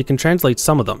Latin, she can translate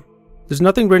some of them. There's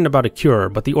nothing written about a cure,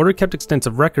 but the Order kept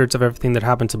extensive records of everything that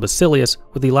happened to Basilius,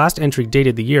 with the last entry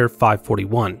dated the year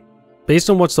 541. Based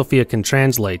on what Sophia can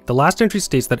translate, the last entry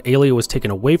states that Aelia was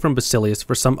taken away from Basilius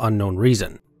for some unknown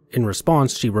reason. In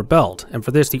response, she rebelled, and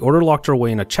for this the Order locked her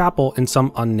away in a chapel in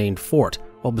some unnamed fort,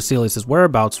 while Basilius'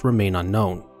 whereabouts remain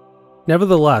unknown.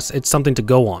 Nevertheless, it's something to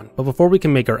go on, but before we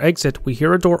can make our exit, we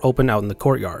hear a door open out in the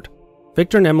courtyard.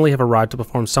 Victor and Emily have arrived to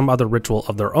perform some other ritual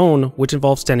of their own, which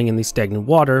involves standing in the stagnant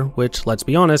water, which, let's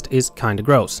be honest, is kinda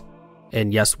gross.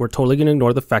 And yes, we're totally gonna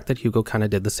ignore the fact that Hugo kinda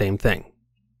did the same thing.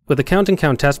 With the Count and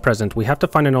Countess present, we have to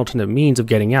find an alternate means of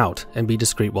getting out, and be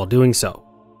discreet while doing so.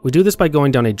 We do this by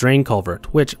going down a drain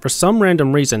culvert, which, for some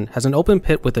random reason, has an open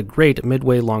pit with a grate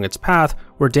midway along its path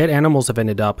where dead animals have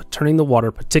ended up, turning the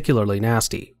water particularly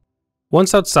nasty.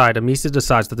 Once outside, Amicia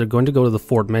decides that they're going to go to the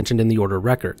fort mentioned in the Order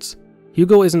records.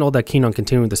 Hugo isn't all that keen on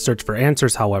continuing the search for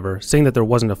answers, however, saying that there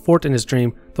wasn't a fort in his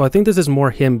dream, though I think this is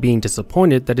more him being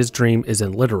disappointed that his dream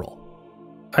isn't literal.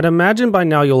 I'd imagine by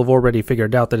now you'll have already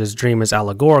figured out that his dream is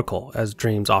allegorical, as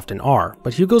dreams often are,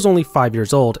 but Hugo's only 5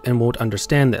 years old and won't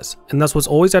understand this, and thus was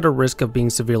always at a risk of being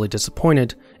severely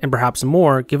disappointed, and perhaps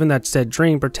more, given that said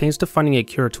dream pertains to finding a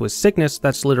cure to a sickness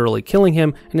that's literally killing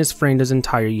him and has framed his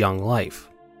entire young life.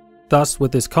 Thus,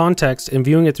 with this context, and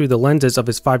viewing it through the lenses of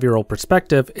his 5-year-old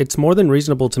perspective, it's more than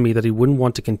reasonable to me that he wouldn't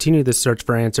want to continue this search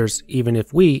for answers, even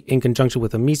if we, in conjunction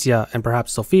with Amicia and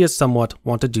perhaps Sophia somewhat,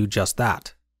 want to do just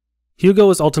that. Hugo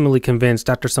is ultimately convinced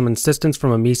after some insistence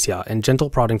from Amicia and gentle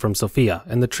prodding from Sophia,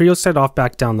 and the trio set off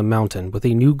back down the mountain with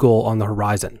a new goal on the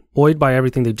horizon, buoyed by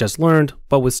everything they've just learned,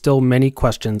 but with still many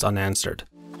questions unanswered.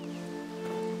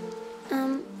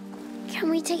 Can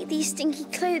we take these stinky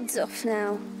clothes off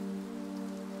now?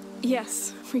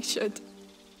 Yes, we should.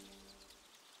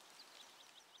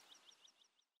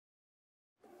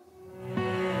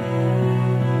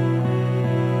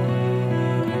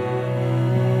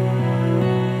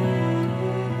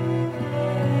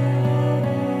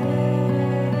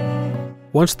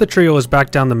 Once the trio is back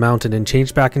down the mountain and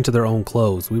changed back into their own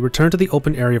clothes, we return to the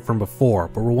open area from before,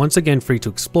 but we're once again free to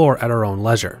explore at our own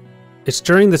leisure. It's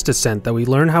during this descent that we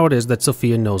learn how it is that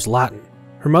Sophia knows Latin.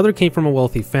 Her mother came from a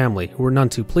wealthy family who were none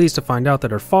too pleased to find out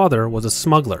that her father was a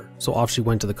smuggler, so off she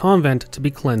went to the convent to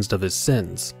be cleansed of his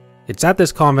sins. It's at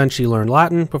this convent she learned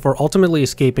Latin before ultimately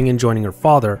escaping and joining her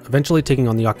father, eventually taking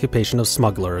on the occupation of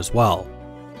smuggler as well.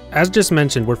 As just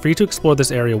mentioned, we're free to explore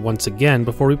this area once again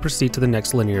before we proceed to the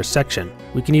next linear section.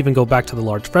 We can even go back to the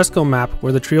large fresco map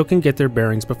where the trio can get their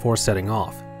bearings before setting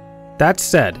off. That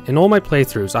said, in all my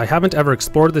playthroughs, I haven't ever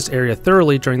explored this area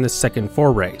thoroughly during this second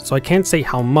foray, so I can't say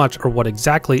how much or what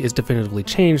exactly is definitively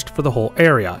changed for the whole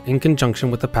area in conjunction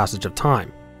with the passage of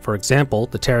time. For example,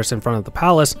 the terrace in front of the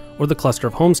palace or the cluster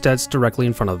of homesteads directly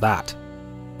in front of that.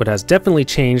 What has definitely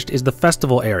changed is the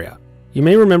festival area. You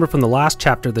may remember from the last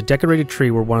chapter the decorated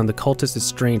tree where one of the cultists'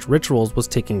 strange rituals was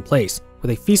taking place,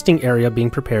 with a feasting area being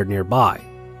prepared nearby.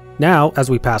 Now, as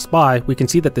we pass by, we can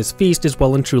see that this feast is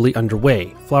well and truly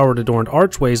underway, flower-adorned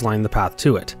archways line the path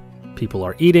to it. People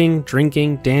are eating,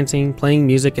 drinking, dancing, playing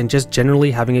music, and just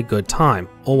generally having a good time,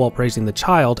 all while praising the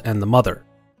child and the mother.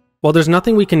 While there's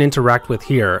nothing we can interact with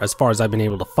here, as far as I've been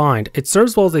able to find, it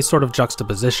serves well as a sort of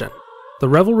juxtaposition. The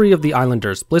revelry of the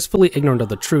islanders, blissfully ignorant of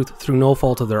the truth through no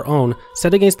fault of their own,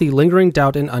 set against the lingering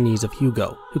doubt and unease of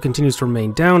Hugo, who continues to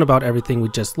remain down about everything we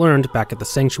just learned back at the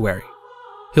sanctuary.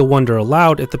 He'll wonder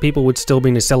aloud if the people would still be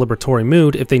in a celebratory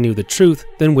mood if they knew the truth,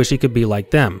 then wish he could be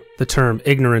like them, the term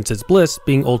ignorance is bliss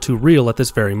being all too real at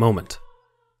this very moment.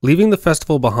 Leaving the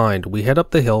festival behind, we head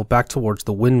up the hill back towards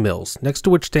the windmills, next to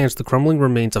which stands the crumbling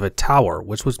remains of a tower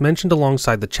which was mentioned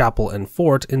alongside the chapel and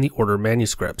fort in the Order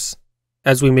manuscripts.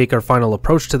 As we make our final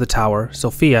approach to the tower,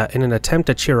 Sophia, in an attempt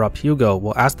to cheer up Hugo,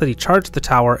 will ask that he charge the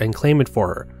tower and claim it for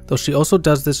her, though she also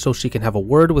does this so she can have a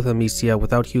word with Amicia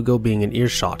without Hugo being in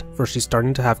earshot, for she's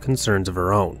starting to have concerns of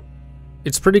her own.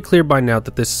 It's pretty clear by now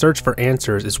that this search for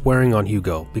answers is wearing on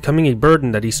Hugo, becoming a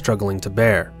burden that he's struggling to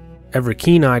bear. Ever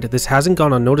keen-eyed, this hasn't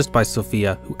gone unnoticed by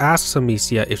Sophia, who asks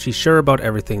Amicia if she's sure about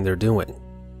everything they're doing.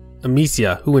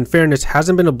 Amicia, who in fairness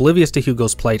hasn't been oblivious to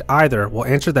Hugo's plight either, will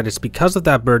answer that it's because of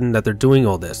that burden that they're doing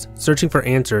all this, searching for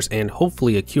answers and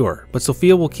hopefully a cure, but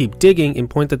Sophia will keep digging and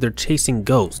point that they're chasing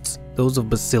ghosts, those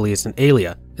of Basilius and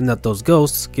Aelia, and that those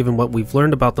ghosts, given what we've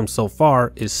learned about them so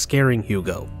far, is scaring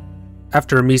Hugo.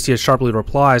 After Amicia sharply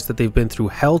replies that they've been through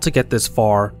hell to get this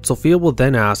far, Sophia will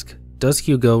then ask, does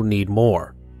Hugo need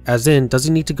more? As in, does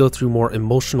he need to go through more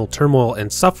emotional turmoil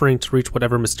and suffering to reach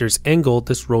whatever mysterious angle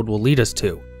this road will lead us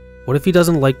to? What if he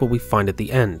doesn't like what we find at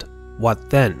the end? What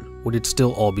then? Would it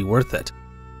still all be worth it?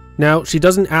 Now, she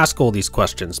doesn't ask all these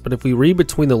questions, but if we read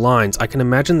between the lines, I can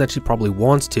imagine that she probably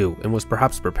wants to, and was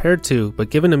perhaps prepared to, but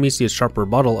given Amicia's sharp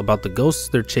rebuttal about the ghosts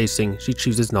they're chasing, she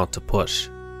chooses not to push.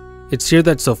 It's here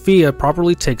that Sophia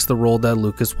properly takes the role that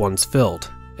Lucas once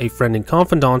filled, a friend and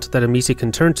confidant that Amicia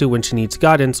can turn to when she needs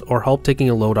guidance or help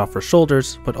taking a load off her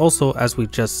shoulders, but also, as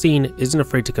we've just seen, isn't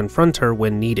afraid to confront her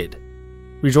when needed.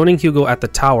 Rejoining Hugo at the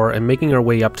tower and making our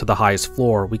way up to the highest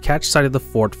floor, we catch sight of the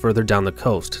fort further down the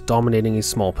coast, dominating a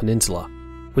small peninsula.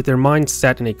 With their minds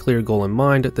set and a clear goal in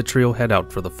mind, the trio head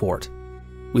out for the fort.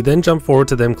 We then jump forward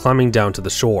to them climbing down to the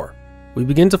shore. We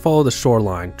begin to follow the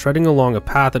shoreline, treading along a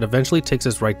path that eventually takes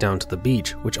us right down to the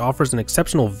beach, which offers an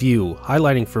exceptional view,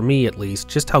 highlighting for me at least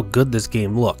just how good this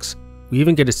game looks. We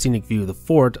even get a scenic view of the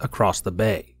fort across the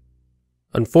bay.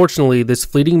 Unfortunately, this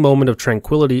fleeting moment of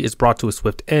tranquility is brought to a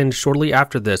swift end shortly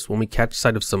after this when we catch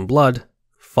sight of some blood,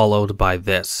 followed by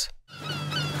this.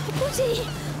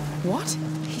 What?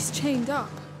 He's chained up.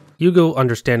 Hugo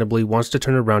understandably wants to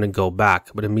turn around and go back,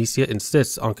 but Amicia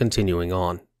insists on continuing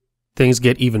on. Things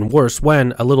get even worse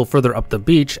when, a little further up the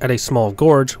beach at a small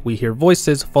gorge, we hear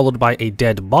voices followed by a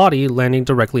dead body landing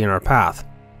directly in our path.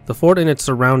 The fort and its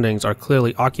surroundings are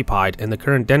clearly occupied and the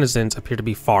current denizens appear to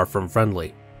be far from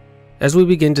friendly. As we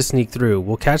begin to sneak through,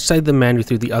 we'll catch sight of the man who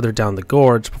threw the other down the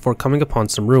gorge before coming upon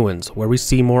some ruins, where we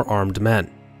see more armed men.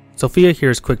 Sophia here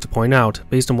is quick to point out,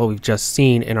 based on what we've just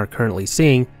seen and are currently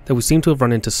seeing, that we seem to have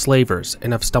run into slavers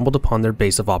and have stumbled upon their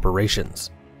base of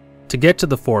operations. To get to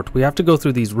the fort, we have to go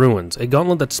through these ruins, a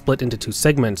gauntlet that's split into two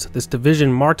segments, this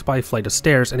division marked by a flight of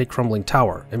stairs and a crumbling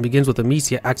tower, and begins with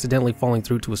Amicia accidentally falling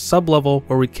through to a sub-level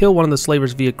where we kill one of the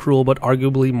slavers via cruel but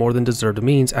arguably more than deserved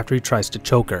means after he tries to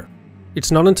choke her.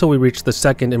 It's not until we reach the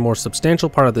second and more substantial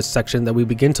part of this section that we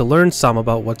begin to learn some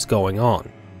about what's going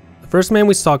on. The first man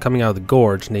we saw coming out of the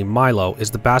gorge, named Milo, is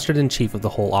the bastard-in-chief of the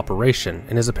whole operation,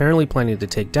 and is apparently planning to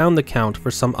take down the Count for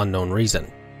some unknown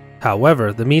reason.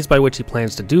 However, the means by which he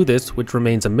plans to do this, which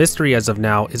remains a mystery as of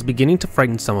now, is beginning to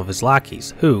frighten some of his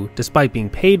lackeys, who, despite being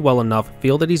paid well enough,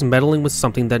 feel that he's meddling with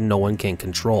something that no one can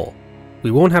control. We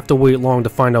won't have to wait long to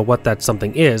find out what that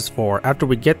something is, for after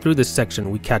we get through this section,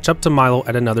 we catch up to Milo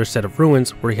at another set of ruins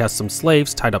where he has some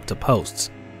slaves tied up to posts.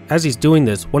 As he's doing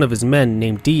this, one of his men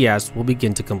named Diaz will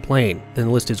begin to complain,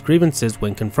 then list his grievances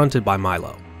when confronted by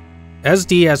Milo. As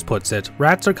Diaz puts it,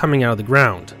 rats are coming out of the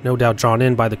ground, no doubt drawn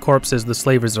in by the corpses the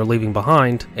slavers are leaving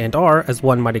behind, and are, as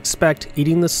one might expect,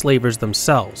 eating the slavers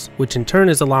themselves, which in turn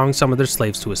is allowing some of their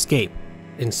slaves to escape.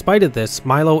 In spite of this,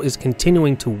 Milo is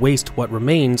continuing to waste what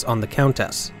remains on the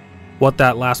Countess. What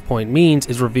that last point means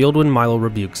is revealed when Milo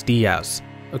rebukes Diaz.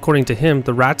 According to him,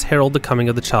 the rats herald the coming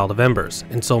of the Child of Embers,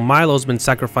 and so Milo's been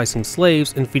sacrificing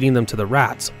slaves and feeding them to the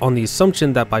rats, on the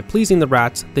assumption that by pleasing the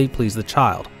rats, they please the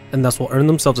child, and thus will earn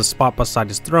themselves a spot beside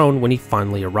his throne when he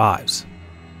finally arrives.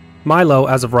 Milo,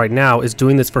 as of right now, is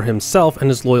doing this for himself and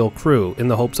his loyal crew, in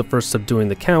the hopes of first subduing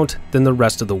the Count, then the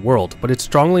rest of the world, but it's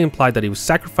strongly implied that he was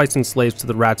sacrificing slaves to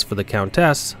the rats for the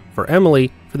Countess, for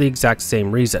Emily, for the exact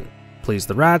same reason. Please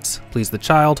the rats, please the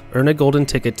child, earn a golden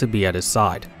ticket to be at his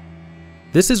side.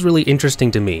 This is really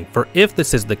interesting to me, for if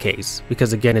this is the case,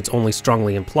 because again it's only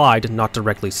strongly implied, not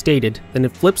directly stated, then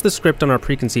it flips the script on our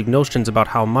preconceived notions about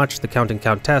how much the Count and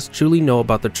Countess truly know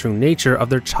about the true nature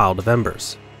of their Child of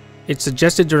Embers. It's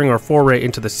suggested during our foray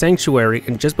into the sanctuary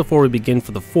and just before we begin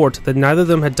for the fort that neither of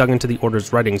them had dug into the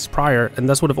Order's writings prior and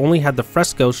thus would have only had the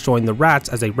frescoes showing the rats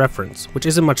as a reference, which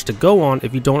isn't much to go on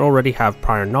if you don't already have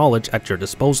prior knowledge at your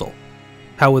disposal.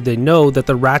 How would they know that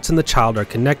the rats and the child are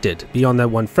connected, beyond that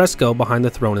one fresco behind the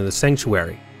throne in the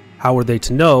sanctuary? How were they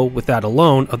to know, with that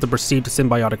alone, of the perceived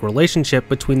symbiotic relationship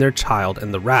between their child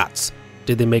and the rats?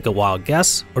 Did they make a wild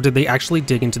guess, or did they actually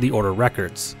dig into the Order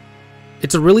records?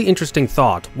 It's a really interesting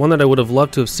thought, one that I would have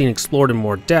loved to have seen explored in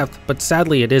more depth, but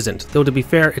sadly it isn't, though to be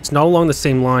fair, it's not along the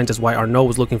same lines as why Arnaud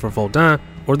was looking for Vaudin,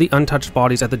 or the untouched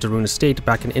bodies at the Darun estate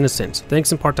back in Innocence,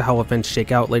 thanks in part to how events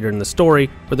shake out later in the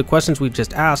story, where the questions we've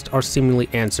just asked are seemingly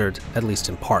answered, at least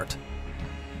in part.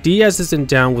 Diaz isn't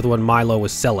down with what Milo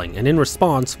is selling, and in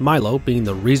response, Milo, being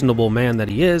the reasonable man that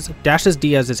he is, dashes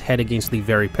Diaz's head against the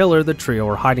very pillar the trio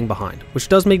are hiding behind, which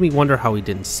does make me wonder how he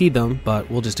didn't see them, but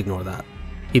we'll just ignore that.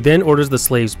 He then orders the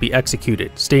slaves be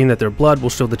executed, stating that their blood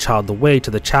will show the child the way to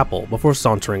the chapel before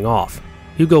sauntering off.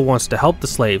 Hugo wants to help the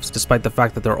slaves despite the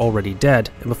fact that they're already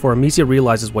dead, and before Amicia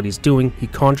realizes what he's doing, he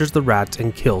conjures the rats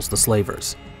and kills the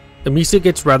slavers. Amicia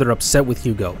gets rather upset with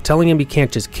Hugo, telling him he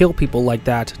can't just kill people like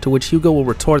that, to which Hugo will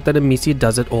retort that Amicia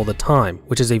does it all the time,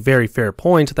 which is a very fair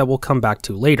point that we'll come back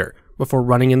to later, before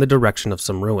running in the direction of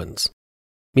some ruins.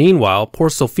 Meanwhile, poor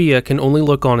Sophia can only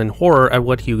look on in horror at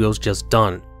what Hugo's just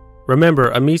done. Remember,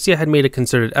 Amicia had made a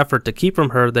concerted effort to keep from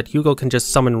her that Hugo can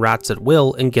just summon rats at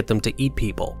will and get them to eat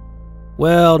people.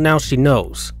 Well, now she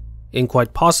knows, in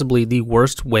quite possibly the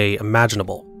worst way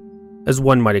imaginable. As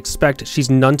one might expect, she's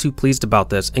none too pleased about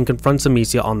this and confronts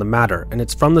Amicia on the matter, and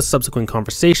it's from the subsequent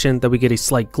conversation that we get a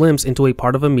slight glimpse into a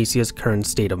part of Amicia's current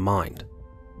state of mind.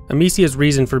 Amicia's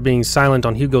reason for being silent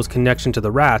on Hugo's connection to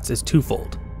the rats is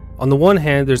twofold. On the one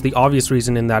hand, there's the obvious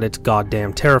reason in that it's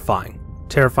goddamn terrifying.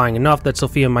 Terrifying enough that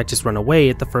Sophia might just run away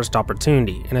at the first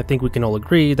opportunity, and I think we can all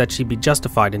agree that she'd be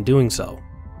justified in doing so.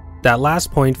 That last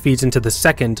point feeds into the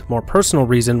second, more personal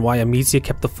reason why Amicia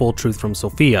kept the full truth from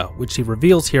Sophia, which she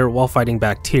reveals here while fighting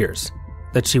back tears.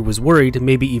 That she was worried,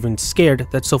 maybe even scared,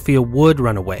 that Sophia would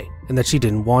run away, and that she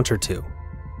didn't want her to.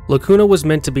 Lacuna was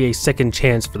meant to be a second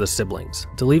chance for the siblings,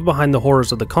 to leave behind the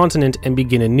horrors of the continent and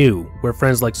begin anew, where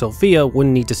friends like Sophia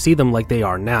wouldn't need to see them like they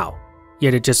are now.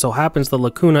 Yet it just so happens that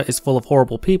Lacuna is full of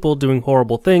horrible people doing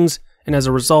horrible things, and as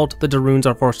a result, the de Runes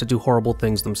are forced to do horrible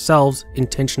things themselves,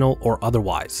 intentional or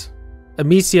otherwise.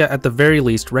 Amicia, at the very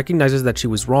least, recognizes that she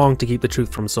was wrong to keep the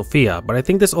truth from Sophia, but I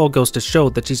think this all goes to show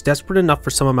that she's desperate enough for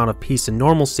some amount of peace and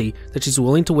normalcy that she's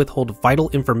willing to withhold vital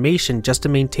information just to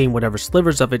maintain whatever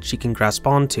slivers of it she can grasp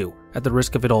onto, at the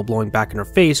risk of it all blowing back in her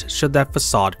face should that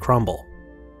facade crumble.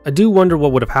 I do wonder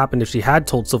what would have happened if she had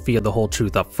told Sophia the whole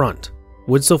truth up front.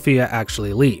 Would Sophia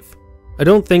actually leave? I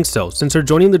don't think so, since her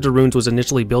joining the de Runes was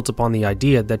initially built upon the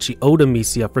idea that she owed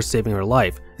Amicia for saving her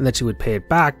life, and that she would pay it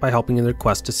back by helping in their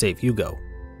quest to save Hugo.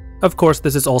 Of course,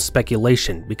 this is all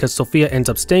speculation, because Sophia ends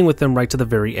up staying with them right to the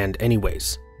very end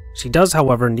anyways. She does,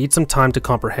 however, need some time to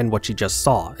comprehend what she just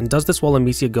saw, and does this while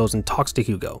Amicia goes and talks to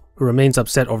Hugo, who remains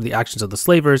upset over the actions of the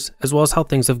slavers, as well as how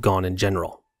things have gone in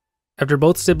general. After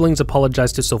both siblings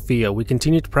apologize to Sophia, we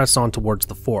continue to press on towards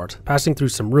the fort, passing through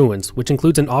some ruins, which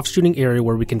includes an offshooting area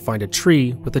where we can find a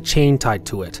tree with a chain tied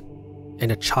to it,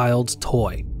 and a child's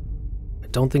toy. I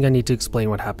don't think I need to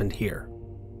explain what happened here.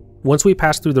 Once we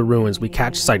pass through the ruins, we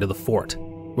catch sight of the fort.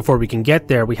 Before we can get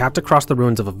there, we have to cross the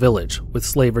ruins of a village, with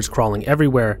slavers crawling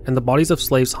everywhere, and the bodies of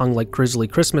slaves hung like grisly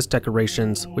Christmas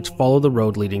decorations, which follow the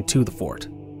road leading to the fort.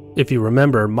 If you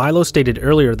remember, Milo stated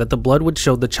earlier that the blood would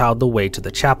show the child the way to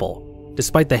the chapel.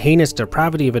 Despite the heinous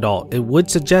depravity of it all, it would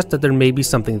suggest that there may be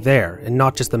something there, and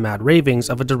not just the mad ravings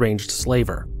of a deranged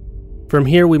slaver. From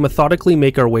here, we methodically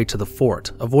make our way to the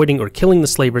fort, avoiding or killing the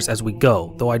slavers as we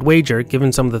go, though I'd wager,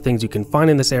 given some of the things you can find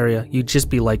in this area, you'd just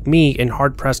be like me and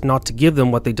hard-pressed not to give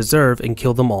them what they deserve and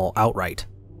kill them all outright.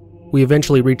 We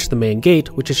eventually reach the main gate,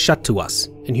 which is shut to us,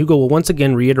 and Hugo will once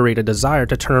again reiterate a desire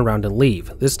to turn around and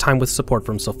leave, this time with support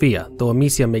from Sophia, though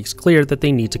Amicia makes clear that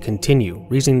they need to continue,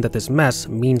 reasoning that this mess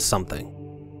means something.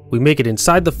 We make it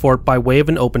inside the fort by way of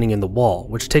an opening in the wall,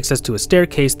 which takes us to a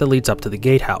staircase that leads up to the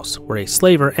gatehouse, where a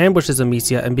slaver ambushes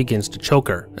Amicia and begins to choke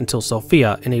her, until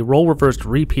Sophia, in a role-reversed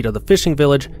repeat of the fishing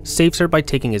village, saves her by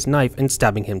taking his knife and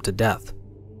stabbing him to death.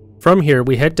 From here,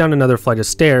 we head down another flight of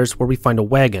stairs where we find a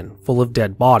wagon full of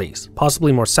dead bodies,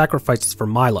 possibly more sacrifices for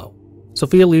Milo.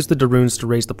 Sophia leaves the de Runes to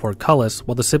raise the portcullis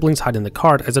while the siblings hide in the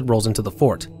cart as it rolls into the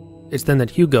fort. It's then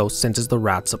that Hugo senses the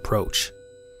rats approach.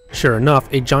 Sure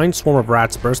enough, a giant swarm of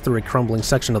rats burst through a crumbling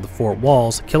section of the fort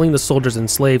walls, killing the soldiers and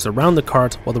slaves around the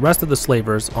cart, while the rest of the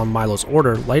slavers, on Milo's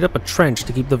order, light up a trench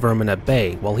to keep the vermin at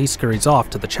bay while he scurries off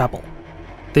to the chapel.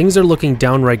 Things are looking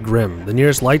downright grim, the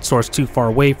nearest light source too far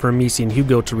away for Amicia and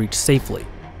Hugo to reach safely.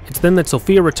 It's then that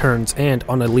Sophia returns and,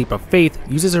 on a leap of faith,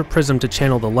 uses her prism to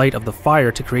channel the light of the fire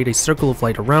to create a circle of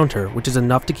light around her, which is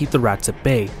enough to keep the rats at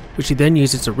bay, which she then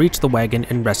uses to reach the wagon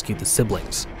and rescue the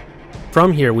siblings.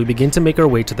 From here, we begin to make our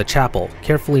way to the chapel,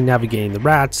 carefully navigating the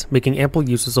rats, making ample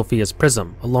use of Sophia's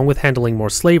prism, along with handling more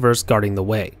slavers guarding the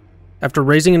way. After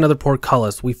raising another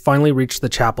portcullis, we finally reach the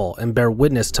chapel and bear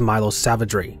witness to Milo's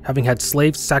savagery, having had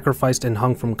slaves sacrificed and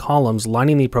hung from columns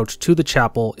lining the approach to the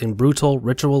chapel in brutal,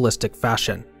 ritualistic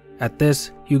fashion. At this,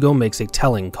 Hugo makes a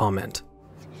telling comment.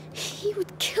 He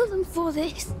would kill them for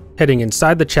this. Heading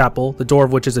inside the chapel, the door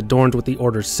of which is adorned with the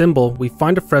order's symbol, we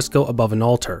find a fresco above an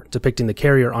altar, depicting the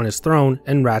carrier on his throne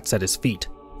and rats at his feet.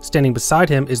 Standing beside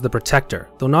him is the Protector,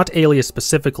 though not Alias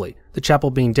specifically, the chapel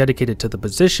being dedicated to the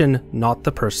position, not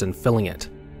the person filling it.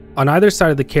 On either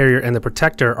side of the carrier and the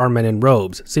Protector are men in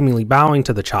robes, seemingly bowing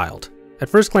to the child. At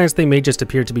first glance they may just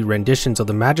appear to be renditions of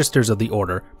the Magisters of the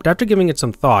Order, but after giving it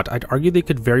some thought, I'd argue they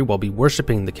could very well be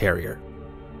worshipping the carrier.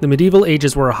 The medieval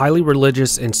ages were a highly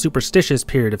religious and superstitious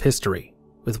period of history.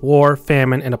 With war,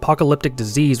 famine, and apocalyptic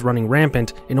disease running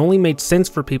rampant, it only made sense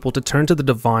for people to turn to the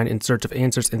divine in search of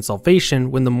answers and salvation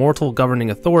when the mortal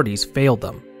governing authorities failed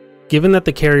them. Given that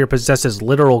the carrier possesses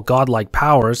literal godlike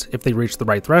powers, if they reach the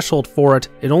right threshold for it,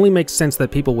 it only makes sense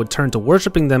that people would turn to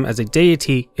worshipping them as a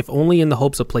deity, if only in the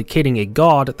hopes of placating a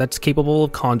god that's capable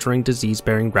of conjuring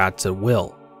disease-bearing rats at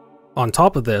will. On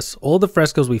top of this, all the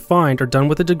frescoes we find are done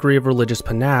with a degree of religious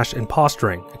panache and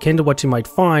posturing, akin to what you might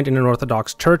find in an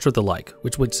Orthodox church or the like,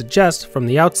 which would suggest from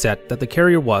the outset that the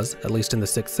carrier was, at least in the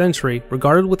 6th century,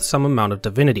 regarded with some amount of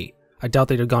divinity. I doubt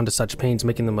they'd have gone to such pains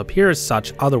making them appear as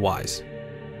such otherwise.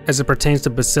 As it pertains to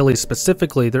Basilius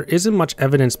specifically, there isn't much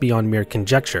evidence beyond mere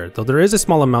conjecture, though there is a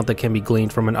small amount that can be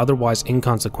gleaned from an otherwise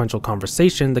inconsequential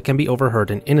conversation that can be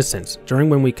overheard in Innocence, during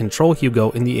when we control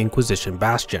Hugo in the Inquisition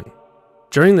Bastion.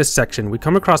 During this section, we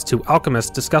come across two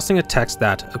alchemists discussing a text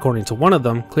that, according to one of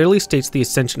them, clearly states the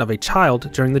ascension of a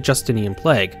child during the Justinian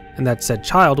Plague, and that said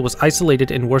child was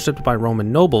isolated and worshipped by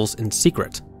Roman nobles in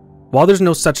secret. While there's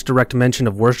no such direct mention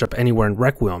of worship anywhere in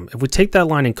Requiem, if we take that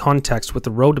line in context with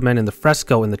the robed men in the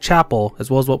fresco in the chapel,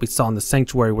 as well as what we saw in the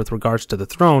sanctuary with regards to the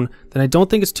throne, then I don't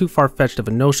think it's too far-fetched of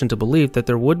a notion to believe that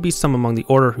there would be some among the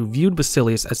Order who viewed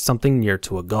Basilius as something near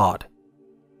to a god.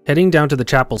 Heading down to the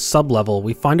chapel's sub-level,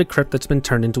 we find a crypt that's been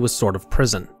turned into a sort of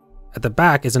prison. At the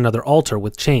back is another altar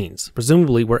with chains,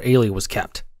 presumably where Aelia was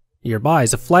kept. Nearby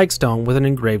is a flagstone with an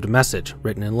engraved message,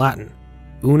 written in Latin.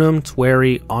 Unum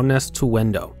tueri omnes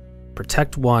tuendo.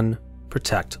 Protect one,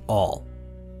 protect all.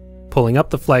 Pulling up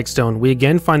the flagstone, we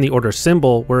again find the Order's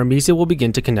symbol, where Amicia will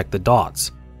begin to connect the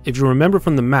dots. If you remember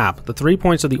from the map, the 3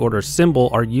 points of the Order's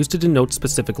symbol are used to denote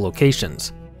specific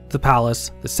locations: the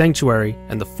palace, the sanctuary,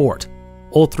 and the fort.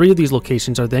 All 3 of these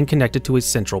locations are then connected to a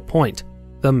central point,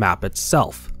 the map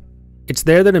itself. It's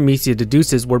there that Amicia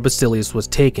deduces where Basilius was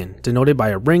taken, denoted by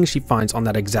a ring she finds on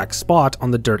that exact spot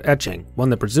on the dirt etching, one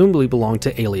that presumably belonged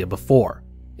to Aelia before.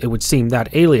 It would seem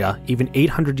that Aelia, even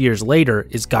 800 years later,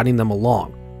 is guiding them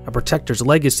along, a protector's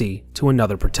legacy to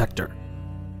another protector.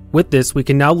 With this, we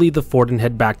can now leave the fort and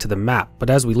head back to the map, but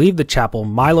as we leave the chapel,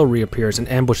 Milo reappears and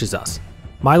ambushes us.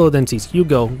 Milo then sees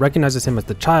Hugo, recognizes him as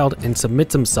the child, and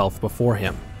submits himself before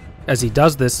him. As he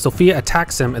does this, Sophia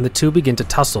attacks him and the two begin to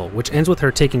tussle, which ends with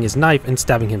her taking his knife and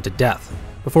stabbing him to death.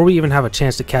 Before we even have a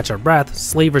chance to catch our breath,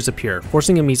 slavers appear,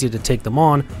 forcing Amicia to take them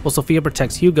on, while Sophia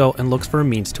protects Hugo and looks for a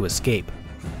means to escape.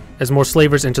 As more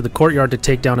slavers enter the courtyard to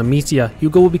take down Amicia,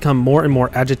 Hugo will become more and more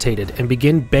agitated and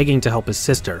begin begging to help his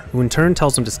sister, who in turn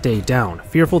tells him to stay down,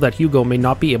 fearful that Hugo may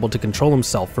not be able to control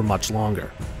himself for much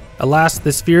longer. Alas,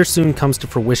 this fear soon comes to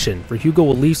fruition, for Hugo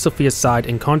will leave Sophia's side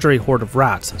and conjure a horde of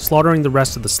rats, slaughtering the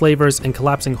rest of the slavers and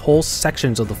collapsing whole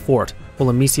sections of the fort, while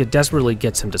Amicia desperately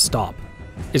gets him to stop.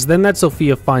 It's then that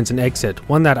Sophia finds an exit,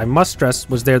 one that I must stress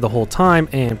was there the whole time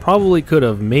and probably could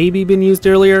have maybe been used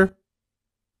earlier?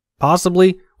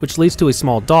 Possibly, which leads to a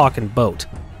small dock and boat.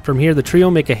 From here, the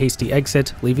trio make a hasty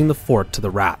exit, leaving the fort to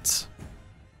the rats.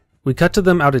 We cut to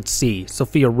them out at sea,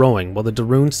 Sophia rowing, while the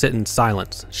Daruns sit in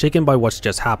silence, shaken by what's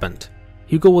just happened.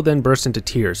 Hugo will then burst into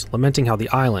tears, lamenting how the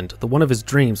island, the one of his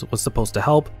dreams, was supposed to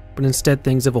help, but instead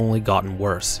things have only gotten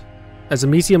worse. As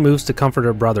Amicia moves to comfort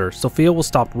her brother, Sophia will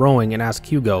stop rowing and ask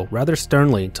Hugo, rather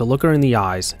sternly, to look her in the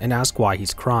eyes and ask why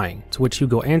he's crying, to which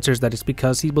Hugo answers that it's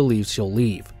because he believes she'll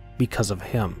leave, because of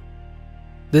him.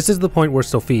 This is the point where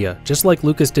Sophia, just like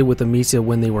Lucas did with Amicia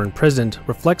when they were imprisoned,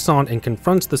 reflects on and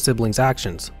confronts the siblings'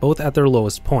 actions, both at their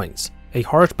lowest points. A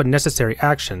harsh but necessary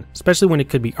action, especially when it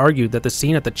could be argued that the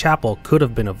scene at the chapel could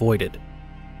have been avoided.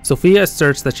 Sophia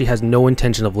asserts that she has no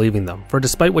intention of leaving them, for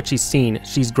despite what she's seen,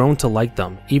 she's grown to like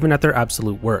them, even at their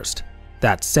absolute worst.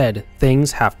 That said,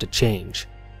 things have to change.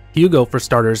 Hugo, for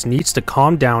starters, needs to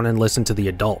calm down and listen to the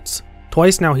adults.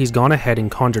 Twice now he's gone ahead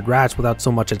and conjured rats without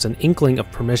so much as an inkling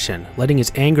of permission, letting his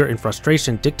anger and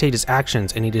frustration dictate his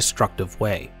actions in a destructive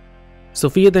way.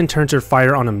 Sophia then turns her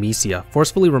fire on Amicia,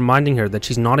 forcefully reminding her that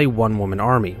she's not a one-woman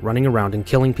army, running around and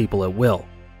killing people at will.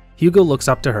 Hugo looks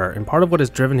up to her, and part of what has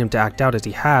driven him to act out as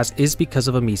he has is because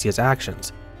of Amicia's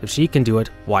actions. If she can do it,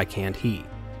 why can't he?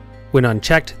 When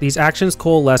unchecked, these actions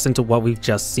coalesce into what we've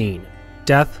just seen.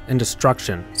 Death and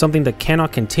destruction, something that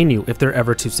cannot continue if they're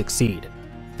ever to succeed.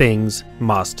 Things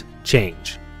must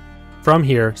change. From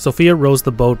here, Sophia rows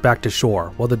the boat back to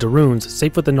shore, while the Daruns,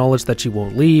 safe with the knowledge that she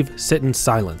won't leave, sit in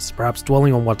silence, perhaps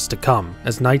dwelling on what's to come,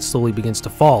 as night slowly begins to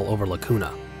fall over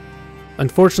Lacuna.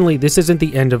 Unfortunately, this isn't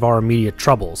the end of our immediate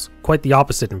troubles, quite the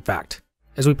opposite in fact.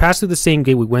 As we pass through the same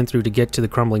gate we went through to get to the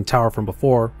crumbling tower from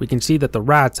before, we can see that the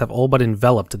rats have all but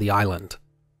enveloped the island.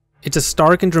 It's a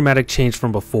stark and dramatic change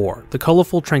from before, the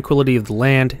colorful tranquility of the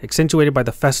land, accentuated by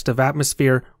the festive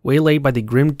atmosphere, waylaid by the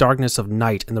grim darkness of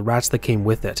night and the rats that came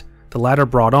with it, the latter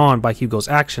brought on by Hugo's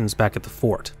actions back at the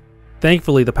fort.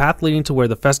 Thankfully, the path leading to where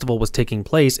the festival was taking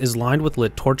place is lined with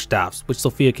lit torch staffs, which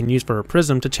Sophia can use for her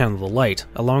prism to channel the light,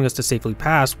 allowing us to safely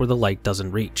pass where the light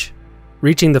doesn't reach.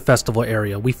 Reaching the festival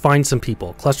area, we find some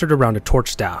people clustered around a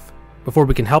torch staff. Before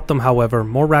we can help them, however,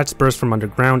 more rats burst from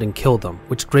underground and kill them,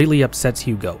 which greatly upsets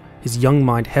Hugo, his young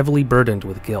mind heavily burdened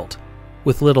with guilt.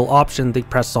 With little option, they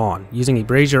press on, using a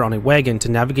brazier on a wagon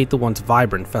to navigate the once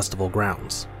vibrant festival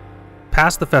grounds.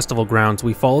 Past the festival grounds,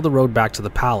 we follow the road back to the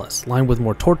palace, lined with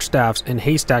more torch staffs and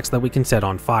haystacks that we can set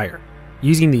on fire.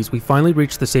 Using these, we finally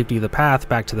reach the safety of the path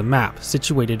back to the map,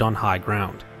 situated on high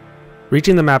ground.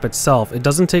 Reaching the map itself, it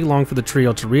doesn't take long for the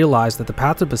trio to realize that the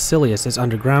path to Basilius is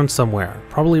underground somewhere,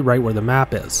 probably right where the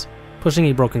map is. Pushing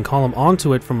a broken column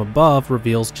onto it from above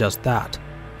reveals just that.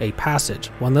 A passage,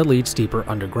 one that leads deeper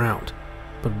underground.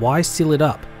 But why seal it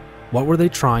up? What were they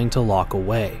trying to lock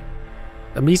away?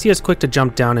 Amicia is quick to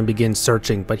jump down and begin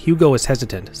searching, but Hugo is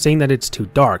hesitant, saying that it's too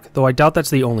dark, though I doubt that's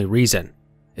the only reason.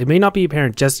 It may not be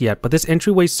apparent just yet, but this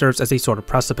entryway serves as a sort of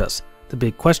precipice, the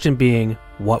big question being,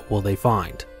 what will they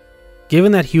find?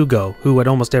 Given that Hugo, who at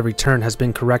almost every turn has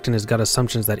been correct in his gut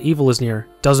assumptions that evil is near,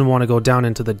 doesn't want to go down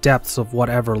into the depths of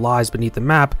whatever lies beneath the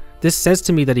map, this says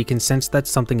to me that he can sense that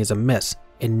something is amiss,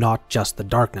 and not just the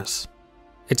darkness.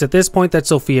 It's at this point that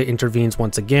Sophia intervenes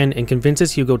once again and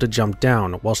convinces Hugo to jump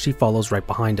down, while she follows right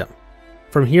behind him.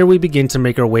 From here we begin to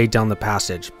make our way down the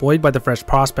passage, buoyed by the fresh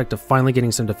prospect of finally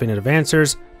getting some definitive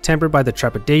answers, tempered by the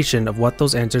trepidation of what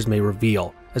those answers may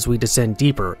reveal, as we descend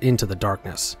deeper into the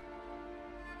darkness.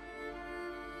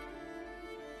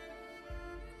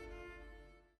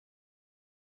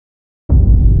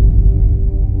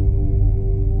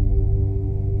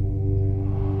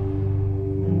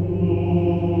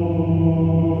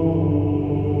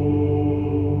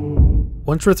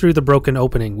 Once we're through the broken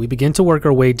opening, we begin to work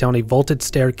our way down a vaulted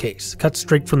staircase, cut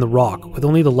straight from the rock, with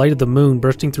only the light of the moon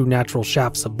bursting through natural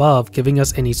shafts above, giving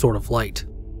us any sort of light.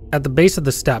 At the base of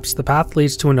the steps, the path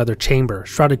leads to another chamber,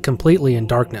 shrouded completely in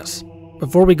darkness.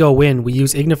 Before we go in, we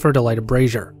use Ignifer to light a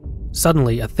brazier.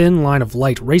 Suddenly, a thin line of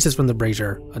light races from the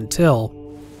brazier, until...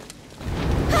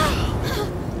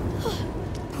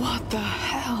 What the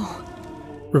hell?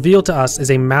 Revealed to us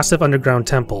is a massive underground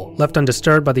temple, left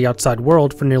undisturbed by the outside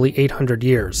world for nearly 800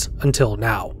 years, until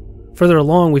now. Further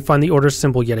along, we find the Order's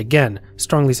symbol yet again,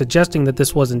 strongly suggesting that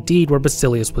this was indeed where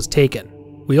Basilius was taken.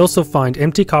 We also find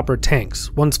empty copper tanks,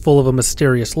 once full of a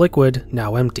mysterious liquid,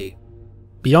 now empty.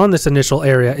 Beyond this initial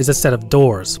area is a set of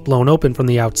doors, blown open from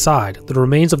the outside, the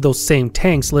remains of those same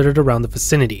tanks littered around the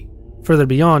vicinity. Further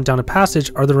beyond, down a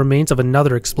passage, are the remains of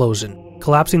another explosion,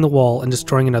 collapsing the wall and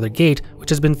destroying another gate which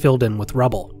has been filled in with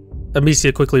rubble.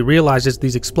 Amicia quickly realizes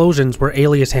these explosions were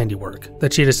Aelia's handiwork,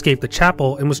 that she had escaped the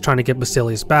chapel and was trying to get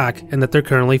Basilius back, and that they're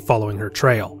currently following her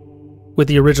trail. With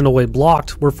the original way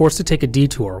blocked, we're forced to take a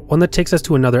detour, one that takes us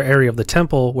to another area of the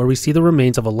temple where we see the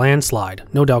remains of a landslide,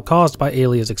 no doubt caused by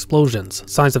Aelia's explosions,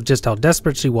 signs of just how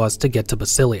desperate she was to get to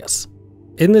Basilius.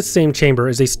 In this same chamber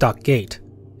is a stuck gate.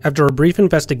 After a brief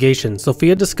investigation,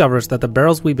 Sophia discovers that the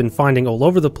barrels we've been finding all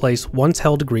over the place once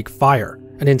held Greek fire,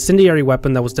 an incendiary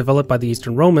weapon that was developed by the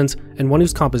Eastern Romans and one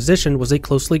whose composition was a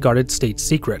closely guarded state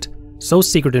secret. So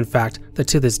secret, in fact, that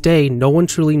to this day no one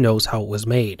truly knows how it was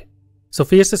made.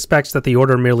 Sophia suspects that the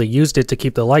Order merely used it to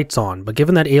keep the lights on, but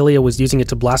given that Aelia was using it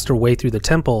to blast her way through the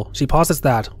temple, she posits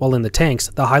that, while in the tanks,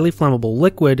 the highly flammable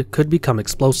liquid could become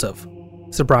explosive.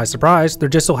 Surprise, surprise, there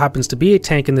just so happens to be a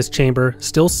tank in this chamber,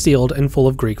 still sealed and full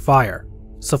of Greek fire.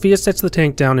 Sophia sets the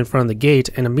tank down in front of the gate,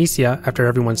 and Amicia, after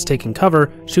everyone's taking cover,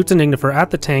 shoots an Ignifer at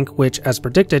the tank which, as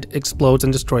predicted, explodes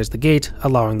and destroys the gate,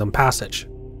 allowing them passage.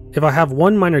 If I have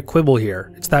one minor quibble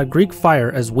here, it's that Greek fire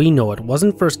as we know it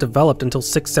wasn't first developed until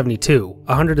 672,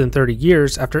 130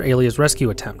 years after Aelia's rescue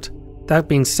attempt. That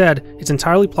being said, it's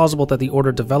entirely plausible that the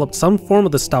Order developed some form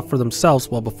of the stuff for themselves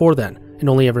well before then, and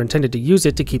only ever intended to use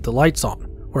it to keep the lights on,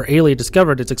 where Aelia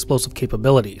discovered its explosive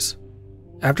capabilities.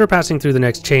 After passing through the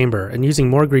next chamber and using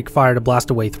more Greek fire to blast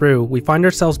a way through, we find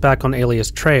ourselves back on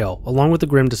Aelia's trail, along with the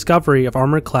grim discovery of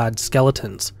armor-clad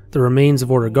skeletons, the remains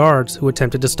of Order guards who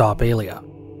attempted to stop Aelia.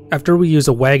 After we use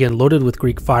a wagon loaded with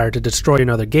Greek fire to destroy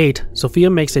another gate, Sophia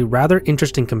makes a rather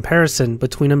interesting comparison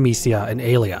between Amicia and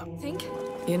Aelia. Think?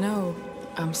 You know,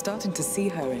 I'm starting to see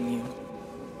her in you.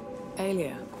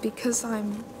 Aelia. Because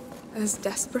I'm as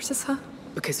desperate as her?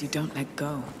 Because you don't let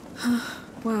go.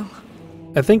 Well,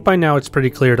 I think by now it's pretty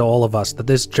clear to all of us that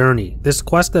this journey, this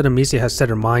quest that Amicia has set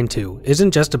her mind to,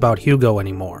 isn't just about Hugo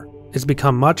anymore. It's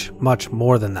become much, much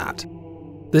more than that.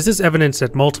 This is evidenced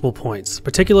at multiple points,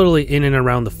 particularly in and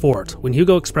around the fort, when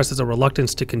Hugo expresses a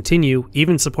reluctance to continue,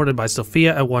 even supported by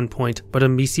Sophia at one point, but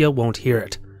Amicia won't hear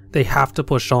it. They have to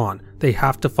push on, they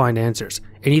have to find answers,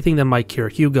 anything that might cure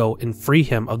Hugo and free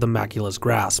him of the Macula's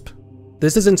grasp.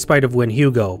 This is in spite of when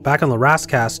Hugo, back on the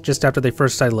Rascast just after they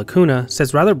first sighted Lacuna,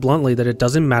 says rather bluntly that it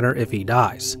doesn't matter if he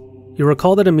dies. You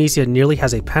recall that Amicia nearly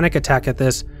has a panic attack at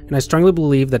this, and I strongly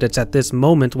believe that it's at this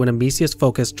moment when Amicia's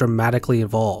focus dramatically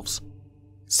evolves.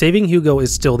 Saving Hugo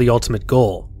is still the ultimate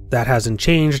goal. That hasn't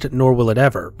changed, nor will it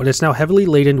ever, but it's now heavily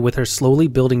laden with her slowly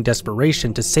building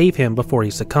desperation to save him before he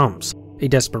succumbs. A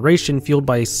desperation fueled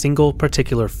by a single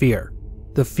particular fear.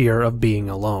 The fear of being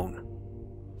alone.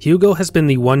 Hugo has been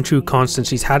the one true constant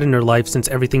she's had in her life since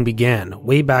everything began,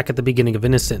 way back at the beginning of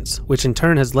Innocence, which in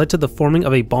turn has led to the forming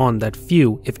of a bond that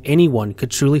few, if anyone,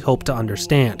 could truly hope to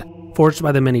understand, forged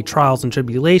by the many trials and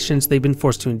tribulations they've been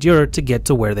forced to endure to get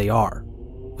to where they are.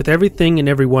 With everything and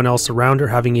everyone else around her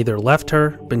having either left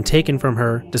her, been taken from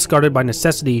her, discarded by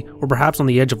necessity, or perhaps on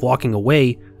the edge of walking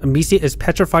away, Amicia is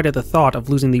petrified at the thought of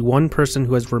losing the one person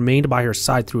who has remained by her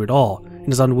side through it all,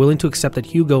 and is unwilling to accept that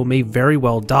Hugo may very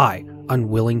well die,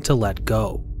 unwilling to let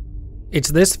go. It's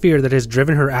this fear that has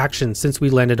driven her actions since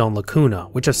we landed on Lacuna,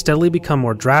 which have steadily become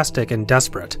more drastic and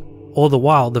desperate. All the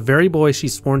while, the very boy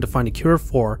she's sworn to find a cure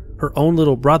for, her own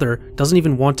little brother, doesn't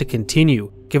even want to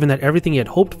continue, given that everything he had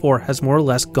hoped for has more or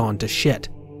less gone to shit.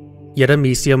 Yet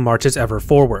Amicia marches ever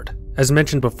forward. As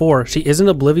mentioned before, she isn't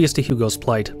oblivious to Hugo's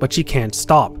plight, but she can't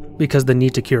stop, because the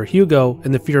need to cure Hugo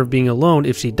and the fear of being alone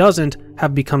if she doesn't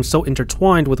have become so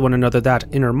intertwined with one another that,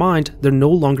 in her mind, they're no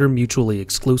longer mutually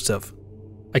exclusive.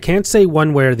 I can't say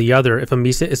one way or the other if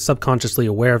Amicia is subconsciously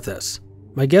aware of this.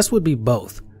 My guess would be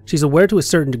both. She's aware to a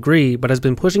certain degree, but has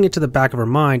been pushing it to the back of her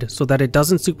mind so that it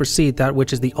doesn't supersede that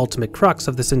which is the ultimate crux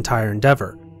of this entire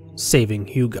endeavor, saving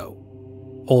Hugo.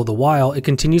 All the while, it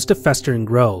continues to fester and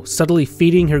grow, subtly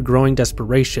feeding her growing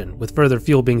desperation, with further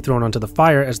fuel being thrown onto the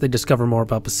fire as they discover more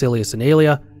about Basilius and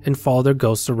Aelia and follow their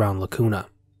ghosts around Lacuna.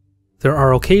 There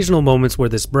are occasional moments where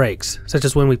this breaks, such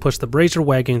as when we push the brazier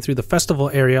wagon through the festival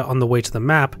area on the way to the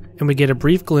map, and we get a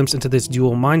brief glimpse into this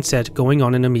dual mindset going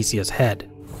on in Amicia's head.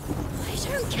 They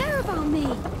don't care about me.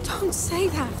 Don't say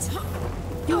that.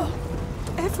 You're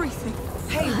everything.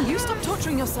 Hey, will you stop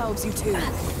torturing yourselves, you two?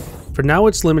 For now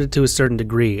it's limited to a certain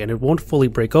degree, and it won't fully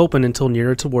break open until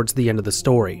nearer towards the end of the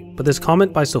story, but this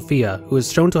comment by Sophia, who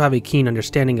is shown to have a keen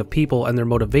understanding of people and their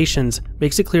motivations,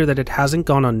 makes it clear that it hasn't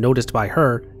gone unnoticed by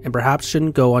her, and perhaps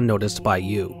shouldn't go unnoticed by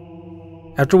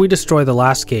you. After we destroy the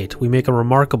last gate, we make a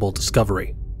remarkable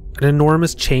discovery. An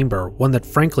enormous chamber, one that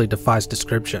frankly defies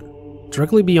description.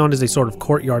 Directly beyond is a sort of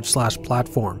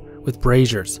courtyard/platform, with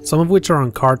braziers, some of which are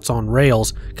on carts on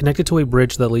rails, connected to a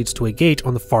bridge that leads to a gate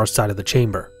on the far side of the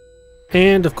chamber.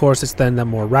 And of course it's then that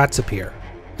more rats appear.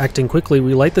 Acting quickly,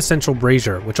 we light the central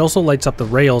brazier, which also lights up the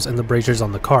rails and the braziers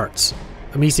on the carts.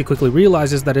 Amicia quickly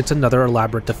realizes that it's another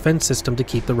elaborate defense system to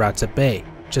keep the rats at bay,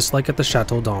 just like at the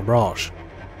Chateau d'Ambrage.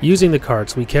 Using the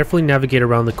carts, we carefully navigate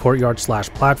around the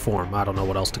courtyard/platform, I don't know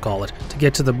what else to call it, to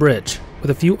get to the bridge,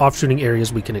 with a few offshooting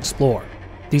areas we can explore.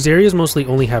 These areas mostly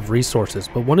only have resources,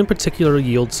 but one in particular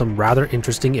yields some rather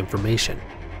interesting information.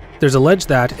 There's a ledge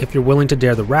that, if you're willing to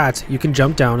dare the rats, you can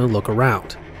jump down and look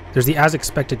around. There's the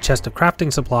as-expected chest of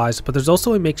crafting supplies, but there's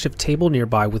also a makeshift table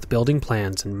nearby with building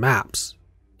plans and maps.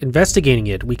 Investigating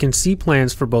it, we can see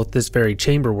plans for both this very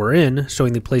chamber we're in,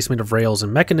 showing the placement of rails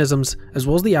and mechanisms, as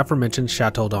well as the aforementioned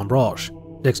Chateau d'Ambrage.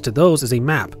 Next to those is a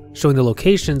map, showing the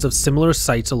locations of similar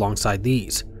sites alongside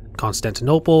these.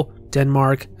 Constantinople,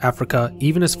 Denmark, Africa,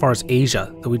 even as far as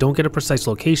Asia, though we don't get a precise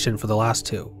location for the last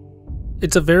two.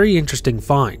 It's a very interesting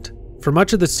find. For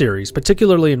much of the series,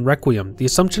 particularly in Requiem, the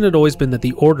assumption had always been that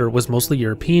the Order was mostly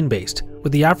European-based,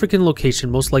 with the African location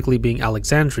most likely being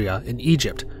Alexandria in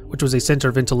Egypt, which was a center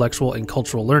of intellectual and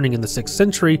cultural learning in the 6th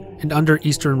century and under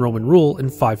Eastern Roman rule in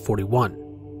 541.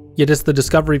 Yet it's the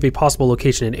discovery of a possible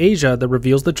location in Asia that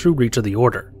reveals the true reach of the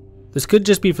Order. This could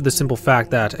just be for the simple fact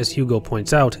that, as Hugo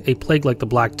points out, a plague like the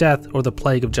Black Death or the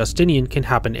Plague of Justinian can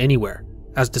happen anywhere.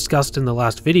 As discussed in the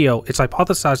last video, it's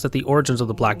hypothesized that the origins of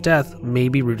the Black Death may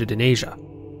be rooted in Asia.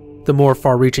 The more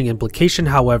far-reaching implication,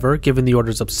 however, given the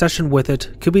Order's obsession with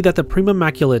it, could be that the Prima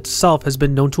Macula itself has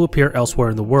been known to appear elsewhere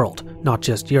in the world, not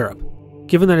just Europe.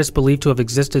 Given that it's believed to have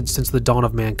existed since the dawn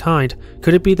of mankind,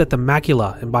 could it be that the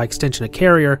macula, and by extension a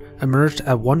carrier, emerged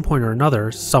at one point or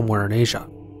another somewhere in Asia?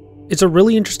 It's a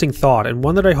really interesting thought, and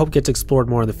one that I hope gets explored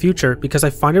more in the future because I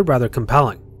find it rather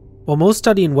compelling. While most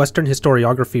study in Western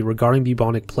historiography regarding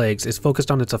bubonic plagues is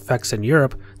focused on its effects in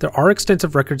Europe, there are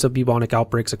extensive records of bubonic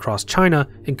outbreaks across China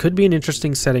and could be an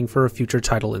interesting setting for a future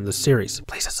title in this series.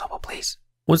 Please, Asobo, please.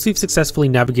 Once we've successfully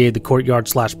navigated the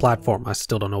courtyard/platform, I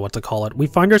still don't know what to call it, we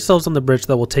find ourselves on the bridge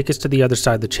that will take us to the other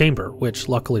side of the chamber, which,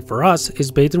 luckily for us,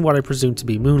 is bathed in what I presume to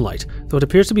be moonlight, though it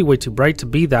appears to be way too bright to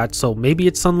be that, so maybe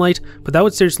it's sunlight, but that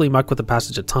would seriously muck with the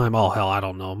passage of time. Oh hell, I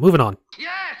don't know. Moving on.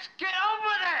 Yes, get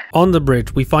over there! On the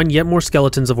bridge, we find yet more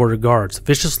skeletons of Order guards,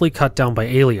 viciously cut down by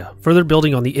Aelia, further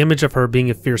building on the image of her being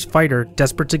a fierce fighter,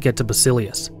 desperate to get to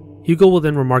Basilius. Hugo will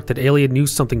then remark that Aelia knew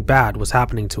something bad was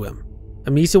happening to him.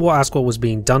 Amicia will ask what was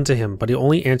being done to him, but he'll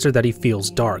only answer that he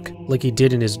feels dark, like he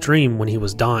did in his dream when he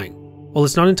was dying. While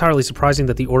it's not entirely surprising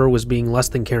that the Order was being less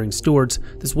than caring stewards,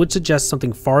 this would suggest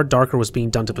something far darker was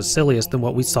being done to Basilius than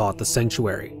what we saw at the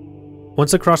sanctuary.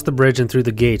 Once across the bridge and through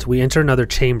the gate, we enter another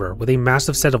chamber with a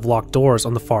massive set of locked doors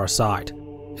on the far side.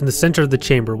 In the center of the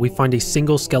chamber, we find a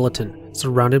single skeleton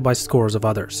surrounded by scores of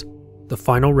others, the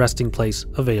final resting place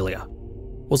of Aelia.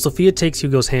 While Sophia takes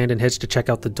Hugo's hand and heads to check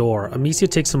out the door, Amicia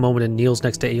takes a moment and kneels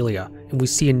next to Aelia, and we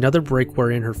see another break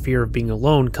wherein her fear of being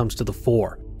alone comes to the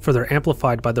fore, further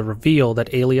amplified by the reveal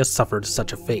that Aelia suffered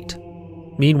such a fate.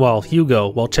 Meanwhile, Hugo,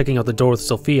 while checking out the door with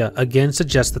Sophia, again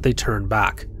suggests that they turn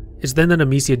back. It's then that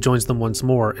Amicia joins them once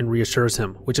more and reassures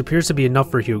him, which appears to be enough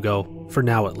for Hugo, for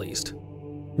now at least.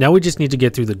 Now we just need to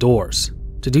get through the doors.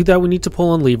 To do that, we need to pull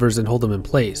on levers and hold them in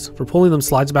place, for pulling them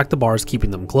slides back the bars,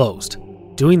 keeping them closed.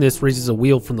 Doing this raises a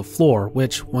wheel from the floor,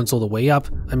 which, once all the way up,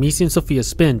 Amicia and Sophia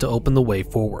spin to open the way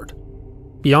forward.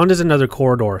 Beyond is another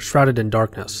corridor, shrouded in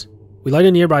darkness. We light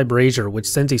a nearby brazier, which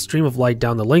sends a stream of light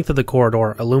down the length of the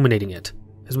corridor, illuminating it.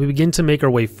 As we begin to make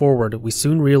our way forward, we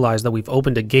soon realize that we've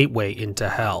opened a gateway into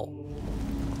hell.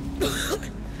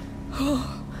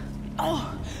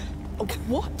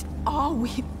 What are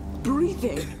we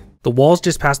breathing? The walls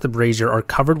just past the brazier are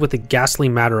covered with the ghastly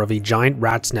matter of a giant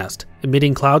rat's nest,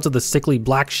 emitting clouds of the sickly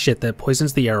black shit that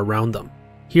poisons the air around them.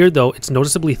 Here though, it's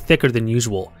noticeably thicker than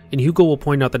usual, and Hugo will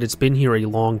point out that it's been here a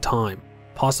long time,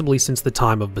 possibly since the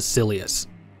time of Basilius.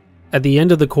 At the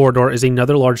end of the corridor is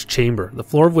another large chamber, the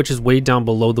floor of which is way down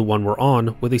below the one we're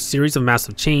on, with a series of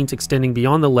massive chains extending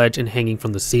beyond the ledge and hanging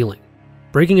from the ceiling.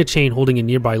 Breaking a chain holding a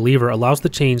nearby lever allows the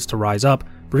chains to rise up,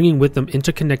 bringing with them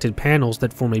interconnected panels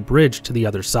that form a bridge to the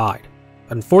other side.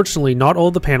 Unfortunately, not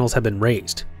all the panels have been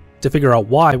raised. To figure out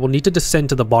why, we'll need to descend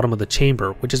to the bottom of the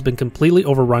chamber, which has been completely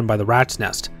overrun by the rat's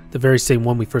nest, the very same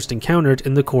one we first encountered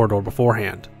in the corridor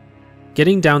beforehand.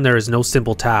 Getting down there is no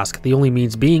simple task, the only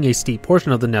means being a steep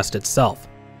portion of the nest itself.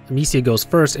 Amicia goes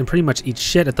first and pretty much eats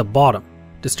shit at the bottom.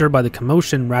 Disturbed by the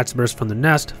commotion, rats burst from the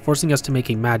nest, forcing us to make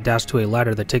a mad dash to a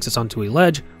ladder that takes us onto a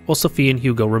ledge, while Sophia and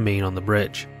Hugo remain on the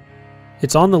bridge.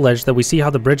 It's on the ledge that we see how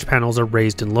the bridge panels are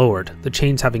raised and lowered, the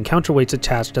chains having counterweights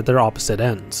attached at their opposite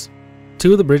ends.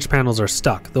 Two of the bridge panels are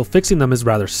stuck, though fixing them is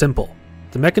rather simple.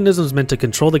 The mechanisms meant to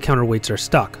control the counterweights are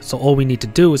stuck, so all we need to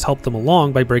do is help them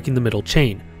along by breaking the middle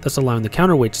chain, thus allowing the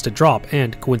counterweights to drop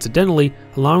and, coincidentally,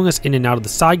 allowing us in and out of the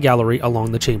side gallery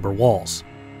along the chamber walls.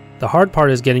 The hard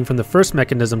part is getting from the first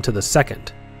mechanism to the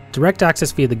second. Direct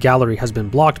access via the gallery has been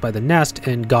blocked by the nest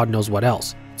and God knows what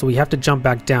else, so we have to jump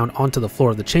back down onto the floor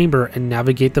of the chamber and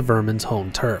navigate the vermin's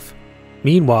home turf.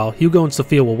 Meanwhile, Hugo and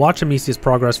Sophia will watch Amicia's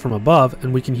progress from above,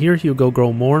 and we can hear Hugo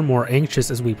grow more and more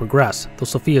anxious as we progress, though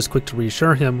Sophia is quick to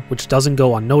reassure him, which doesn't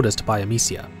go unnoticed by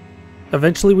Amicia.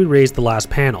 Eventually we raise the last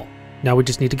panel. Now we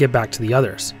just need to get back to the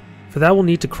others. For that we'll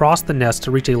need to cross the nest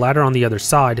to reach a ladder on the other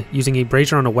side, using a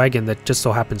brazier on a wagon that just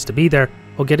so happens to be there,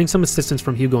 while getting some assistance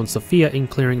from Hugo and Sophia in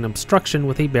clearing an obstruction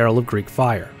with a barrel of Greek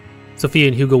fire. Sophia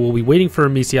and Hugo will be waiting for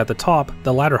Amicia at the top,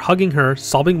 the latter hugging her,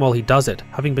 sobbing while he does it,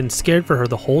 having been scared for her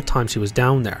the whole time she was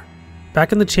down there.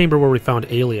 Back in the chamber where we found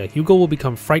Aelia, Hugo will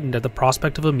become frightened at the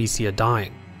prospect of Amicia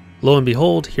dying. Lo and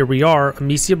behold, here we are,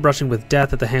 Amicia brushing with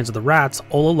death at the hands of the rats,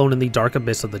 all alone in the dark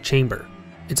abyss of the chamber.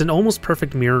 It's an almost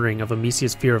perfect mirroring of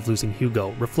Amicia's fear of losing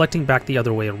Hugo, reflecting back the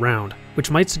other way around,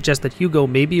 which might suggest that Hugo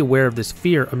may be aware of this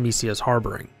fear Amicia is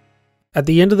harboring. At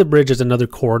the end of the bridge is another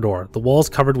corridor, the walls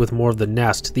covered with more of the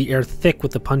nest, the air thick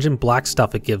with the pungent black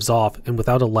stuff it gives off, and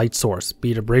without a light source,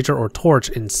 be it a brazier or torch,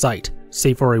 in sight,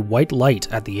 save for a white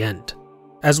light at the end.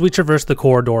 As we traverse the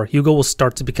corridor, Hugo will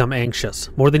start to become anxious,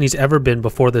 more than he's ever been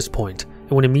before this point,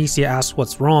 and when Amicia asks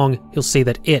what's wrong, he'll say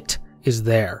that it is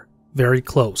there, very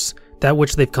close, that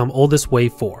which they've come all this way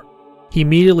for. He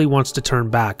immediately wants to turn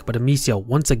back, but Amicia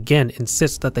once again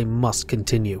insists that they must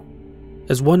continue.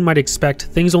 As one might expect,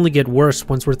 things only get worse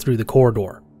once we're through the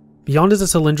corridor. Beyond is a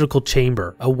cylindrical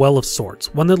chamber, a well of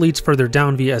sorts, one that leads further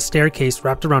down via a staircase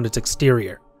wrapped around its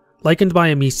exterior. Likened by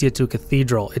Amicia to a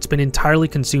cathedral, it's been entirely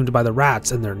consumed by the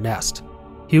rats in their nest.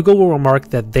 Hugo will remark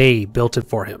that they built it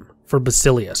for him, for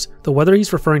Basilius, though whether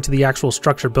he's referring to the actual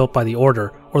structure built by the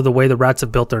Order or the way the rats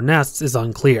have built their nests is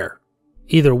unclear.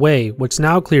 Either way, what's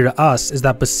now clear to us is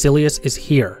that Basilius is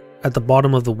here, at the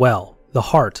bottom of the well, the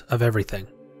heart of everything.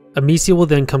 Amicia will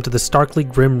then come to the starkly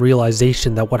grim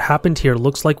realization that what happened here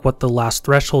looks like what the last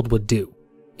threshold would do.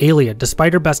 Aelia,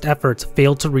 despite her best efforts,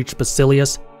 failed to reach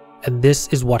Basilius, and this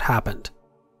is what happened.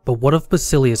 But what of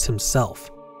Basilius himself?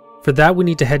 For that we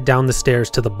need to head down the stairs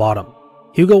to the bottom.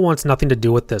 Hugo wants nothing to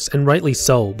do with this, and rightly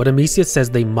so, but Amicia says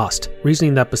they must,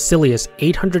 reasoning that Basilius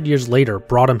 800 years later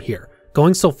brought him here,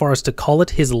 going so far as to call it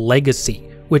his legacy,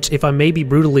 which, if I may be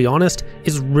brutally honest,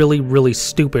 is really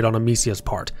stupid on Amicia's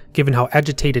part, given how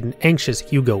agitated and anxious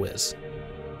Hugo is.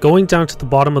 Going down to the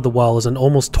bottom of the well is an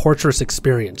almost torturous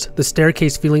experience, the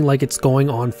staircase feeling like it's going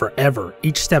on forever,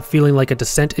 each step feeling like a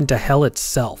descent into hell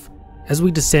itself. As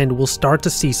we descend, we'll start to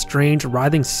see strange,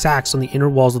 writhing sacs on the inner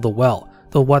walls of the well,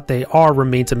 though what they are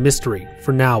remains a mystery,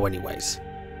 for now anyways.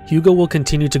 Hugo will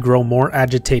continue to grow more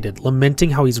agitated, lamenting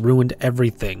how he's ruined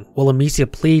everything, while Amicia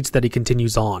pleads that he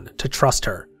continues on, to trust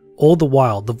her. All the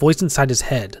while, the voice inside his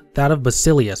head, that of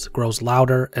Basilius, grows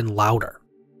louder and louder.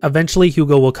 Eventually,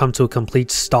 Hugo will come to a complete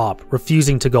stop,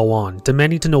 refusing to go on,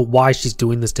 demanding to know why she's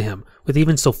doing this to him, with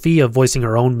even Sophia voicing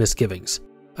her own misgivings.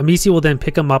 Amicia will then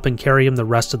pick him up and carry him the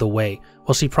rest of the way,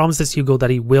 while she promises Hugo that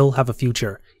he will have a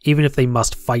future, even if they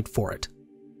must fight for it.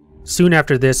 Soon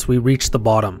after this, we reach the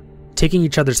bottom. Taking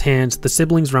each other's hands, the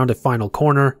siblings round a final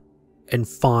corner and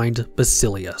find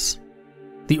Basilius.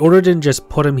 The Order didn't just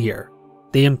put him here.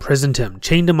 They imprisoned him,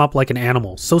 chained him up like an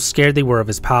animal, so scared they were of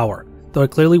his power, though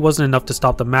it clearly wasn't enough to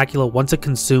stop the macula once it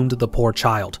consumed the poor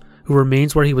child, who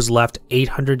remains where he was left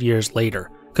 800 years later,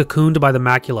 cocooned by the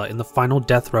macula in the final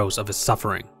death throes of his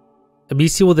suffering.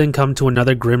 Amicia will then come to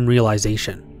another grim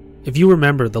realization. If you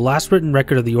remember, the last written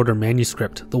record of the Order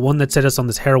manuscript, the one that set us on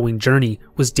this harrowing journey,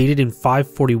 was dated in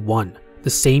 541, the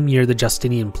same year the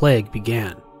Justinian Plague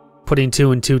began. Putting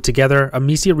two and two together,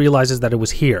 Amicia realizes that it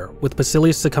was here, with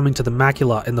Basilius succumbing to the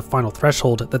macula in the final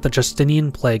threshold, that the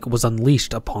Justinian Plague was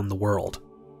unleashed upon the world.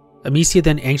 Amicia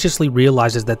then anxiously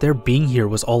realizes that their being here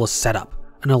was all a setup,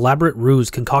 an elaborate ruse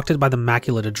concocted by the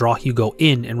macula to draw Hugo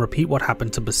in and repeat what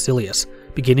happened to Basilius,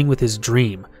 beginning with his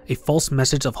dream, a false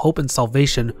message of hope and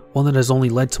salvation, one that has only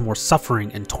led to more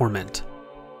suffering and torment.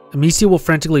 Amicia will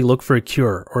frantically look for a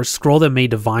cure, or a scroll that may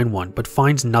divine one, but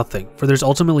finds nothing, for there's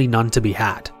ultimately none to be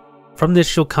had. From this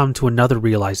she'll come to another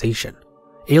realization.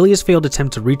 Aelia's failed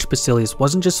attempt to reach Basilius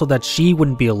wasn't just so that she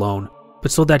wouldn't be alone,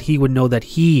 but so that he would know that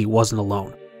he wasn't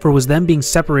alone, for it was them being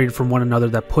separated from one another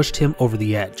that pushed him over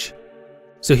the edge.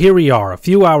 So here we are, a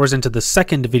few hours into the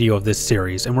second video of this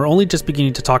series, and we're only just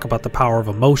beginning to talk about the power of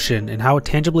emotion and how it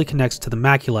tangibly connects to the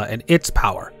macula and its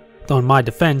power. Though in my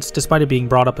defense, despite it being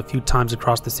brought up a few times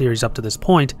across the series up to this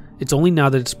point, it's only now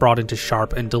that it's brought into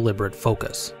sharp and deliberate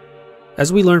focus.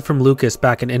 As we learned from Lucas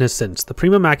back in Innocence, the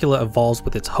prima macula evolves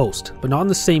with its host, but not in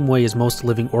the same way as most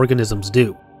living organisms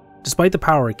do. Despite the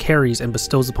power it carries and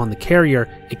bestows upon the carrier,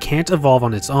 it can't evolve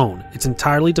on its own. It's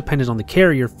entirely dependent on the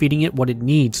carrier feeding it what it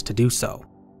needs to do so.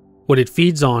 What it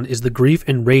feeds on is the grief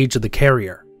and rage of the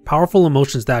carrier, powerful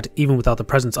emotions that, even without the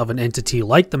presence of an entity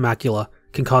like the macula,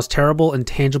 can cause terrible and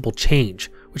tangible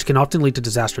change, which can often lead to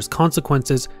disastrous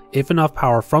consequences if enough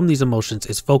power from these emotions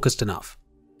is focused enough.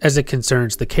 As it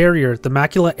concerns the carrier, the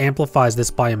macula amplifies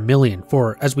this by a million,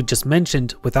 for, as we just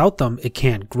mentioned, without them it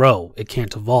can't grow, it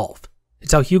can't evolve.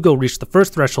 It's how Hugo reached the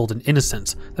first threshold in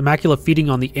Innocence, the macula feeding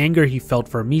on the anger he felt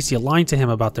for Amicia lying to him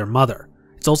about their mother.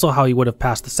 It's also how he would have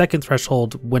passed the second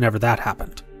threshold whenever that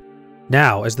happened.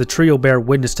 Now, as the trio bear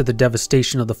witness to the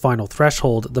devastation of the final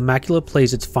threshold, the macula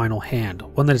plays its final hand,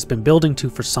 one that it's been building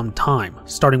to for some time,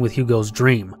 starting with Hugo's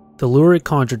dream, the lure it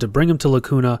conjured to bring him to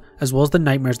Lacuna, as well as the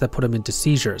nightmares that put him into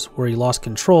seizures, where he lost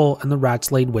control and the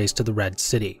rats laid waste to the Red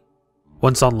City.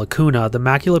 Once on Lacuna, the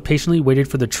macula patiently waited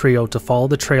for the trio to follow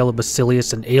the trail of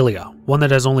Basilius and Aelia, one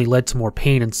that has only led to more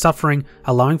pain and suffering,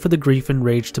 allowing for the grief and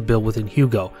rage to build within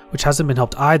Hugo, which hasn't been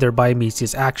helped either by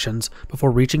Amicia's actions, before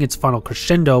reaching its final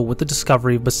crescendo with the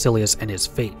discovery of Basilius and his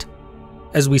fate.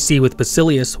 As we see with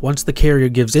Basilius, once the carrier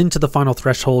gives in to the final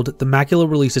threshold, the macula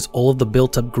releases all of the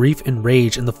built-up grief and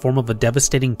rage in the form of a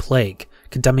devastating plague,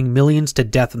 condemning millions to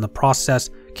death in the process,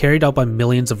 carried out by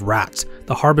millions of rats,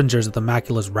 the harbingers of the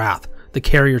macula's wrath, the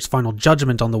carrier's final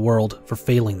judgment on the world for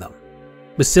failing them.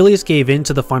 Basilius gave in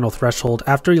to the final threshold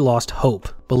after he lost hope,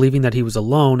 believing that he was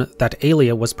alone, that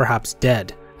Aelia was perhaps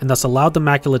dead, and thus allowed the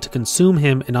macula to consume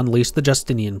him and unleash the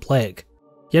Justinian plague.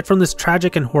 Yet from this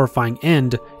tragic and horrifying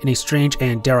end, in a strange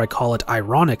and, dare I call it,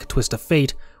 ironic twist of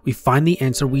fate, we find the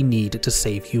answer we need to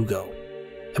save Hugo.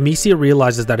 Amicia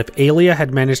realizes that if Aelia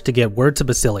had managed to get word to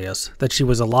Basilius that she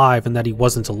was alive and that he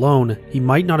wasn't alone, he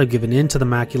might not have given in to the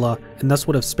macula and thus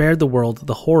would have spared the world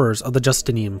the horrors of the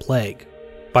Justinian plague.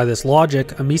 By this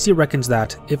logic, Amicia reckons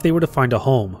that, if they were to find a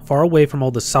home, far away from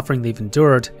all the suffering they've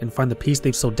endured, and find the peace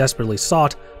they've so desperately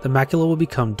sought, the macula will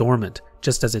become dormant,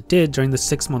 just as it did during the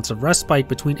 6 months of respite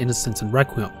between Innocence and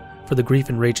Requiem, for the grief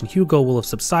and rage in Hugo will have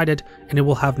subsided, and it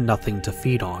will have nothing to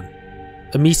feed on.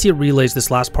 Amicia relays this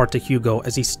last part to Hugo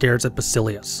as he stares at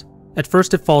Basilius. At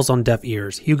first it falls on deaf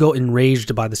ears, Hugo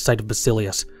enraged by the sight of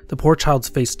Basilius, the poor child's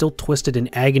face still twisted in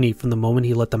agony from the moment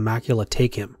he let the macula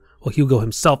take him, while Hugo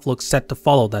himself looks set to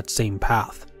follow that same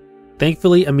path.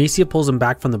 Thankfully, Amicia pulls him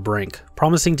back from the brink,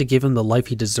 promising to give him the life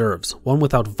he deserves, one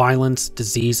without violence,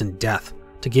 disease, and death,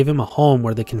 to give him a home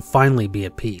where they can finally be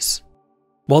at peace.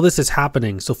 While this is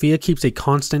happening, Sophia keeps a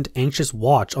constant, anxious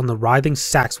watch on the writhing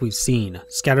sacks we've seen,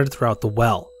 scattered throughout the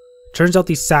well. Turns out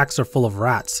these sacks are full of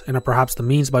rats, and are perhaps the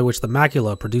means by which the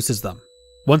macula produces them.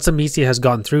 Once Amicia has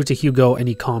gotten through to Hugo and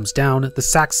he calms down, the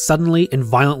sacks suddenly and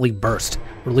violently burst,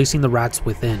 releasing the rats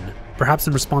within, perhaps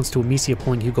in response to Amicia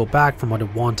pulling Hugo back from what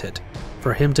it wanted,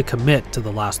 for him to commit to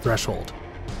the last threshold.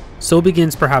 So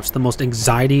begins perhaps the most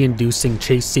anxiety-inducing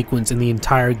chase sequence in the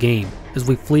entire game, as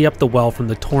we flee up the well from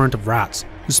the torrent of rats,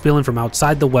 who spill in from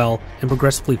outside the well and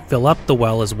progressively fill up the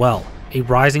well as well, a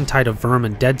rising tide of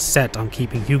vermin dead set on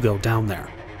keeping Hugo down there.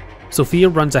 Sophia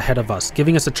runs ahead of us,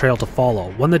 giving us a trail to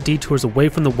follow, one that detours away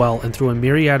from the well and through a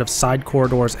myriad of side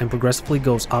corridors and progressively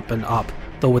goes up and up,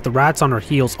 though with the rats on our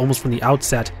heels almost from the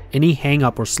outset, any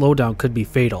hang-up or slowdown could be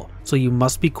fatal, so you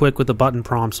must be quick with the button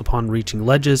prompts upon reaching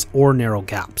ledges or narrow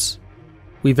gaps.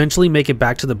 We eventually make it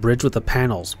back to the bridge with the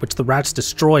panels, which the rats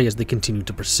destroy as they continue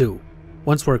to pursue.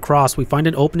 Once we're across, we find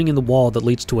an opening in the wall that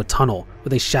leads to a tunnel,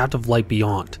 with a shaft of light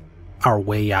beyond. Our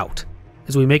way out.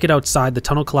 As we make it outside, the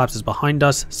tunnel collapses behind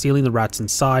us, sealing the rats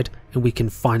inside, and we can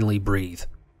finally breathe.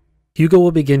 Hugo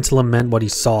will begin to lament what he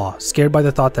saw, scared by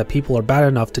the thought that people are bad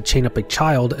enough to chain up a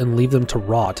child and leave them to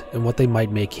rot, and what they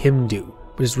might make him do,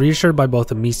 but is reassured by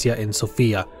both Amicia and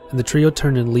Sophia, and the trio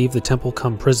turn and leave the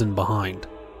temple-cum prison behind.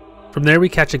 From there we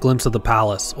catch a glimpse of the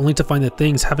palace, only to find that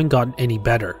things haven't gotten any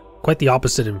better, quite the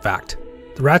opposite in fact.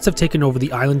 The rats have taken over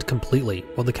the island completely,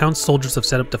 while the Count's soldiers have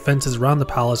set up defenses around the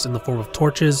palace in the form of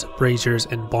torches, braziers,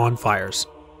 and bonfires.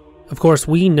 Of course,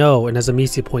 we know, and as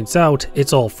Amicia points out,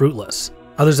 it's all fruitless.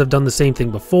 Others have done the same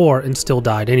thing before and still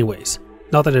died anyways.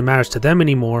 Not that it matters to them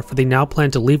anymore, for they now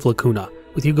plan to leave Lacuna,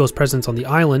 with Hugo's presence on the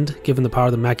island, given the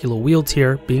power the macula wields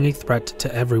here, being a threat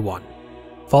to everyone.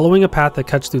 Following a path that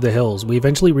cuts through the hills, we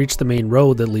eventually reach the main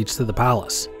road that leads to the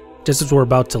palace. Just as we're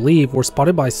about to leave, we're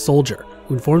spotted by a soldier,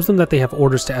 who informs them that they have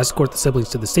orders to escort the siblings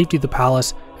to the safety of the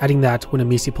palace, adding that, when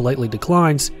Amicia politely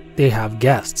declines, they have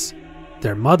guests.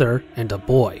 Their mother and a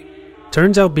boy.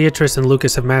 Turns out Beatrice and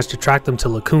Lucas have managed to track them to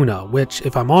Lacuna, which,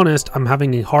 if I'm honest, I'm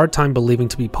having a hard time believing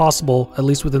to be possible, at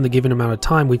least within the given amount of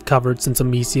time we've covered since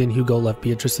Amicia and Hugo left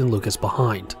Beatrice and Lucas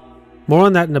behind. More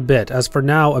on that in a bit, as for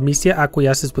now, Amicia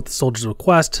acquiesces with the soldier's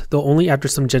request, though only after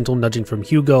some gentle nudging from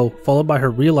Hugo, followed by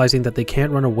her realizing that they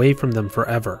can't run away from them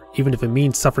forever, even if it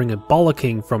means suffering a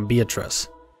bollocking from Beatrice.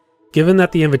 Given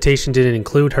that the invitation didn't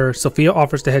include her, Sophia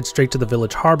offers to head straight to the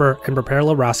village harbor and prepare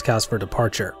Larascas for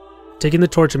departure. Taking the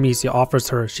torch Amicia offers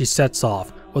her, she sets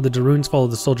off, while the Daruns follow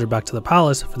the soldier back to the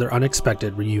palace for their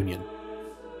unexpected reunion.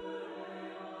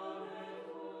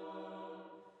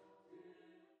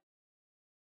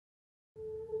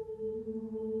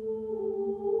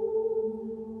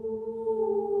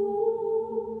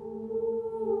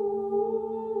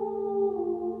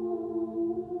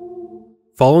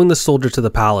 Following the soldier to the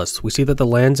palace, we see that the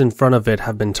lands in front of it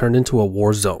have been turned into a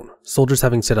war zone, soldiers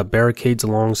having set up barricades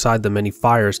alongside the many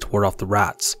fires to ward off the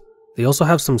rats. They also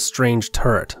have some strange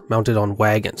turret, mounted on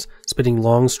wagons, spitting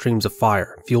long streams of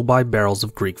fire, fueled by barrels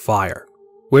of Greek fire.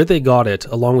 Where they got it,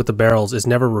 along with the barrels, is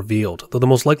never revealed, though the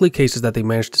most likely case is that they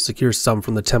managed to secure some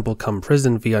from the temple-cum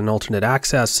prison via an alternate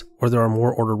access, or there are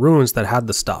more Order ruins that had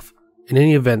the stuff. In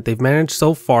any event, they've managed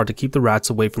so far to keep the rats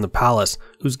away from the palace,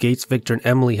 whose gates Victor and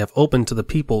Emily have opened to the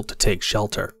people to take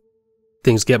shelter.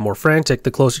 Things get more frantic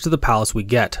the closer to the palace we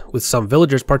get, with some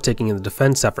villagers partaking in the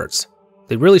defense efforts.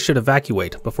 They really should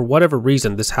evacuate, but for whatever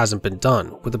reason this hasn't been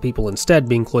done, with the people instead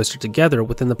being cloistered together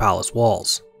within the palace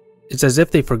walls. It's as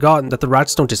if they've forgotten that the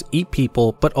rats don't just eat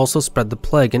people, but also spread the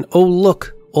plague, and oh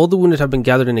look! All the wounded have been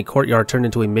gathered in a courtyard turned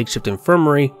into a makeshift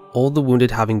infirmary, all the wounded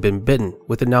having been bitten,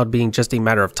 with it now being just a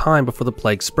matter of time before the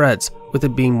plague spreads, with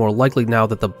it being more likely now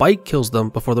that the bite kills them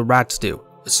before the rats do,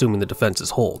 assuming the defenses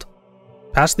hold.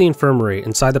 Past the infirmary,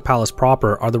 inside the palace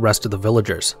proper, are the rest of the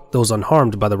villagers, those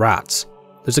unharmed by the rats.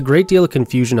 There's a great deal of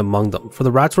confusion among them, for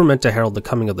the rats were meant to herald the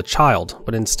coming of the child,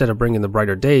 but instead of bringing the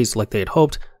brighter days like they had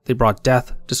hoped, they brought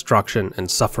death, destruction, and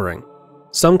suffering.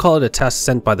 Some call it a test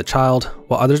sent by the child,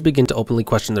 while others begin to openly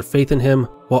question their faith in him,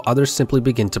 while others simply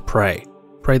begin to pray.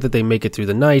 Pray that they make it through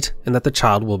the night, and that the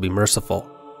child will be merciful.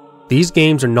 These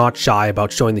games are not shy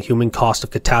about showing the human cost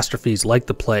of catastrophes like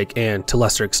the plague and, to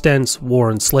lesser extents,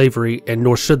 war and slavery, and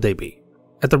nor should they be.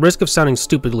 At the risk of sounding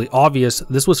stupidly obvious,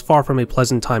 this was far from a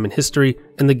pleasant time in history,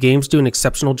 and the games do an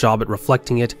exceptional job at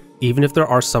reflecting it, even if there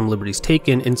are some liberties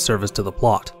taken in service to the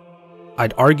plot.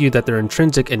 I'd argue that they're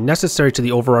intrinsic and necessary to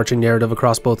the overarching narrative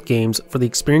across both games, for the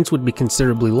experience would be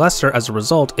considerably lesser as a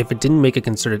result if it didn't make a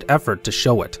concerted effort to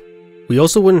show it. We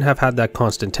also wouldn't have had that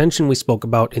constant tension we spoke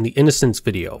about in the Innocence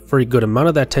video, for a good amount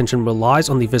of that tension relies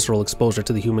on the visceral exposure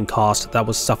to the human cost that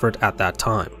was suffered at that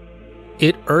time.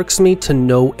 It irks me to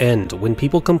no end when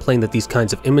people complain that these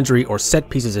kinds of imagery or set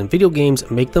pieces in video games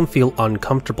make them feel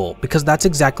uncomfortable, because that's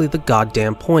exactly the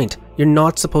goddamn point. You're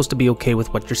not supposed to be okay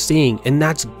with what you're seeing, and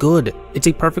that's good. It's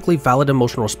a perfectly valid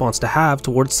emotional response to have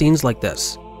towards scenes like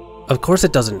this. Of course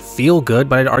it doesn't feel good,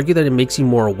 but I'd argue that it makes you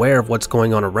more aware of what's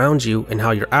going on around you and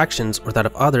how your actions, or that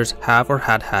of others, have or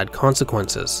had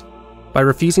consequences. By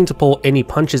refusing to pull any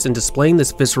punches and displaying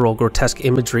this visceral, grotesque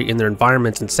imagery in their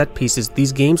environments and set pieces,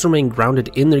 these games remain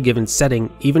grounded in their given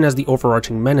setting, even as the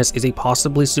overarching menace is a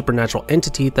possibly supernatural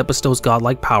entity that bestows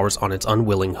godlike powers on its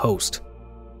unwilling host.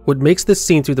 What makes this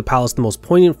scene through the palace the most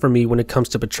poignant for me when it comes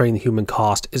to betraying the human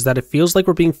cost is that it feels like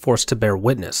we're being forced to bear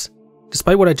witness.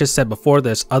 Despite what I just said before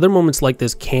this, other moments like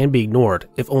this can be ignored,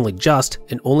 if only just,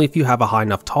 and only if you have a high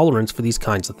enough tolerance for these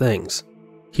kinds of things.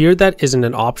 Here that isn't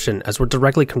an option, as we're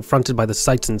directly confronted by the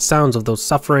sights and sounds of those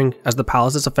suffering, as the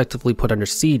palace is effectively put under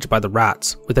siege by the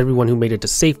rats, with everyone who made it to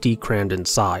safety crammed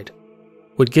inside.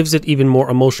 What gives it even more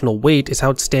emotional weight is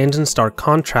how it stands in stark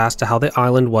contrast to how the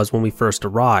island was when we first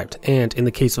arrived, and in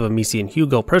the case of Amicia and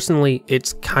Hugo personally,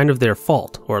 it's kind of their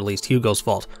fault, or at least Hugo's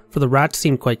fault, for the rats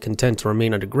seemed quite content to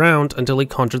remain underground until he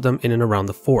conjured them in and around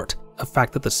the fort, a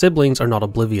fact that the siblings are not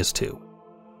oblivious to.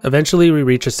 Eventually we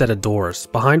reach a set of doors,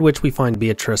 behind which we find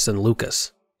Beatrice and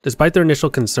Lucas. Despite their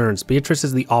initial concerns, Beatrice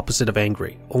is the opposite of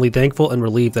angry, only thankful and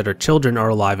relieved that her children are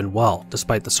alive and well,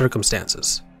 despite the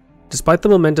circumstances. Despite the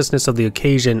momentousness of the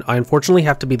occasion, I unfortunately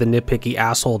have to be the nitpicky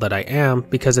asshole that I am,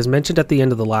 because as mentioned at the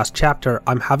end of the last chapter,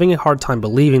 I'm having a hard time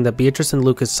believing that Beatrice and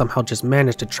Lucas somehow just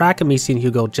managed to track Amicia and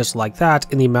Hugo just like that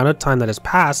in the amount of time that has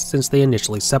passed since they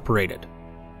initially separated.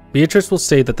 Beatrice will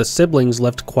say that the siblings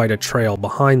left quite a trail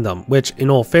behind them, which in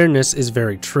all fairness is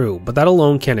very true, but that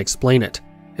alone can't explain it.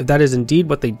 If that is indeed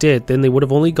what they did, then they would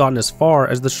have only gotten as far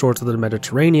as the shores of the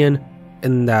Mediterranean,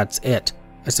 and that's it.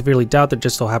 I severely doubt there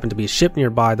just so happened to be a ship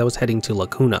nearby that was heading to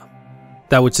Lacuna.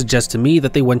 That would suggest to me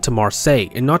that they went to Marseille,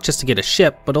 and not just to get a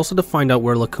ship, but also to find out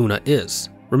where Lacuna is.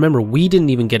 Remember, we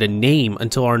didn't even get a name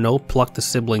until Arnaud plucked the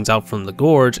siblings out from the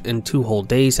gorge and 2 whole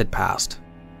days had passed.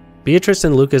 Beatrice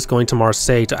and Lucas going to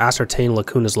Marseille to ascertain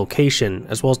Lacuna's location,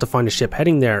 as well as to find a ship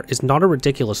heading there, is not a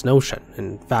ridiculous notion.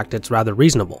 In fact, it's rather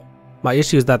reasonable. My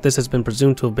issue is that this has been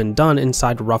presumed to have been done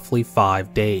inside roughly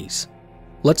 5 days.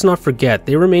 Let's not forget,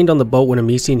 they remained on the boat when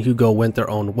Amicia and Hugo went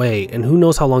their own way, and who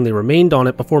knows how long they remained on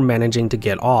it before managing to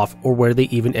get off, or where they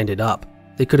even ended up.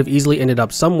 They could have easily ended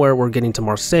up somewhere where getting to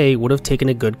Marseille would have taken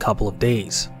a good couple of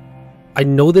days. I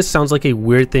know this sounds like a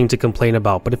weird thing to complain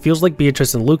about, but it feels like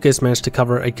Beatrice and Lucas managed to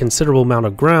cover a considerable amount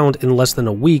of ground in less than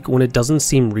a week when it doesn't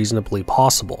seem reasonably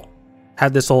possible.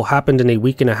 Had this all happened in a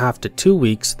week and a half to 2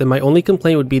 weeks, then my only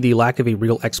complaint would be the lack of a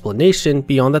real explanation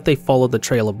beyond that they followed the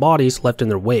trail of bodies left in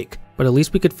their wake, but at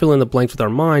least we could fill in the blanks with our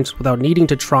minds without needing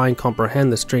to try and comprehend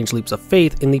the strange leaps of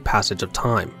faith in the passage of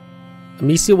time.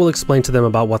 Amicia will explain to them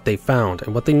about what they found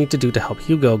and what they need to do to help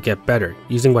Hugo get better,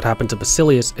 using what happened to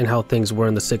Basilius and how things were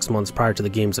in the 6 months prior to the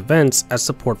game's events as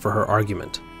support for her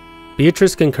argument.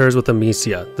 Beatrice concurs with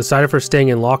Amicia, the side of her staying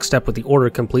in lockstep with the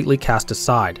order completely cast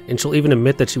aside, and she'll even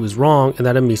admit that she was wrong and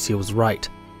that Amicia was right.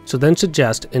 She'll then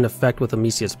suggest, in effect with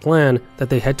Amicia's plan, that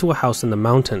they head to a house in the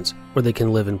mountains, where they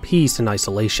can live in peace and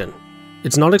isolation.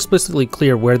 It's not explicitly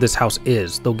clear where this house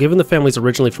is, though given the family's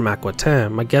originally from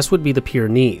Aquitaine, my guess would be the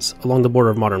Pyrenees, along the border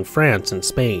of modern France and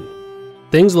Spain.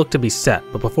 Things look to be set,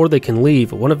 but before they can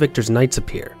leave, one of Victor's knights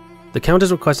appear. The Count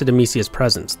has requested Amicia's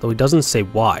presence, though he doesn't say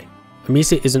why.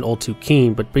 Amicia isn't all too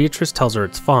keen, but Beatrice tells her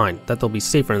it's fine, that they'll be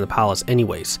safer in the palace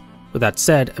anyways. With that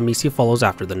said, Amicia follows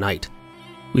after the knight.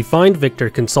 We find Victor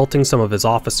consulting some of his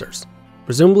officers.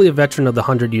 Presumably a veteran of the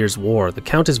 100 Years' War, the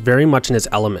Count is very much in his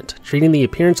element, treating the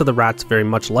appearance of the rats very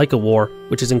much like a war,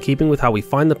 which is in keeping with how we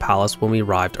find the palace when we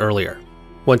arrived earlier.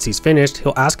 Once he's finished,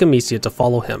 he'll ask Amicia to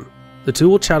follow him. The two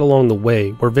will chat along the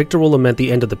way, where Victor will lament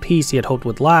the end of the peace he had hoped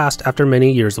would last after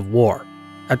many years of war.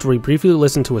 After we briefly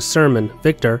listen to a sermon,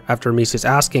 Victor, after Amicia's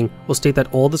asking, will state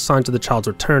that all the signs of the child's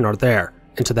return are there,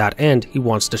 and to that end, he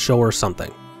wants to show her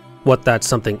something. What that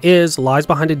something is lies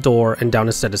behind a door and down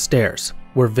a set of stairs,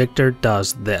 where Victor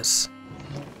does this.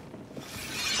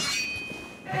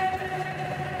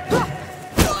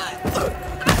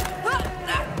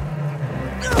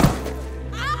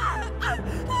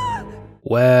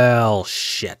 Well,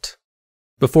 shit.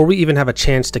 Before we even have a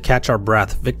chance to catch our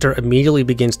breath, Victor immediately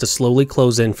begins to slowly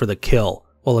close in for the kill,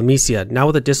 while Amicia, now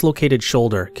with a dislocated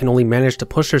shoulder, can only manage to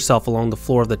push herself along the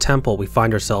floor of the temple we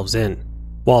find ourselves in.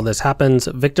 While this happens,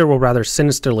 Victor will rather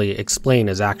sinisterly explain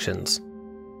his actions.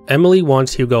 Emily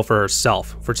wants Hugo for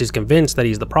herself, for she's convinced that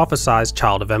he's the prophesized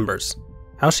Child of Embers.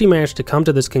 How she managed to come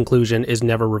to this conclusion is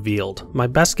never revealed. My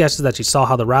best guess is that she saw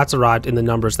how the rats arrived in the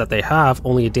numbers that they have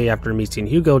only a day after Amicia and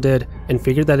Hugo did, and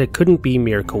figured that it couldn't be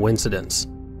mere coincidence.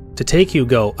 To take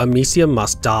Hugo, Amicia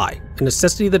must die, a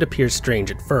necessity that appears strange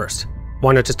at first.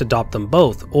 Why not just adopt them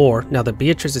both, or, now that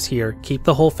Beatrice is here, keep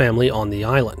the whole family on the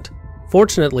island?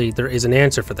 Fortunately, there is an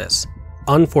answer for this.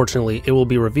 Unfortunately, it will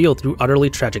be revealed through utterly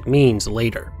tragic means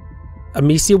later.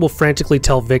 Amicia will frantically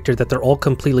tell Victor that they're all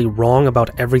completely wrong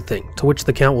about everything, to which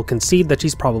the Count will concede that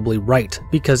she's probably right,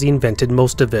 because he invented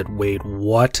most of it. Wait,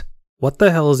 what? What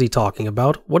the hell is he talking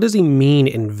about? What does he mean,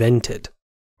 invented?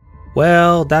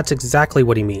 Well, that's exactly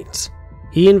what he means.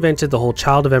 He invented the whole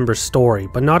Child of Embers story,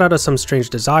 but not out of some strange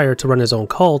desire to run his own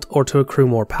cult or to accrue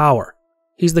more power.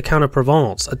 He's the Count of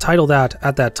Provence, a title that,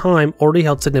 at that time, already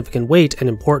held significant weight and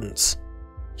importance.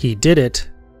 He did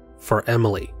it for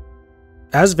Emily.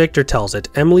 As Victor tells it,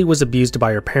 Emily was abused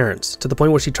by her parents, to the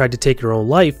point where she tried to take her own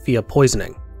life via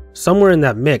poisoning. Somewhere in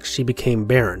that mix, she became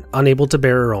barren, unable to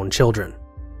bear her own children.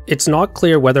 It's not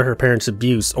clear whether her parents'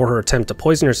 abuse or her attempt to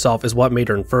poison herself is what made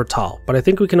her infertile, but I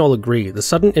think we can all agree the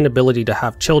sudden inability to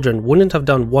have children wouldn't have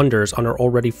done wonders on her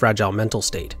already fragile mental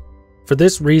state. For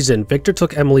this reason, Victor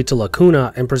took Emily to La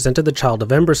Cuna and presented the Child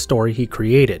of Embers story he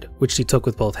created, which she took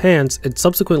with both hands and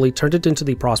subsequently turned it into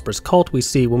the prosperous cult we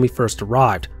see when we first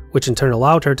arrived, which in turn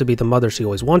allowed her to be the mother she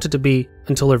always wanted to be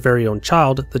until her very own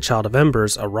child, the Child of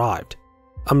Embers, arrived.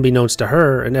 Unbeknownst to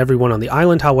her and everyone on the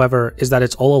island, however, is that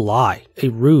it's all a lie, a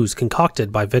ruse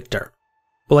concocted by Victor.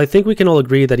 Well, I think we can all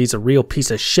agree that he's a real piece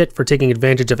of shit for taking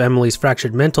advantage of Emily's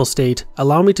fractured mental state.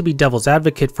 Allow me to be devil's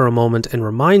advocate for a moment and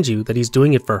remind you that he's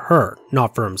doing it for her,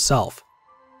 not for himself.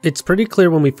 It's pretty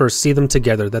clear when we first see them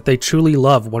together that they truly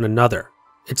love one another.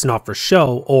 It's not for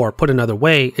show, or put another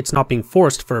way, it's not being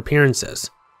forced for appearances.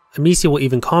 Amicia will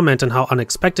even comment on how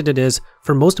unexpected it is,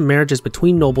 for most marriages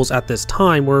between nobles at this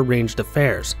time were arranged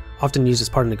affairs, often used as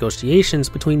part of negotiations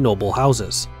between noble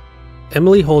houses.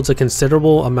 Emily holds a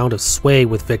considerable amount of sway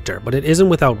with Victor, but it isn't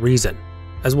without reason.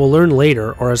 As we'll learn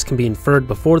later, or as can be inferred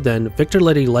before then, Victor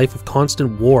led a life of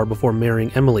constant war before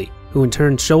marrying Emily, who in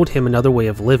turn showed him another way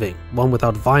of living, one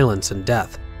without violence and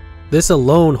death. This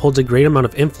alone holds a great amount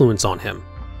of influence on him.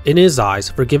 In his eyes,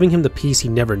 for giving him the peace he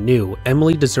never knew,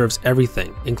 Emily deserves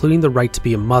everything, including the right to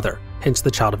be a mother, hence the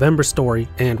Child of Embers story,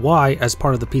 and why, as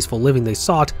part of the peaceful living they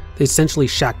sought, they essentially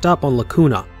shacked up on La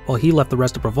Cuna, while he left the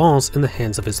rest of Provence in the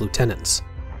hands of his lieutenants.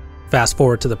 Fast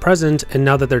forward to the present, and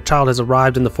now that their child has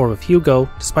arrived in the form of Hugo,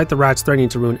 despite the rats threatening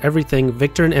to ruin everything,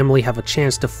 Victor and Emily have a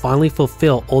chance to finally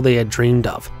fulfill all they had dreamed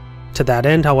of. To that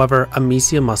end, however,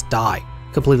 Amicia must die,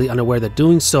 completely unaware that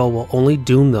doing so will only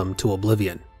doom them to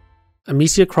oblivion.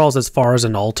 Amicia crawls as far as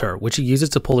an altar, which she uses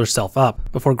to pull herself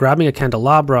up, before grabbing a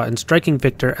candelabra and striking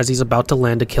Victor as he's about to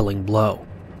land a killing blow.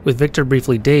 With Victor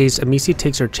briefly dazed, Amicia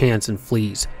takes her chance and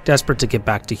flees, desperate to get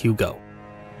back to Hugo.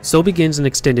 So begins an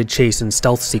extended chase and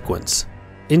stealth sequence.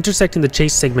 Intersecting the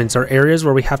chase segments are areas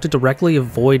where we have to directly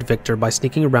avoid Victor by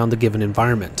sneaking around the given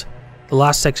environment. The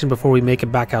last section before we make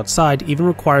it back outside even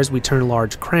requires we turn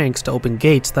large cranks to open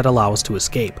gates that allow us to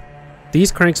escape.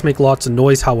 These cranks make lots of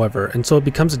noise, however, and so it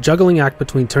becomes a juggling act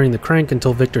between turning the crank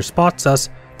until Victor spots us,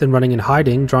 then running and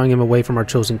hiding, drawing him away from our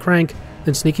chosen crank,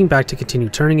 then sneaking back to continue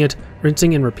turning it,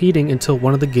 rinsing and repeating until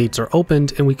one of the gates are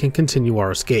opened and we can continue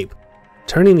our escape.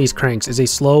 Turning these cranks is a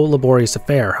slow, laborious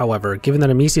affair, however, given that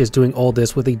Amicia is doing all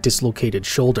this with a dislocated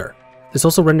shoulder. This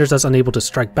also renders us unable to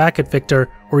strike back at Victor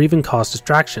or even cause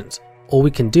distractions. All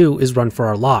we can do is run for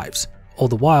our lives. All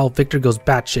the while, Victor goes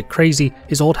batshit crazy,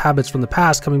 his old habits from the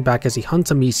past coming back as he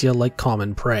hunts Amicia like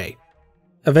common prey.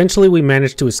 Eventually we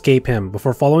manage to escape him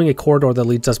before following a corridor that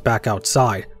leads us back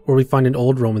outside, where we find an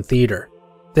old Roman theater.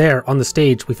 There, on the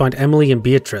stage, we find Emily and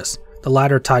Beatrice, the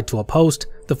latter tied to a post,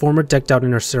 the former decked out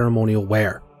in her ceremonial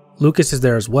wear. Lucas is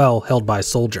there as well, held by a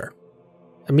soldier.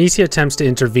 Amicia attempts to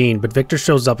intervene, but Victor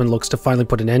shows up and looks to finally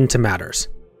put an end to matters.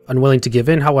 Unwilling to give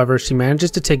in, however, she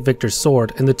manages to take Victor's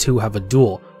sword and the two have a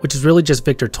duel, which is really just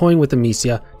Victor toying with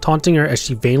Amicia, taunting her as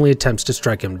she vainly attempts to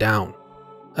strike him down.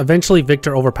 Eventually,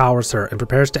 Victor overpowers her and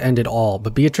prepares to end it all,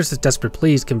 but Beatrice's desperate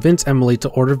pleas convince Emily to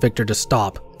order Victor to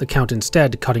stop, the Count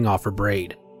instead cutting off her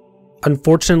braid.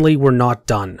 Unfortunately, we're not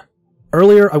done.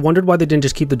 Earlier, I wondered why they didn't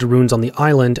just keep the de Runes on the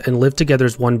island and live together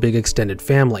as one big extended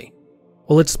family.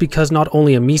 Well, it's because not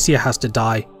only Amicia has to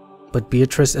die, but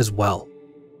Beatrice as well.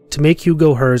 To make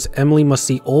Hugo hers, Emily must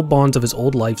see all bonds of his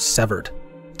old life severed.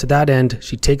 To that end,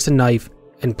 she takes a knife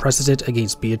and presses it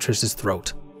against Beatrice's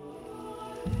throat.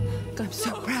 I'm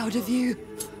so proud of you.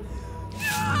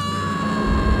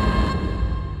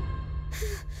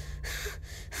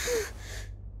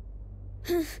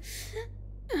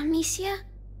 Amicia?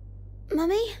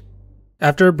 Mummy?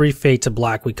 After a brief fade to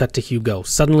black, we cut to Hugo,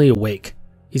 suddenly awake.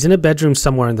 He's in a bedroom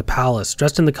somewhere in the palace,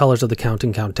 dressed in the colors of the Count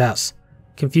and Countess.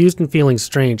 Confused and feeling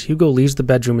strange, Hugo leaves the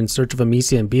bedroom in search of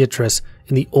Amicia and Beatrice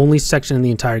in the only section in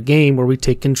the entire game where we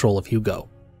take control of Hugo.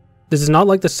 This is not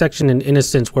like the section in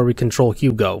Innocence where we control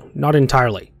Hugo, not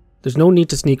entirely. There's no need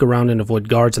to sneak around and avoid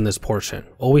guards in this portion.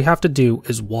 All we have to do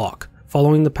is walk,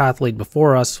 following the path laid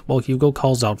before us while Hugo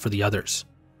calls out for the others.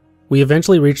 We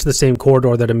eventually reach the same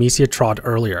corridor that Amicia trod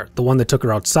earlier, the one that took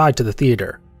her outside to the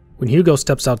theater. When Hugo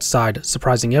steps outside,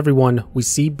 surprising everyone, we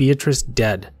see Beatrice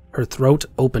dead, her throat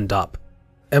opened up.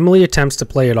 Emily attempts to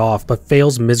play it off, but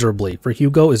fails miserably, for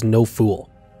Hugo is no fool.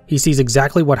 He sees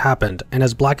exactly what happened, and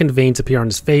as blackened veins appear on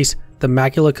his face, the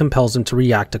macula compels him to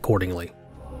react accordingly.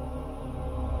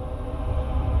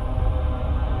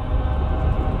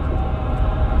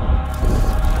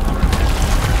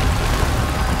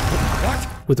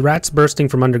 With rats bursting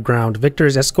from underground, Victor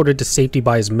is escorted to safety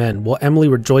by his men, while Emily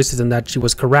rejoices in that she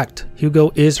was correct.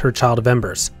 Hugo is her child of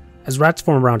embers. As rats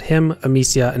form around him,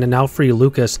 Amicia, and a now free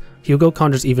Lucas, Hugo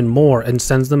conjures even more and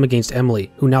sends them against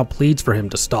Emily, who now pleads for him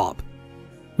to stop.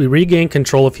 We regain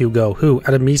control of Hugo, who,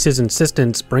 at Amicia's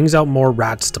insistence, brings out more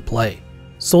rats to play.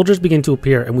 Soldiers begin to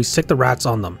appear and we sick the rats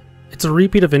on them. It's a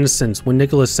repeat of Innocence when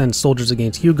Nicholas sends soldiers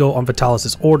against Hugo on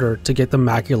Vitalis' order to get the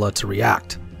macula to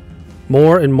react.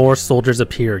 More and more soldiers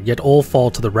appear, yet all fall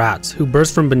to the rats, who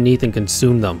burst from beneath and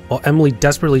consume them, while Emily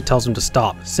desperately tells him to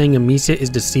stop, saying Amicia is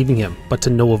deceiving him, but to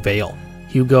no avail.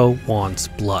 Hugo wants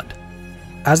blood.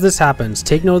 As this happens,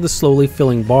 take note of the slowly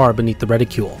filling bar beneath the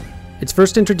reticule. It's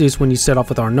first introduced when you set off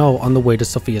with Arnaud on the way to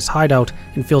Sophia's hideout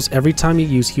and fills every time you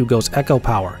use Hugo's echo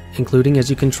power, including as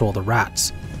you control the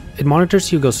rats. It monitors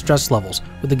Hugo's stress levels,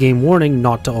 with the game warning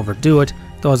not to overdo it,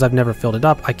 though as I've never filled it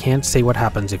up, I can't say what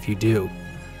happens if you do.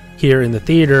 Here in the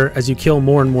theater, as you kill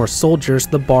more and more soldiers,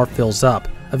 the bar fills up,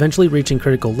 eventually reaching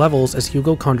critical levels as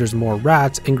Hugo conjures more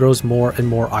rats and grows more and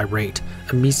more irate,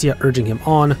 Amicia urging him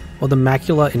on, while the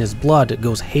macula in his blood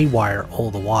goes haywire all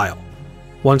the while.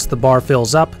 Once the bar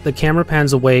fills up, the camera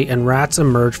pans away and rats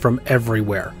emerge from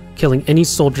everywhere, killing any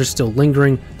soldiers still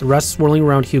lingering, the rest swirling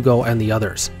around Hugo and the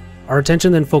others. Our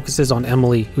attention then focuses on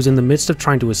Emily, who's in the midst of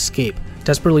trying to escape,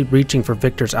 desperately reaching for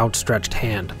Victor's outstretched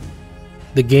hand.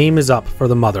 The game is up for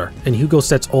the mother, and Hugo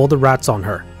sets all the rats on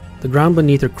her. The ground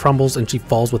beneath her crumbles and she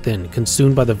falls within,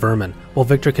 consumed by the vermin, while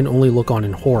Victor can only look on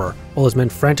in horror, while his men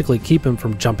frantically keep him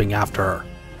from jumping after her.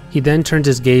 He then turns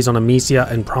his gaze on Amicia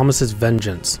and promises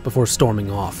vengeance, before storming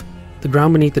off. The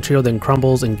ground beneath the trio then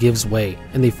crumbles and gives way,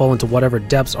 and they fall into whatever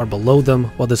depths are below them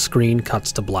while the screen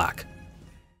cuts to black.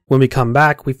 When we come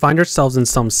back, we find ourselves in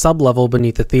some sub-level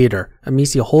beneath the theater,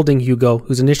 Amicia holding Hugo,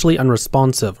 who's initially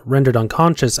unresponsive, rendered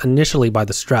unconscious initially by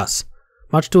the stress.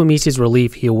 Much to Amicia's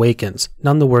relief, he awakens,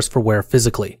 none the worse for wear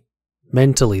physically.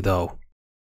 Mentally, though.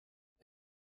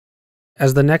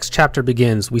 As the next chapter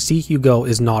begins, we see Hugo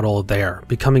is not all there,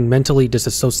 becoming mentally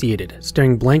disassociated,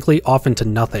 staring blankly off into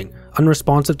nothing,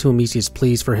 unresponsive to Amicia's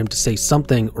pleas for him to say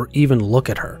something or even look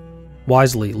at her.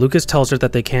 Wisely, Lucas tells her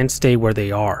that they can't stay where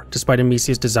they are, despite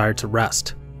Amicia's desire to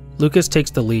rest. Lucas takes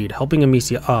the lead, helping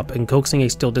Amicia up and coaxing a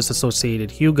still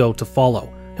disassociated Hugo to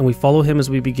follow, and we follow him as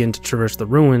we begin to traverse the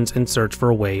ruins in search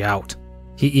for a way out.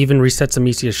 He even resets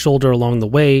Amicia's shoulder along the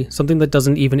way, something that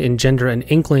doesn't even engender an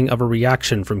inkling of a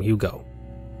reaction from Hugo.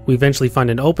 We eventually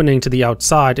find an opening to the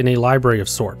outside in a library of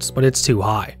sorts, but it's too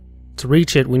high. To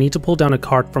reach it, we need to pull down a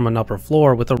cart from an upper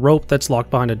floor with a rope that's locked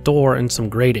behind a door and some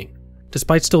grating.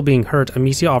 Despite still being hurt,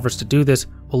 Amicia offers to do this,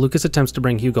 while Lucas attempts to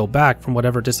bring Hugo back from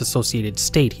whatever disassociated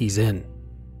state he's in.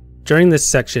 During this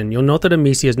section, you'll note that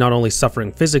Amicia is not only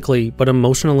suffering physically, but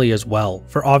emotionally as well,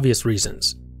 for obvious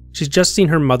reasons. She's just seen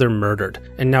her mother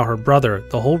murdered, and now her brother,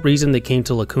 the whole reason they came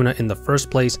to Lacuna in the first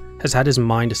place, has had his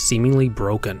mind seemingly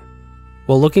broken.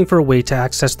 While looking for a way to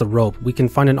access the rope, we can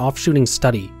find an off-shooting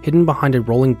study hidden behind a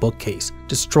rolling bookcase,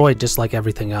 destroyed just like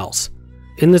everything else.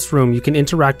 In this room, you can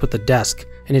interact with the desk,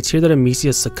 and it's here that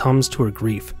Amicia succumbs to her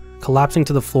grief, collapsing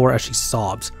to the floor as she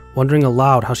sobs, wondering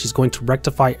aloud how she's going to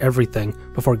rectify everything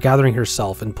before gathering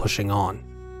herself and pushing on.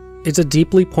 It's a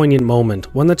deeply poignant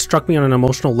moment, one that struck me on an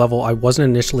emotional level I wasn't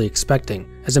initially expecting,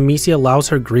 as Amicia allows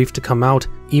her grief to come out,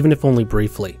 even if only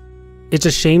briefly. It's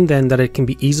a shame then that it can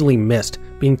be easily missed,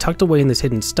 being tucked away in this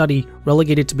hidden study,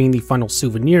 relegated to being the final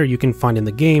souvenir you can find in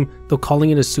the game, though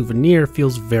calling it a souvenir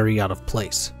feels very out of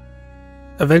place.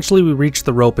 Eventually we reach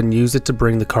the rope and use it to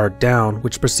bring the cart down,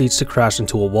 which proceeds to crash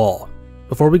into a wall.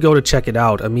 Before we go to check it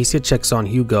out, Amicia checks on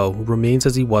Hugo, who remains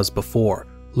as he was before,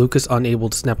 Lucas unable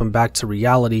to snap him back to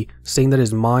reality, saying that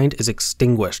his mind is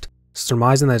extinguished,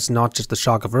 surmising that it's not just the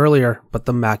shock of earlier, but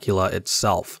the macula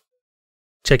itself.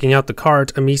 Checking out the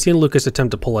cart, Amicia and Lucas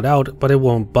attempt to pull it out, but it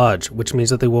won't budge, which means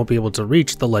that they won't be able to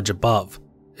reach the ledge above.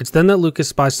 It's then that Lucas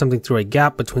spies something through a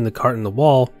gap between the cart and the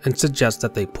wall, and suggests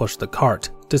that they push the cart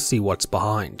to see what's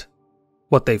behind.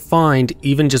 What they find,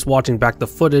 even just watching back the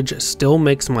footage, still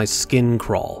makes my skin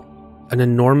crawl. An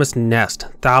enormous nest,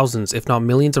 thousands if not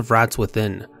millions of rats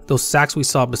within, those sacks we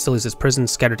saw at Basilius' prison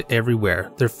scattered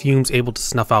everywhere, their fumes able to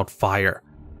snuff out fire.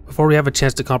 Before we have a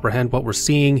chance to comprehend what we're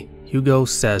seeing, Hugo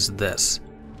says this.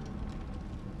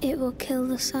 It will kill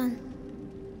the sun.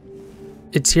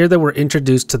 It's here that we're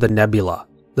introduced to the nebula,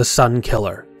 the sun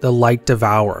killer, the light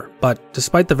devourer, but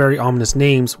despite the very ominous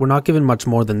names, we're not given much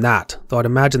more than that, though I'd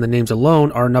imagine the names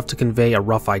alone are enough to convey a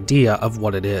rough idea of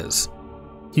what it is.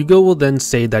 Hugo will then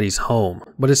say that he's home,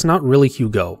 but it's not really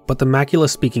Hugo, but the macula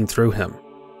speaking through him.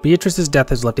 Beatrice's death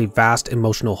has left a vast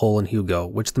emotional hole in Hugo,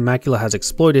 which the macula has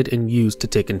exploited and used to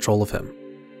take control of him.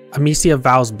 Amicia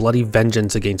vows bloody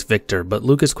vengeance against Victor, but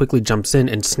Lucas quickly jumps in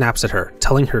and snaps at her,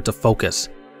 telling her to focus.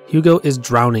 Hugo is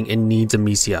drowning and needs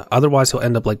Amicia, otherwise he'll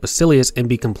end up like Basilius and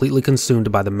be completely consumed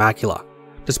by the macula.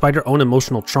 Despite her own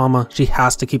emotional trauma, she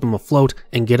has to keep him afloat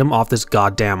and get him off this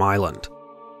goddamn island.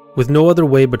 With no other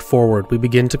way but forward, we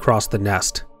begin to cross the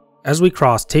nest. As we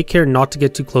cross, take care not to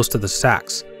get too close to the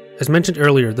sacks. As mentioned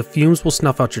earlier, the fumes will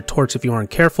snuff out your torch if you aren't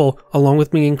careful, along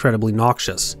with being incredibly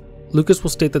noxious. Lucas will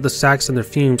state that the sacks and their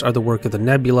fumes are the work of the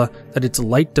nebula, that its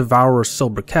light devourer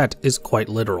sobriquet is quite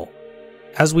literal.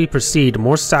 As we proceed,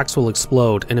 more sacks will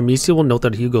explode, and Amicia will note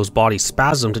that Hugo's body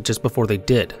spasmed just before they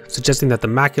did, suggesting that the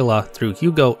macula, through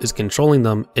Hugo, is controlling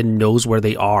them and knows where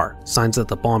they are, signs that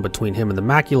the bond between him and the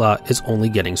macula is only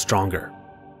getting stronger.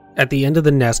 At the end of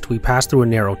the nest, we pass through a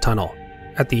narrow tunnel.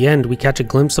 At the end, we catch a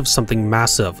glimpse of something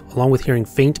massive, along with hearing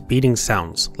faint beating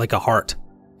sounds, like a heart.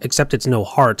 Except it's no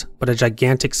heart, but a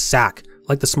gigantic sack,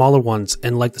 like the smaller ones,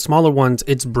 and like the smaller ones,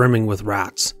 it's brimming with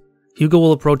rats. Hugo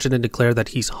will approach it and declare that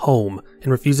he's home,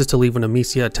 and refuses to leave when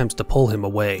Amicia attempts to pull him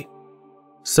away.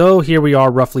 So here we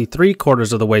are roughly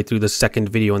 3/4 of the way through the second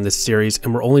video in this series,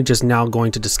 and we're only just now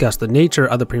going to discuss the nature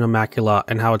of the Prima Macula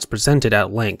and how it's presented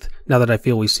at length, now that I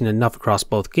feel we've seen enough across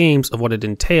both games of what it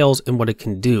entails and what it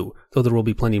can do, though there will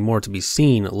be plenty more to be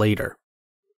seen later.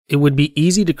 It would be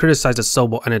easy to criticize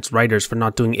Asobo and its writers for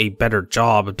not doing a better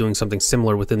job of doing something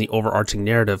similar within the overarching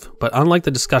narrative, but unlike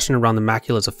the discussion around the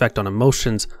macula's effect on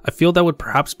emotions, I feel that would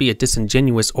perhaps be a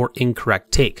disingenuous or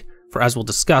incorrect take, for as we'll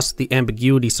discuss, the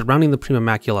ambiguity surrounding the Prima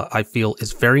Macula I feel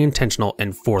is very intentional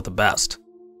and for the best.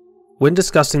 When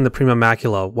discussing the Prima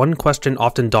Macula, one question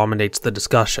often dominates the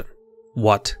discussion.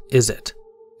 What is it?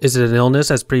 Is it an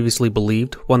illness as previously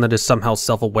believed, one that is somehow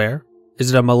self-aware?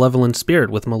 Is it a malevolent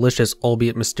spirit with malicious,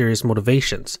 albeit mysterious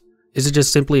motivations? Is it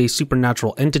just simply a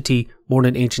supernatural entity born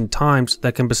in ancient times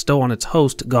that can bestow on its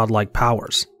host godlike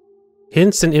powers?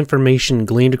 Hints and information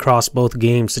gleaned across both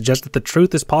games suggest that the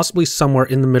truth is possibly somewhere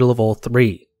in the middle of all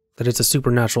three. That it's a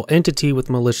supernatural entity with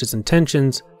malicious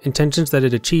intentions that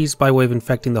it achieves by way of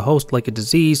infecting the host like a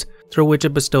disease, through which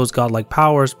it bestows godlike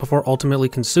powers before ultimately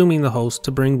consuming the host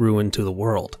to bring ruin to the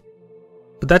world.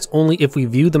 But that's only if we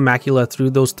view the macula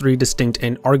through those three distinct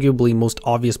and arguably most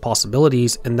obvious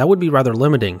possibilities, and that would be rather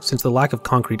limiting since the lack of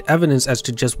concrete evidence as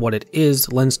to just what it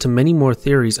is lends to many more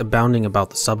theories abounding about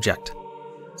the subject.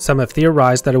 Some have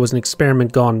theorized that it was an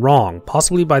experiment gone wrong,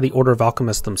 possibly by the Order of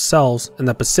Alchemists themselves, and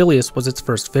that Basilius was its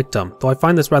first victim, though I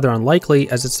find this rather unlikely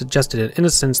as it suggested in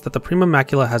innocence that the Prima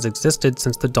Macula has existed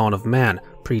since the dawn of man,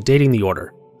 predating the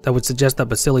Order. That would suggest that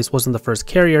Basilius wasn't the first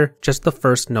carrier, just the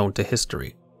first known to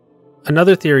history.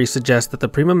 Another theory suggests that the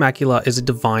Prima Macula is a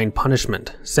divine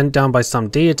punishment, sent down by some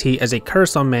deity as a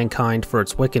curse on mankind for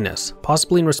its wickedness,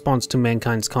 possibly in response to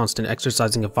mankind's constant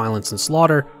exercising of violence and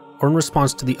slaughter, or in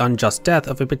response to the unjust death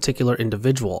of a particular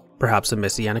individual, perhaps a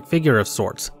messianic figure of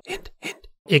sorts. Hint, hint.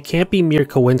 It can't be mere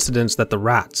coincidence that the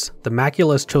rats, the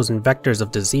macula's chosen vectors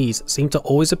of disease, seem to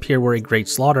always appear where a great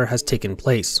slaughter has taken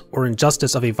place, or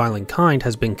injustice of a violent kind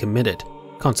has been committed.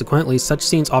 Consequently, such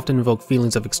scenes often evoke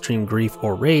feelings of extreme grief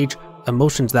or rage,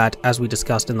 emotions that, as we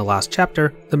discussed in the last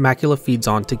chapter, the macula feeds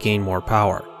on to gain more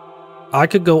power. I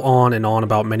could go on and on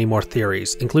about many more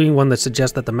theories, including one that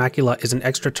suggests that the macula is an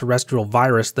extraterrestrial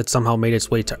virus that somehow made its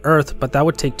way to Earth, but that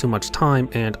would take too much time,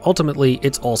 and ultimately,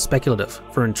 it's all speculative,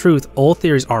 for in truth, all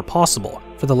theories are possible,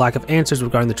 for the lack of answers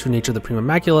regarding the true nature of the prima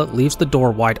macula leaves the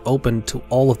door wide open to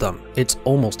all of them. It's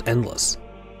almost endless.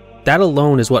 That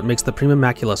alone is what makes the prima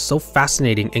macula so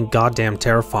fascinating and goddamn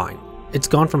terrifying. It's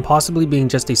gone from possibly being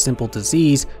just a simple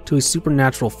disease to a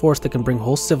supernatural force that can bring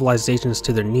whole civilizations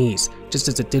to their knees, just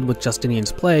as it did with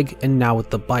Justinian's plague and now with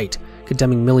the bite,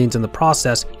 condemning millions in the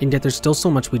process, and yet there's still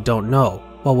so much we don't know,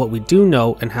 while what we do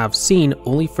know and have seen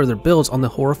only further builds on the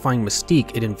horrifying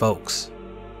mystique it invokes.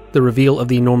 The reveal of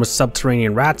the enormous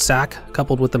subterranean rat sack,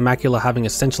 coupled with the macula having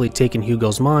essentially taken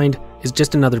Hugo's mind, is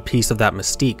just another piece of that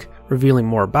mystique, revealing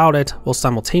more about it, while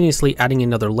simultaneously adding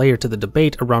another layer to the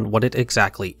debate around what it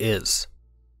exactly is.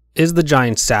 Is the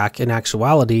giant sack, in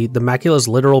actuality, the macula's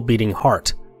literal beating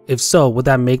heart? If so, would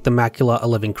that make the macula a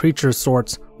living creature of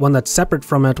sorts, one that's separate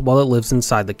from it while it lives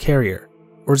inside the carrier?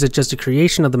 Or is it just a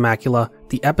creation of the macula,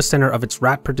 the epicenter of its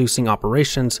rat-producing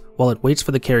operations, while it waits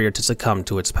for the carrier to succumb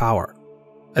to its power?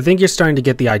 I think you're starting to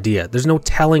get the idea. There's no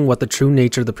telling what the true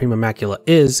nature of the prima macula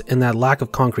is, and that lack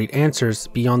of concrete answers,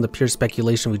 beyond the pure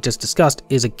speculation we just discussed,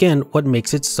 is again what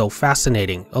makes it so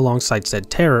fascinating, alongside said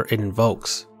terror it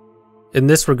invokes. In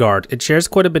this regard, it shares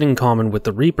quite a bit in common with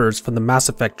the Reapers from the Mass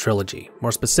Effect trilogy,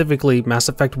 more specifically Mass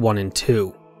Effect 1 and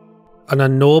 2. An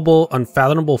unknowable,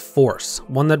 unfathomable force,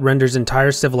 one that renders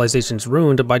entire civilizations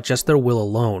ruined by just their will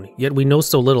alone, yet we know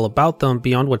so little about them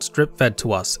beyond what's drip-fed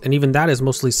to us, and even that is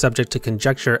mostly subject to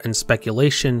conjecture and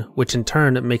speculation, which in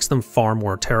turn makes them far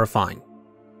more terrifying.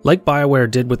 Like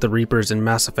BioWare did with the Reapers in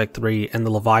Mass Effect 3 and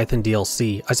the Leviathan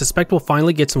DLC, I suspect we'll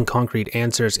finally get some concrete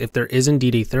answers if there is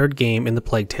indeed a third game in the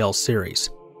Plague Tale series.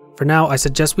 For now, I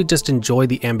suggest we just enjoy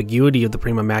the ambiguity of the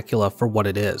prima macula for what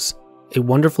it is. A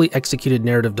wonderfully executed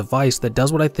narrative device that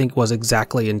does what I think was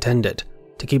exactly intended,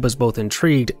 to keep us both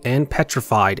intrigued and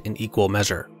petrified in equal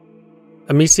measure.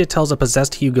 Amicia tells a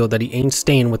possessed Hugo that he ain't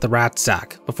staying with the rat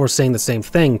sack, before saying the same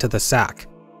thing to the sack.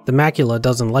 The macula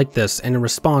doesn't like this, and in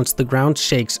response, the ground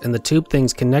shakes and the tube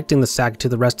things connecting the sack to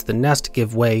the rest of the nest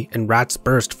give way and rats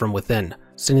burst from within,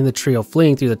 sending the trio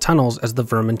fleeing through the tunnels as the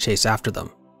vermin chase after them.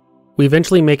 We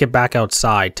eventually make it back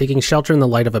outside, taking shelter in the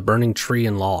light of a burning tree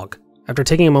and log. After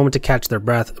taking a moment to catch their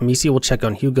breath, Amicia will check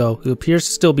on Hugo, who appears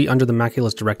to still be under the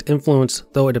macula's direct influence,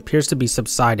 though it appears to be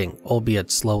subsiding, albeit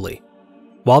slowly.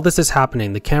 While this is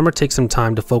happening, the camera takes some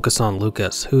time to focus on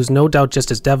Lucas, who is no doubt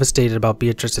just as devastated about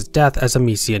Beatrice's death as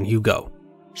Amicia and Hugo.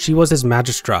 She was his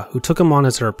magistra, who took him on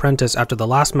as her apprentice after the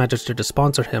last magister to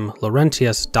sponsor him,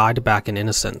 Laurentius, died back in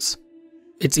innocence.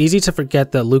 It's easy to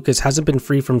forget that Lucas hasn't been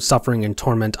free from suffering and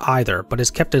torment either, but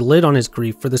has kept a lid on his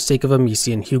grief for the sake of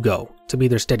Amicia and Hugo, to be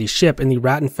their steady ship in the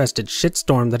rat-infested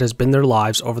shitstorm that has been their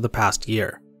lives over the past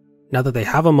year. Now that they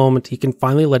have a moment, he can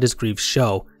finally let his grief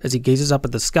show, as he gazes up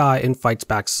at the sky and fights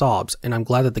back sobs, and I'm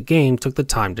glad that the game took the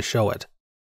time to show it.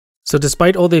 So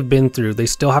despite all they've been through, they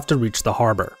still have to reach the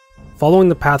harbor. Following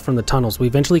the path from the tunnels, we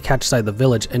eventually catch sight of the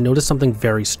village and notice something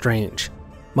very strange.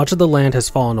 Much of the land has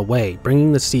fallen away,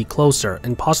 bringing the sea closer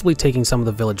and possibly taking some of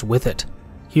the village with it.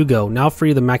 Hugo, now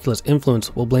free of the macula's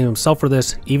influence, will blame himself for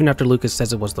this even after Lucas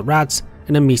says it was the rats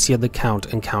and Amicia the Count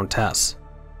and Countess.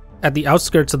 At the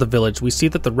outskirts of the village, we see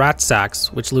that the rat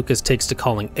sacks, which Lucas takes to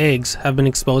calling eggs, have been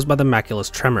exposed by the macula's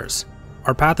tremors.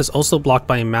 Our path is also blocked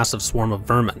by a massive swarm of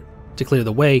vermin. To clear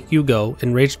the way, Hugo,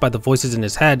 enraged by the voices in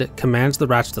his head, commands the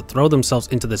rats to throw themselves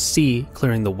into the sea,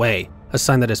 clearing the way, a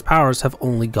sign that his powers have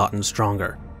only gotten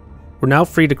stronger. We're now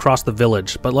free to cross the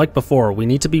village, but like before, we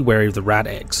need to be wary of the rat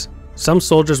eggs. Some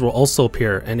soldiers will also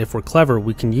appear, and if we're clever,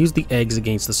 we can use the eggs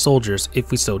against the soldiers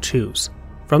if we so choose.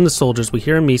 From the soldiers, we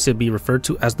hear Amicia be referred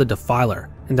to as the Defiler,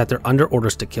 and that they're under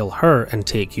orders to kill her and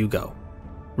take Hugo.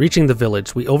 Reaching the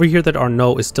village, we overhear that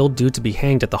Arnaud is still due to be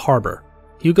hanged at the harbor.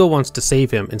 Hugo wants to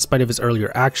save him in spite of his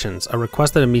earlier actions, a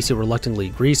request that Amicia reluctantly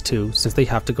agrees to since they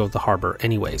have to go to the harbor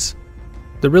anyways.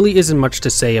 There really isn't much to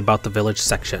say about the village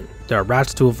section. There are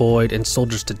rats to avoid and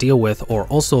soldiers to deal with, or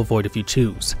also avoid if you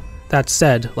choose. That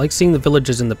said, like seeing the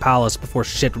villagers in the palace before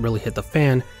shit really hit the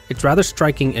fan, it's rather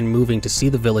striking and moving to see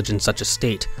the village in such a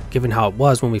state, given how it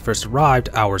was when we first arrived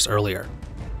hours earlier.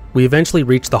 We eventually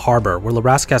reach the harbor, where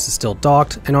Laraskas is still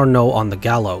docked and Arnaud on the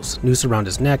gallows, noose around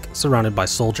his neck, surrounded by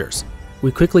soldiers.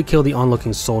 We quickly kill the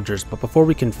onlooking soldiers, but before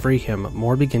we can free him,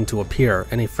 more begin to appear,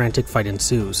 and a frantic fight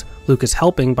ensues, Lucas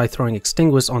helping by throwing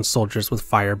extinguish on soldiers with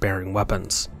fire-bearing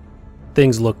weapons.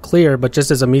 Things look clear, but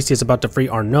just as Amicia is about to free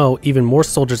Arnaud, even more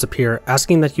soldiers appear,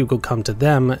 asking that Hugo come to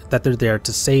them, that they're there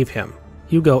to save him.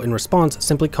 Hugo, in response,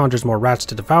 simply conjures more rats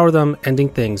to devour them, ending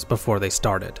things before they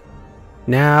started.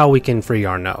 Now we can free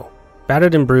Arnaud.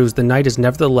 Battered and bruised, the knight is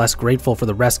nevertheless grateful for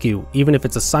the rescue, even if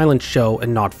it's a silent show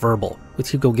and not verbal, with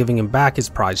Hugo giving him back his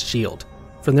prized shield.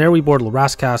 From there we board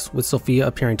Laraskas, with Sophia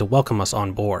appearing to welcome us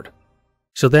on board.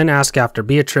 She'll then ask after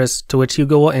Beatrice, to which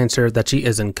Hugo will answer that she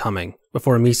isn't coming,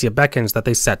 before Amicia beckons that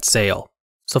they set sail.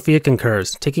 Sophia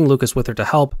concurs, taking Lucas with her to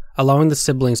help, allowing the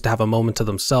siblings to have a moment to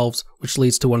themselves, which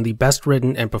leads to one of the best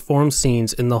written and performed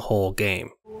scenes in the whole game.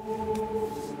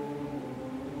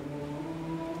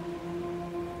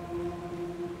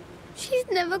 She's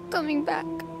never coming back.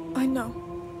 I know.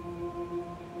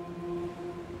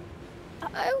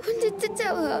 I wanted to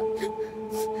tell her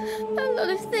a lot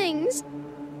of things.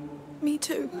 Me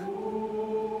too.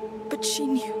 But she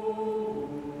knew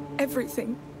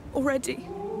everything already.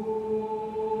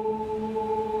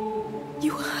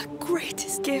 You were her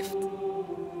greatest gift.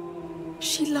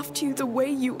 She loved you the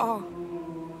way you are,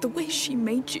 the way she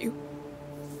made you.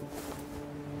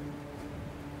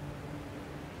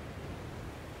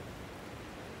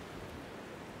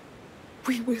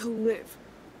 We will live.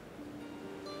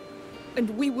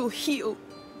 And we will heal.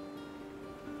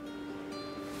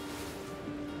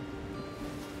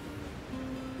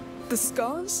 The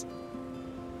scars?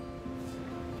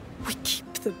 We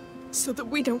keep them so that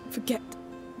we don't forget.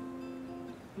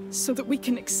 So that we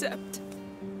can accept.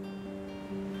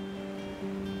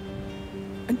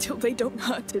 Until they don't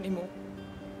hurt anymore.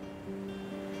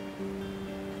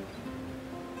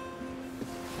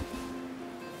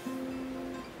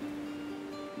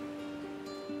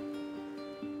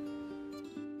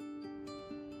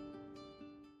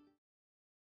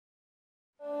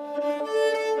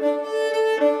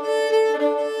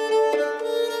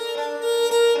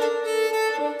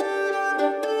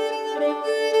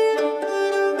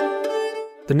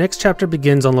 The next chapter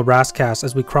begins on Laraskas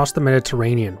as we cross the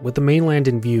Mediterranean, with the mainland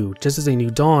in view, just as a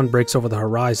new dawn breaks over the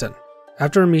horizon.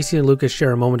 After Amicia and Lucas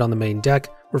share a moment on the main deck,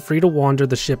 we're free to wander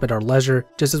the ship at our leisure,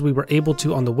 just as we were able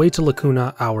to on the way to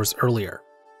Lacuna hours earlier.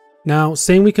 Now,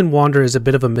 saying we can wander is a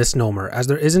bit of a misnomer, as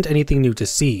there isn't anything new to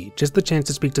see, just the chance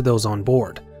to speak to those on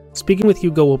board. Speaking with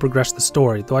Hugo will progress the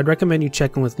story, though I'd recommend you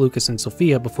check in with Lucas and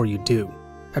Sophia before you do.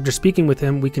 After speaking with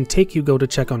him, we can take Hugo to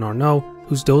check on Arnaud,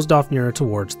 who's dozed off nearer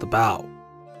towards the bow.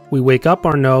 We wake up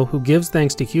Arnaud, who gives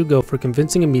thanks to Hugo for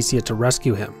convincing Amicia to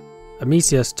rescue him.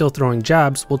 Amicia, still throwing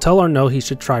jabs, will tell Arnaud he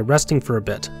should try resting for a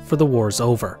bit, for the war's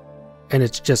over. And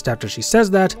it's just after she says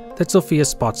that Sophia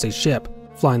spots a ship,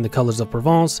 flying the colors of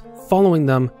Provence, following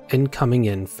them, and coming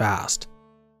in fast.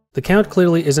 The Count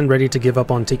clearly isn't ready to give up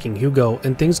on taking Hugo,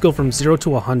 and things go from 0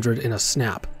 to 100 in a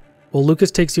snap. While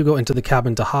Lucas takes Hugo into the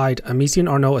cabin to hide, Amicia and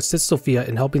Arnaud assist Sophia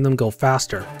in helping them go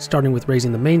faster, starting with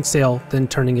raising the mainsail, then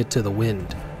turning it to the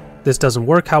wind. This doesn't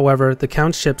work, however, the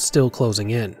Count's ship's still closing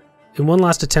in. In one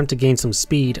last attempt to gain some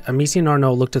speed, Amicia and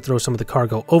Arnaud look to throw some of the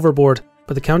cargo overboard,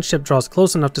 but the Count's ship draws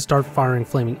close enough to start firing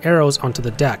flaming arrows onto the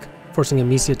deck, forcing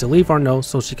Amicia to leave Arnaud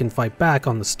so she can fight back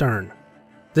on the stern.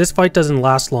 This fight doesn't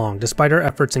last long, despite our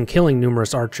efforts in killing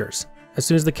numerous archers. As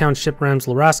soon as the Count's ship rams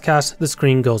Laraskas, the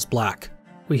screen goes black.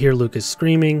 We hear Lucas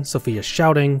screaming, Sophia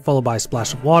shouting, followed by a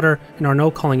splash of water, and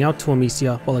Arnaud calling out to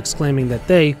Amicia while exclaiming that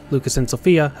they, Lucas and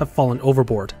Sophia, have fallen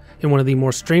overboard, in one of the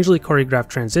more strangely choreographed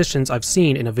transitions I've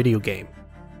seen in a video game.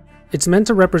 It's meant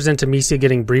to represent Amicia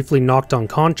getting briefly knocked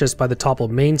unconscious by the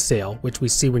toppled mainsail, which we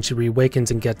see when she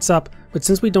reawakens and gets up, but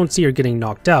since we don't see her getting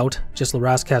knocked out, just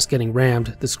Laraskas getting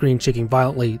rammed, the screen shaking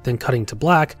violently, then cutting to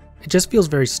black, it just feels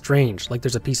very strange, like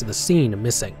there's a piece of the scene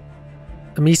missing.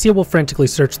 Amicia will frantically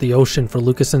search the ocean for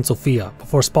Lucas and Sophia,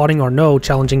 before spotting Arnaud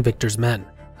challenging Victor's men.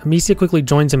 Amicia quickly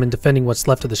joins him in defending what's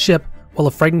left of the ship, while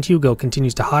a frightened Hugo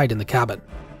continues to hide in the cabin.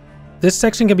 This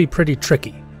section can be pretty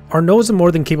tricky. Arnaud is a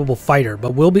more than capable fighter,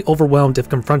 but will be overwhelmed if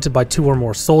confronted by 2 or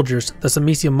more soldiers, thus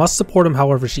Amicia must support him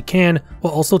however she can,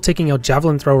 while also taking out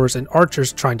javelin throwers and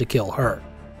archers trying to kill her.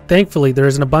 Thankfully, there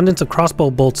is an abundance of crossbow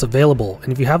bolts available,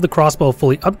 and if you have the crossbow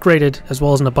fully upgraded, as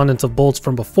well as an abundance of bolts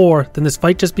from before, then this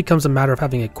fight just becomes a matter of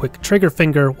having a quick trigger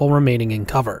finger while remaining in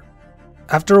cover.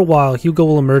 After a while, Hugo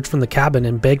will emerge from the cabin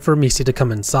and beg for Amicia to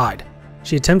come inside.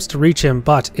 She attempts to reach him,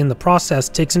 but in the process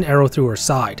takes an arrow through her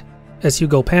side. As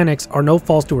Hugo panics, Arnaud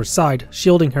falls to her side,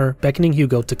 shielding her, beckoning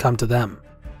Hugo to come to them.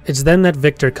 It's then that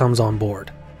Victor comes on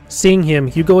board. Seeing him,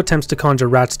 Hugo attempts to conjure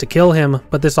rats to kill him,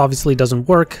 but this obviously doesn't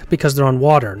work because they're on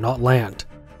water, not land.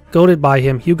 Goaded by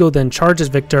him, Hugo then charges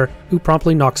Victor, who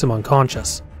promptly knocks him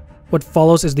unconscious. What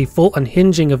follows is the full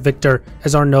unhinging of Victor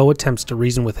as Arnaud attempts to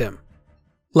reason with him.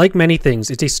 Like many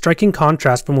things, it's a striking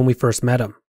contrast from when we first met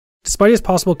him. Despite his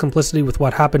possible complicity with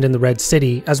what happened in the Red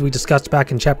City, as we discussed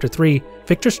back in Chapter 3,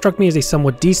 Victor struck me as a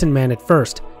somewhat decent man at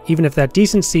first, even if that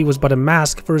decency was but a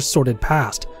mask for his sordid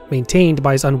past, maintained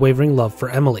by his unwavering love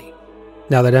for Emily.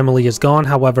 Now that Emily is gone,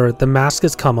 however, the mask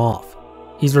has come off.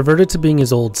 He's reverted to being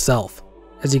his old self.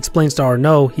 As he explains to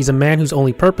Arnaud, he's a man whose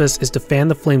only purpose is to fan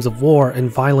the flames of war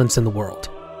and violence in the world.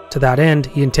 To that end,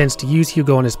 he intends to use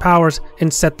Hugo and his powers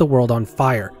and set the world on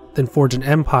fire, then forge an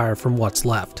empire from what's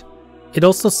left. It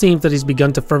also seems that he's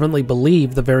begun to fervently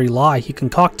believe the very lie he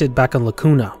concocted back on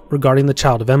Lacuna regarding the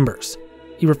Child of Embers.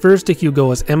 He refers to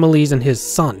Hugo as Emily's and his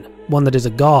son, one that is a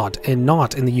god and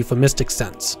not in the euphemistic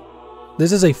sense.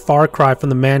 This is a far cry from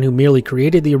the man who merely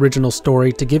created the original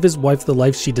story to give his wife the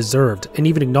life she deserved and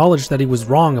even acknowledged that he was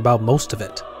wrong about most of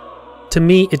it. To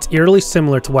me, it's eerily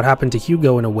similar to what happened to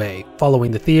Hugo in a way,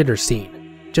 following the theater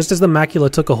scene. Just as the macula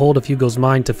took a hold of Hugo's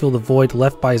mind to fill the void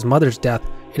left by his mother's death,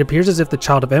 it appears as if the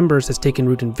Child of Embers has taken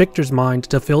root in Victor's mind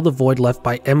to fill the void left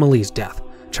by Emily's death,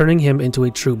 turning him into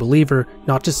a true believer,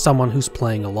 not just someone who's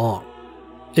playing along.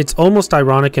 It's almost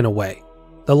ironic in a way.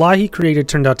 The lie he created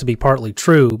turned out to be partly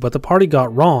true, but the part he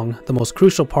got wrong, the most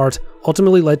crucial part,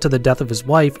 ultimately led to the death of his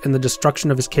wife and the destruction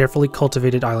of his carefully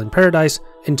cultivated island paradise,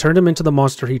 and turned him into the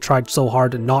monster he tried so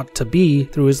hard not to be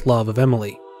through his love of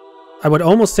Emily. I would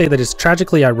almost say that it's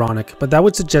tragically ironic, but that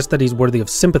would suggest that he's worthy of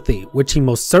sympathy, which he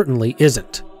most certainly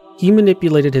isn't. He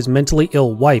manipulated his mentally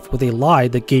ill wife with a lie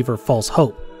that gave her false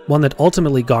hope, one that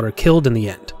ultimately got her killed in the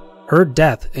end. Her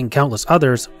death, and countless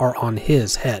others, are on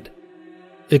his head.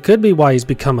 It could be why he's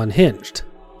become unhinged.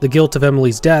 The guilt of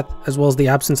Emily's death, as well as the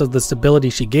absence of the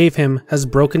stability she gave him, has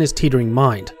broken his teetering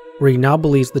mind, where he now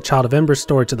believes the Child of Embers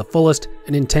story to the fullest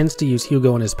and intends to use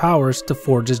Hugo and his powers to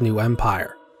forge his new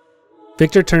empire.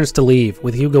 Victor turns to leave,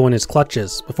 with Hugo in his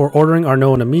clutches, before ordering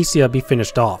Arnaud and Amicia be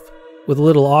finished off. With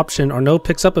little option, Arnaud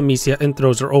picks up Amicia and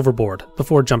throws her overboard,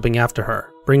 before jumping after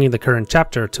her, bringing the current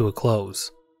chapter to a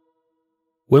close.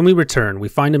 When we return, we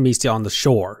find Amicia on the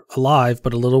shore, alive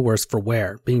but a little worse for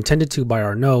wear, being tended to by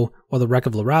Arnaud, while the wreck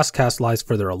of Larascas lies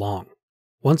further along.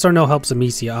 Once Arnaud helps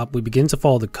Amicia up, we begin to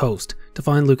follow the coast, to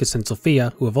find Lucas and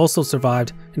Sophia, who have also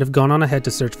survived, and have gone on ahead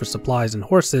to search for supplies and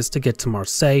horses to get to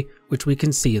Marseille, which we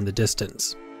can see in the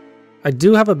distance. I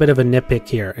do have a bit of a nitpick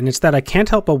here, and it's that I can't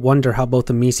help but wonder how both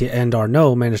Amicia and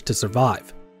Arnaud managed to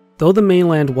survive. Though the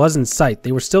mainland was in sight,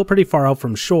 they were still pretty far out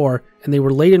from shore, and they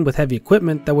were laden with heavy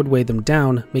equipment that would weigh them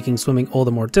down, making swimming all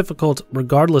the more difficult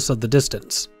regardless of the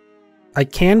distance. I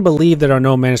can believe that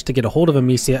Arnaud managed to get a hold of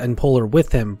Amicia and pull her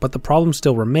with him, but the problem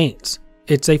still remains.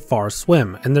 It's a far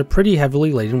swim, and they're pretty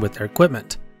heavily laden with their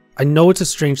equipment. I know it's a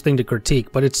strange thing to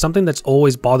critique, but it's something that's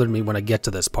always bothered me when I get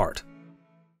to this part.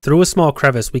 Through a small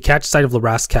crevice, we catch sight of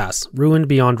Larascas, ruined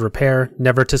beyond repair,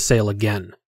 never to sail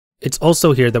again. It's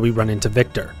also here that we run into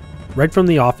Victor. Right from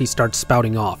the off, he starts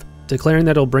spouting off, declaring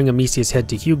that he'll bring Amicia's head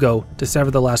to Hugo to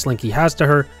sever the last link he has to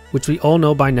her, which we all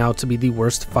know by now to be the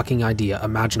worst fucking idea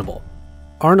imaginable.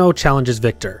 Arnaud challenges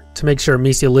Victor to make sure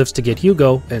Amicia lives to get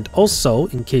Hugo, and also,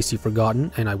 in case you've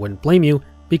forgotten, and I wouldn't blame you,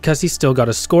 because he's still got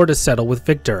a score to settle with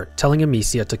Victor, telling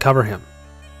Amicia to cover him.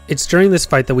 It's during this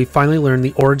fight that we finally learn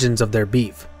the origins of their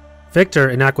beef. Victor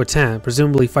and Aquitaine,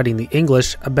 presumably fighting the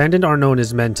English, abandoned Arnaud and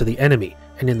his men to the enemy,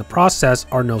 and in the process,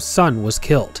 Arnaud's son was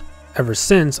killed. Ever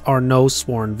since, Arnaud's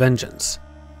sworn vengeance.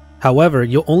 However,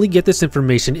 you'll only get this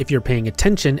information if you're paying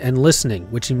attention and listening,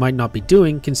 which you might not be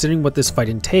doing considering what this fight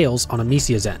entails on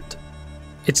Amicia's end.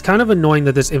 It's kind of annoying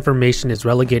that this information is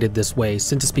relegated this way,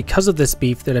 since it's because of this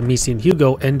beef that Amicia and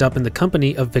Hugo end up in the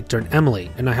company of Victor and Emily,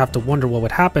 and I have to wonder what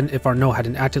would happen if Arnaud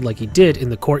hadn't acted like he did in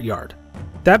the courtyard.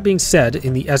 That being said,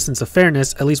 in the essence of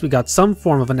fairness, at least we got some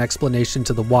form of an explanation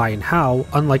to the why and how,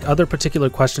 unlike other particular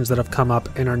questions that have come up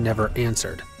and are never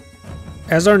answered.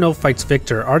 As Arnaud fights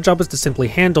Victor, our job is to simply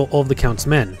handle all of the Count's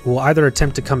men, who will either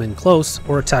attempt to come in close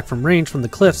or attack from range from the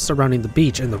cliffs surrounding the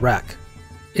beach and the wreck.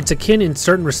 It's akin in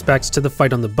certain respects to the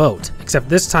fight on the boat, except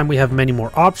this time we have many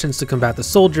more options to combat the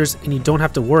soldiers and you don't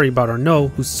have to worry about Arnaud,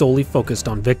 who's solely focused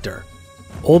on Victor.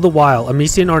 All the while,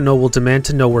 Amicia and Arnaud will demand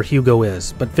to know where Hugo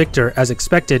is, but Victor, as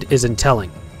expected, isn't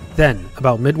telling. Then,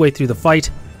 about midway through the fight,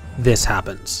 this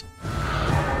happens.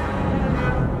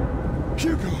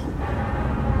 Hugo!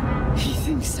 He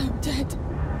thinks I'm dead.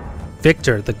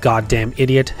 Victor, the goddamn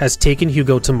idiot, has taken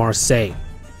Hugo to Marseille.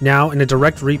 Now, in a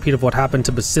direct repeat of what happened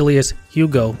to Basilius,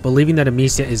 Hugo, believing that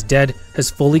Amicia is dead,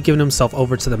 has fully given himself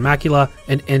over to the macula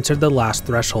and entered the last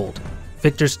threshold.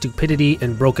 Victor's stupidity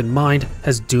and broken mind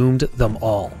has doomed them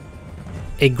all.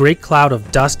 A great cloud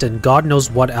of dust and God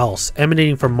knows what else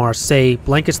emanating from Marseille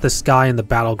blankets the sky and the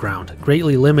battleground,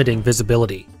 greatly limiting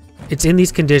visibility. It's in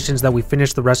these conditions that we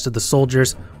finish the rest of the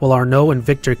soldiers, while Arnaud and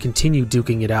Victor continue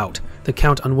duking it out, the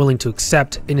Count unwilling to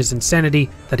accept, in his insanity,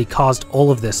 that he caused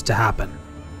all of this to happen.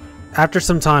 After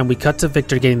some time, we cut to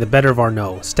Victor getting the better of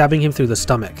Arnaud, stabbing him through the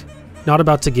stomach. Not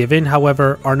about to give in,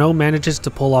 however, Arnaud manages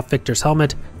to pull off Victor's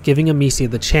helmet, giving Amicia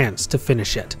the chance to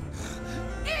finish it.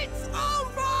 It's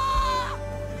over!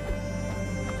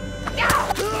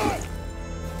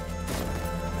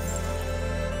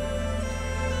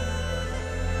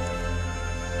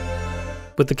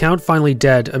 With the Count finally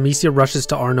dead, Amicia rushes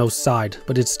to Arnaud's side,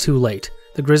 but it's too late,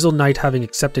 the grizzled knight having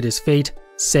accepted his fate,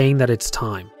 saying that it's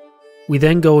time. We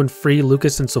then go and free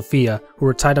Lucas and Sophia, who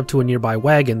were tied up to a nearby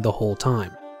wagon the whole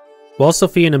time. While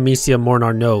Sophia and Amicia mourn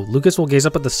Arnaud, Lucas will gaze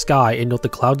up at the sky and note the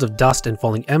clouds of dust and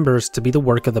falling embers to be the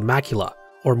work of the macula,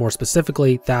 or more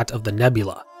specifically, that of the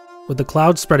nebula. With the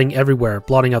clouds spreading everywhere,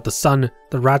 blotting out the sun,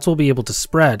 the rats will be able to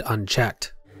spread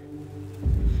unchecked.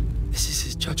 This is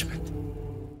his judgment.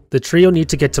 The trio need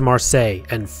to get to Marseille,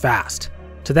 and fast.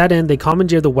 To that end, they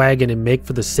commandeer the wagon and make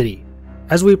for the city.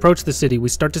 As we approach the city, we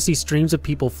start to see streams of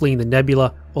people fleeing the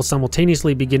nebula, while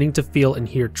simultaneously beginning to feel and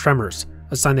hear tremors,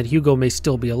 a sign that Hugo may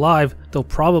still be alive, though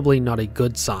probably not a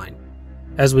good sign.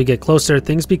 As we get closer,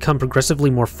 things become progressively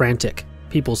more frantic,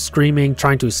 people screaming,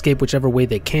 trying to escape whichever way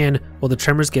they can, while the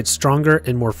tremors get stronger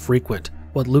and more frequent,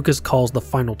 what Lucas calls the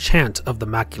final chant of the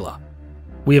macula.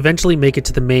 We eventually make it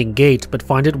to the main gate, but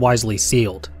find it wisely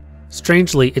sealed.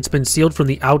 Strangely, it's been sealed from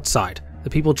the outside, the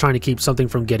people trying to keep something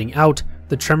from getting out,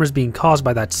 the tremors being caused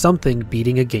by that something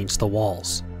beating against the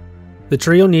walls. The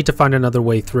trio need to find another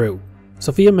way through.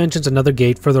 Sophia mentions another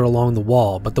gate further along the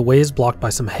wall, but the way is blocked by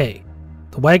some hay.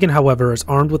 The wagon, however, is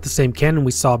armed with the same cannon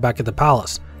we saw back at the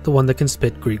palace, the one that can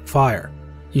spit Greek fire.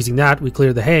 Using that, we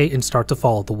clear the hay and start to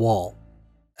follow the wall.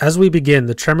 As we begin,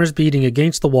 the tremors beating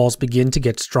against the walls begin to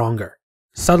get stronger.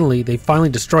 Suddenly, they finally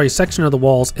destroy a section of the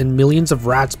walls and millions of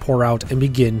rats pour out and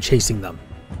begin chasing them.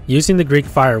 Using the Greek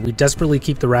fire, we desperately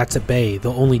keep the rats at bay,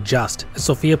 though only just, as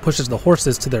Sophia pushes the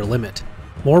horses to their limit.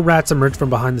 More rats emerge from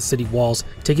behind the city walls,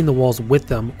 taking the walls with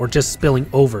them or just spilling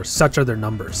over, such are their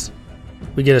numbers.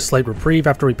 We get a slight reprieve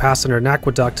after we pass under an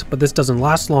aqueduct, but this doesn't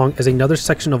last long as another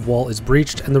section of wall is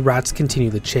breached and the rats continue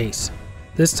the chase.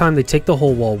 This time they take the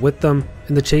whole wall with them,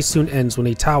 and the chase soon ends when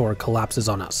a tower collapses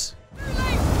on us.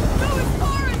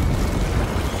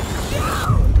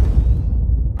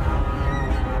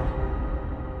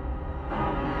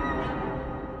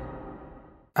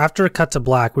 After a cut to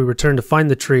black, we return to find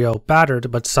the trio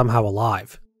battered but somehow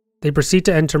alive. They proceed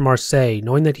to enter Marseille,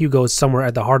 knowing that Hugo is somewhere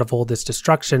at the heart of all this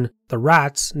destruction, the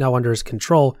rats, now under his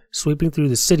control, sweeping through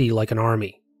the city like an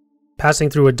army. Passing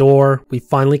through a door, we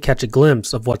finally catch a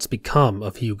glimpse of what's become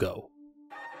of Hugo.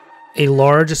 A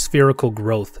large spherical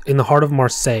growth in the heart of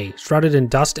Marseille, shrouded in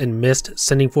dust and mist,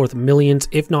 sending forth millions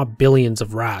if not billions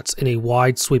of rats in a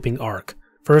wide sweeping arc,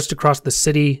 first across the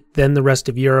city, then the rest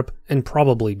of Europe, and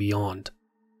probably beyond.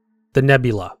 The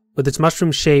nebula, with its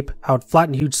mushroom shape, how it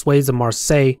flattened huge swathes of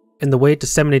Marseille, and the way it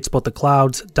disseminates both the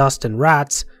clouds, dust, and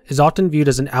rats, is often viewed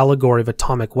as an allegory of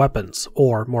atomic weapons,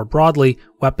 or, more broadly,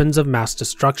 weapons of mass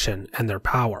destruction and their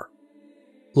power.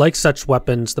 Like such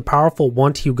weapons, the powerful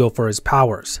want Hugo for his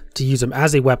powers, to use him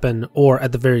as a weapon, or,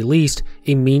 at the very least,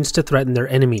 a means to threaten their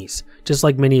enemies, just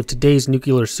like many of today's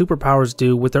nuclear superpowers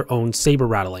do with their own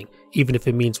saber-rattling, even if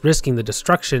it means risking the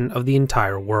destruction of the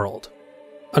entire world.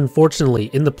 Unfortunately,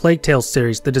 in the Plague Tales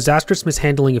series, the disastrous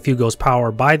mishandling of Hugo's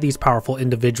power by these powerful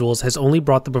individuals has only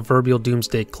brought the proverbial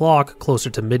doomsday clock closer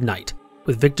to midnight,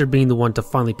 with Victor being the one to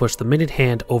finally push the minute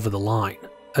hand over the line.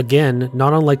 Again,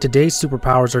 not unlike today's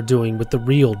superpowers are doing with the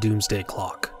real doomsday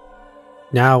clock.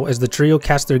 Now, as the trio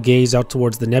cast their gaze out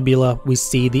towards the nebula, we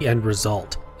see the end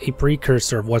result, a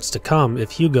precursor of what's to come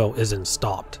if Hugo isn't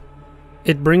stopped.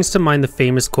 It brings to mind the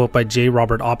famous quote by J.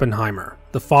 Robert Oppenheimer,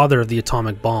 the father of the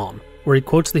atomic bomb, where he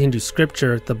quotes the Hindu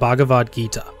scripture, the Bhagavad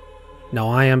Gita. Now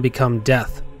I am become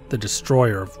death, the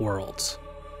destroyer of worlds.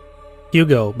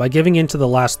 Hugo, by giving in to the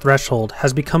last threshold,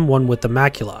 has become one with the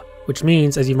macula, which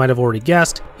means, as you might have already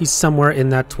guessed, he's somewhere in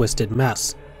that twisted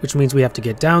mess, which means we have to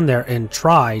get down there and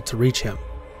try to reach him.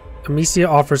 Amicia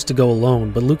offers to go alone,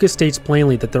 but Lucas states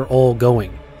plainly that they're all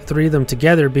going, the three of them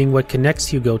together being what connects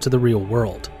Hugo to the real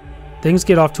world. Things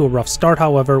get off to a rough start,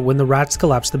 however, when the rats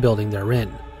collapse the building they're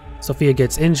in. Sophia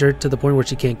gets injured to the point where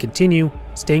she can't continue,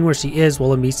 staying where she is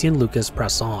while Amicia and Lucas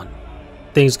press on.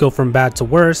 Things go from bad to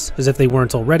worse, as if they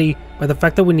weren't already, by the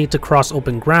fact that we need to cross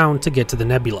open ground to get to the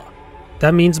nebula.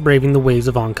 That means braving the waves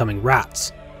of oncoming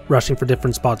rats, rushing for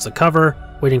different spots of cover,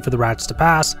 waiting for the rats to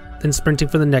pass, then sprinting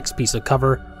for the next piece of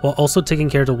cover, while also taking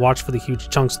care to watch for the huge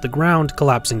chunks of the ground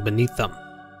collapsing beneath them.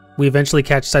 We eventually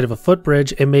catch sight of a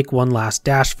footbridge and make one last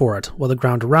dash for it, while the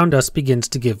ground around us begins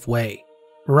to give way.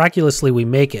 Miraculously, we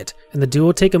make it, and the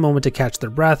duo take a moment to catch their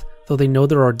breath, though they know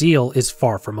their ordeal is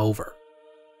far from over.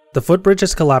 The footbridge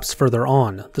has collapsed further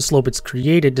on, the slope it's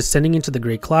created descending into the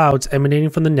grey clouds emanating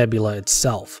from the nebula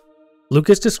itself.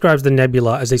 Lucas describes the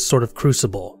nebula as a sort of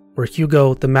crucible, where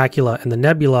Hugo, the macula, and the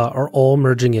nebula are all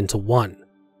merging into one.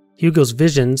 Hugo's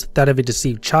visions, that of a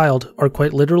deceived child, are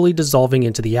quite literally dissolving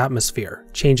into the atmosphere,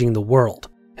 changing the world,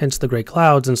 hence the grey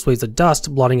clouds and swathes of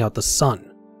dust blotting out the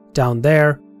sun. Down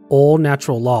there, all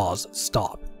natural laws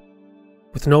stop.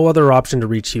 With no other option to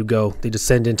reach Hugo, they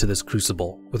descend into this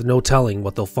crucible, with no telling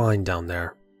what they'll find down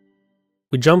there.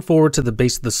 We jump forward to the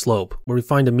base of the slope, where we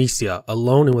find Amicia,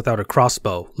 alone and without a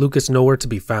crossbow, Lucas nowhere to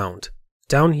be found.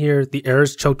 Down here, the air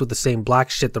is choked with the same black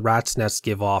shit the rat's nests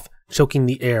give off, choking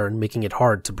the air and making it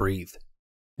hard to breathe.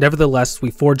 Nevertheless,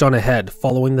 we forge on ahead,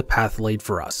 following the path laid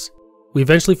for us. We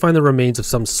eventually find the remains of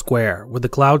some square, where the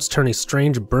clouds turn a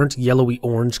strange burnt yellowy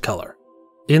orange color.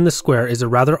 In the square is a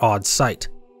rather odd sight.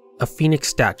 A phoenix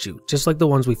statue, just like the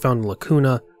ones we found in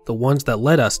Lacuna, the ones that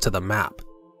led us to the map.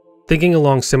 Thinking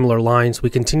along similar lines, we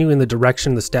continue in the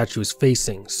direction the statue is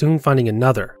facing, soon finding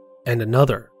another, and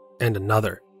another, and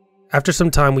another. After some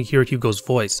time we hear Hugo's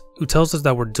voice, who tells us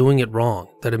that we're doing it wrong,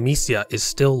 that Amicia is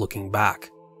still looking back.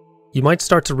 You might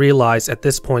start to realize at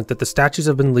this point that the statues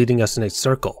have been leading us in a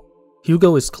circle.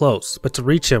 Hugo is close, but to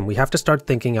reach him we have to start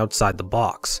thinking outside the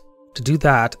box. To do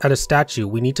that, at a statue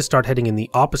we need to start heading in the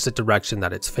opposite direction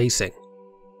that it's facing.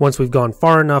 Once we've gone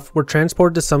far enough, we're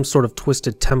transported to some sort of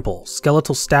twisted temple,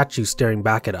 skeletal statues staring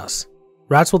back at us.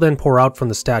 Rats will then pour out from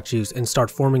the statues and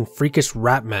start forming freakish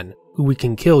rat men who we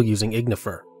can kill using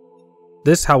Ignifer.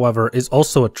 This, however, is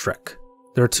also a trick.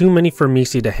 There are too many for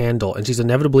Amicia to handle and she's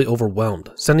inevitably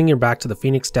overwhelmed, sending her back to the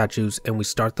phoenix statues, and we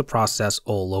start the process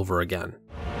all over again.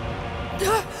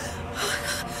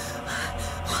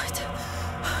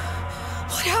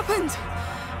 What happened?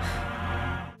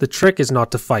 The trick is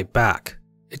not to fight back.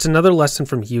 It's another lesson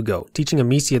from Hugo, teaching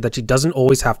Amicia that she doesn't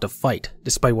always have to fight,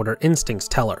 despite what her instincts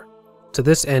tell her. To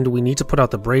this end, we need to put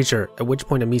out the brazier, at which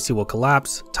point Amicia will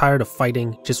collapse, tired of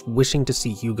fighting, just wishing to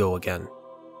see Hugo again.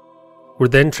 We're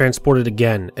then transported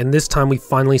again, and this time we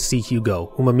finally see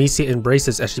Hugo, whom Amicia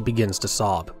embraces as she begins to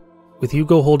sob. With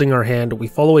Hugo holding our hand, we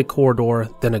follow a corridor,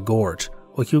 then a gorge,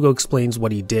 while Hugo explains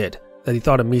what he did, that he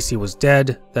thought Amicia was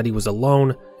dead, that he was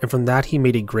alone, and from that he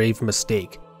made a grave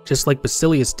mistake, just like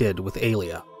Basilius did with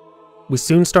Aelia. We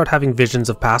soon start having visions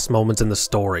of past moments in the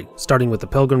story, starting with the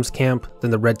Pilgrims Camp, then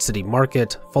the Red City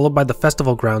Market, followed by the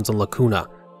festival grounds in Lacuna.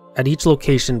 At each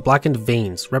location, blackened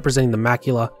veins, representing the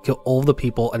macula, kill all of the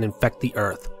people and infect the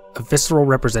earth, a visceral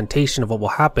representation of what will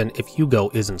happen if Hugo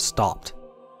isn't stopped.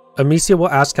 Amicia will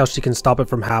ask how she can stop it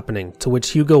from happening, to which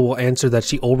Hugo will answer that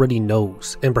she already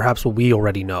knows, and perhaps what we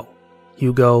already know.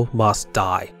 Hugo must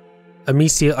die.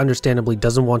 Amicia understandably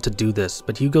doesn't want to do this,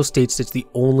 but Hugo states it's the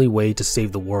only way to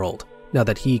save the world, now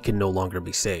that he can no longer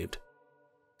be saved.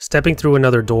 Stepping through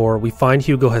another door, we find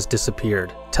Hugo has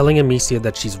disappeared, telling Amicia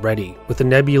that she's ready, with the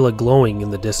nebula glowing in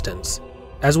the distance.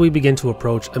 As we begin to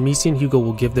approach, Amicia and Hugo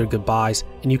will give their goodbyes,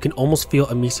 and you can almost feel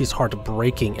Amicia's heart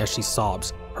breaking as she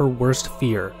sobs, her worst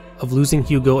fear of losing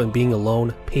Hugo and being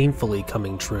alone painfully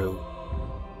coming true.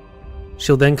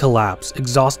 She'll then collapse,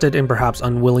 exhausted and perhaps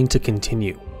unwilling to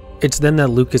continue. It's then that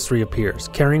Lucas reappears,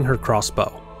 carrying her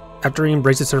crossbow. After he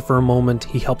embraces her for a moment,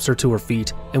 he helps her to her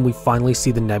feet, and we finally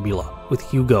see the nebula, with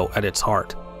Hugo at its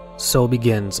heart. So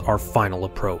begins our final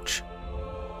approach.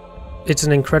 It's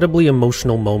an incredibly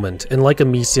emotional moment, and like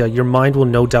Amicia, your mind will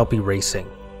no doubt be racing.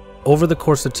 Over the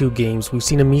course of 2 games, we've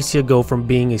seen Amicia go from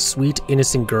being a sweet,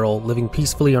 innocent girl living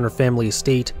peacefully on her family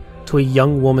estate, to a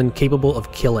young woman capable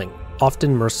of killing,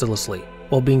 often mercilessly,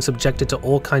 while being subjected to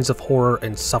all kinds of horror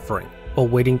and suffering, while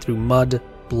wading through mud,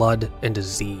 blood, and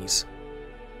disease.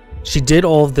 She did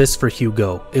all of this for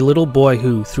Hugo, a little boy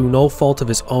who, through no fault of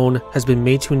his own, has been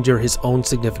made to endure his own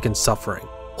significant suffering,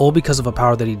 all because of a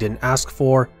power that he didn't ask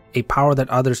for, a power that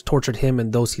others tortured him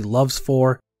and those he loves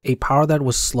for, a power that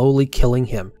was slowly killing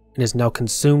him and has now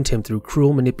consumed him through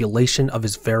cruel manipulation of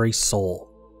his very soul.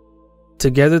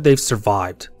 Together they've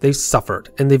survived, they've suffered,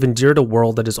 and they've endured a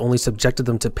world that has only subjected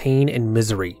them to pain and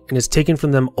misery, and has taken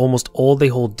from them almost all they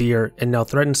hold dear, and now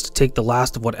threatens to take the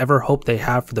last of whatever hope they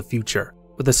have for the future,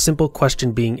 with a simple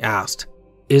question being asked: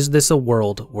 is this a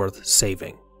world worth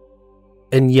saving?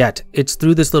 And yet, it's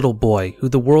through this little boy, who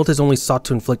the world has only sought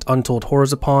to inflict untold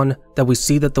horrors upon, that we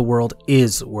see that the world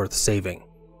is worth saving.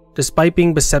 Despite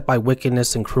being beset by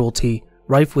wickedness and cruelty,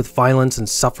 rife with violence and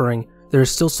suffering, there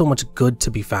is still so much good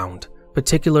to be found,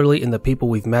 particularly in the people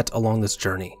we've met along this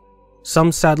journey.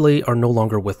 Some sadly are no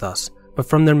longer with us, but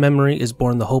from their memory is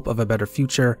born the hope of a better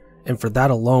future, and for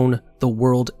that alone, the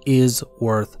world is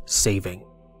worth saving.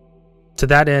 To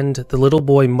that end, the little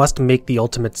boy must make the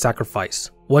ultimate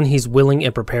sacrifice, one he's willing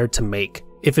and prepared to make,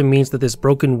 if it means that this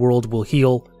broken world will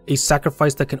heal, a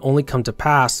sacrifice that can only come to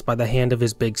pass by the hand of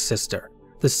his big sister.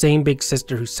 The same big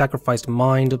sister who sacrificed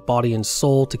mind, body, and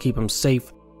soul to keep him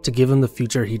safe, to give him the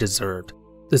future he deserved.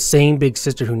 The same big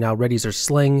sister who now readies her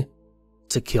sling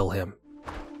to kill him.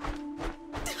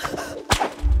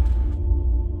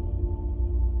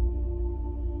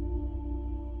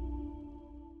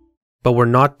 But we're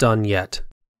not done yet.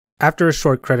 After a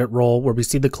short credit roll where we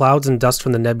see the clouds and dust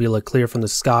from the nebula clear from the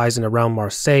skies and around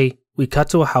Marseille, we cut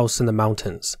to a house in the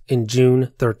mountains in June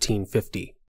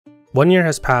 1350. 1 year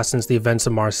has passed since the events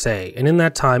of Marseille, and in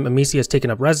that time Amicia has taken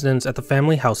up residence at the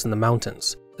family house in the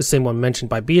mountains, the same one mentioned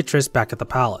by Beatrice back at the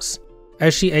palace.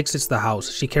 As she exits the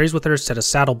house, she carries with her a set of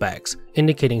saddlebags,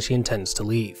 indicating she intends to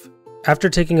leave. After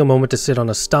taking a moment to sit on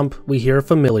a stump, we hear a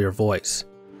familiar voice.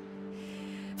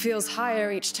 Feels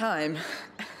higher each time.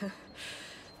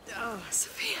 Oh,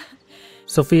 Sophia.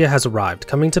 Sophia has arrived,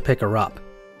 coming to pick her up.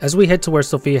 As we head to where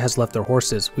Sophia has left their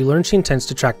horses, we learn she intends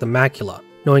to track the macula,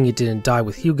 knowing it didn't die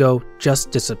with Hugo,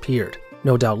 just disappeared,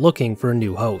 no doubt looking for a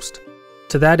new host.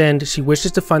 To that end, she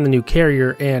wishes to find the new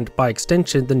carrier and, by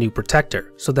extension, the new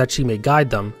protector, so that she may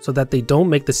guide them, so that they don't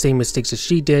make the same mistakes as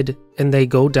she did, and they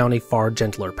go down a far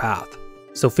gentler path.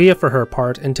 Sophia, for her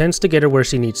part, intends to get her where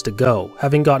she needs to go,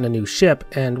 having gotten a new ship,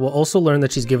 and will also learn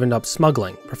that she's given up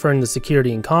smuggling, preferring the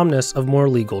security and calmness of more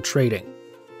legal trading.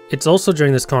 It's also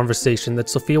during this conversation that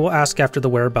Sophia will ask after the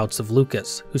whereabouts of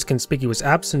Lucas, whose conspicuous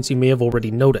absence you may have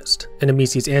already noticed, and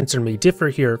Amicia's answer may differ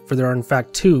here, for there are in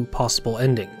fact two possible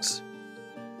endings.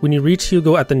 When you reach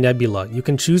Hugo at the nebula, you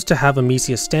can choose to have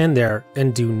Amicia stand there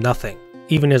and do nothing,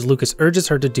 even as Lucas urges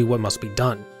her to do what must be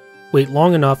done. Wait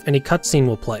long enough and a cutscene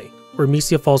will play, where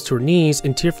Amicia falls to her knees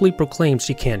and tearfully proclaims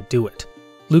she can't do it.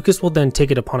 Lucas will then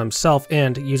take it upon himself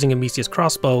and, using Amicia's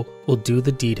crossbow, will do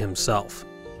the deed himself.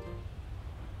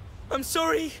 I'm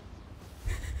sorry.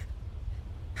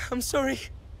 I'm sorry.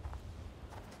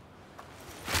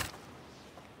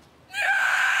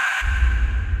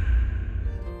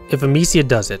 If Amicia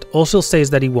does it, all she'll say is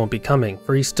that he won't be coming,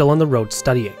 for he's still on the road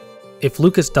studying. If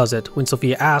Lucas does it, when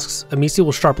Sophia asks, Amicia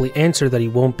will sharply answer that he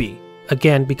won't be.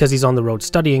 Again, because he's on the road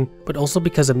studying, but also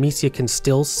because Amicia can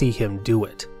still see him do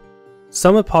it.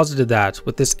 Some have posited that,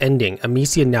 with this ending,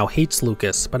 Amicia now hates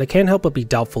Lucas, but I can't help but be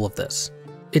doubtful of this.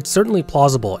 It's certainly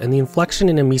plausible, and the inflection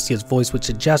in Amicia's voice would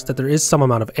suggest that there is some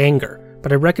amount of anger,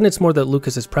 but I reckon it's more that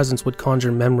Lucas's presence would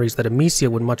conjure memories that Amicia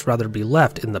would much rather be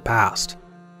left in the past.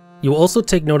 You will also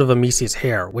take note of Amicia's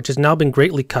hair, which has now been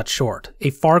greatly cut short,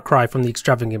 a far cry from the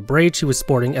extravagant braid she was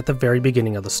sporting at the very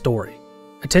beginning of the story.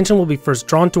 Attention will be first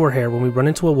drawn to her hair when we run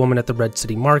into a woman at the Red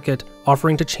City Market,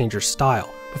 offering to change her style,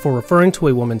 before referring to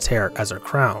a woman's hair as her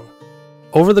crown.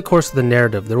 Over the course of the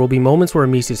narrative, there will be moments where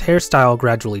Amicia's hairstyle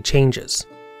gradually changes.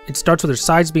 It starts with her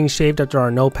sides being shaved after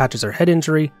Arnaud patches her head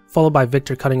injury, followed by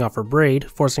Victor cutting off her braid,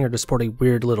 forcing her to sport a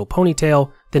weird little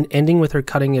ponytail, then ending with her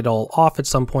cutting it all off at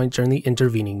some point during the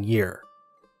intervening year.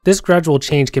 This gradual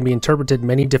change can be interpreted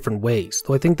many different ways,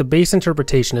 though I think the base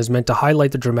interpretation is meant to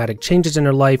highlight the dramatic changes in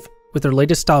her life, with her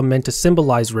latest style meant to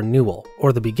symbolize renewal,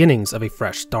 or the beginnings of a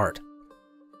fresh start.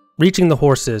 Reaching the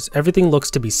horses, everything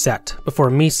looks to be set, before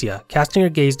Amicia, casting her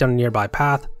gaze down a nearby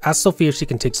path, asks Sophia if she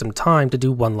can take some time to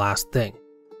do one last thing.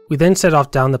 We then set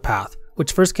off down the path,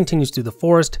 which first continues through the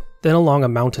forest, then along a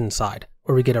mountainside,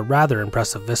 where we get a rather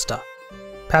impressive vista.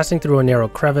 Passing through a narrow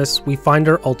crevice, we find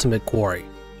our ultimate quarry.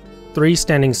 3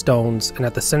 standing stones, and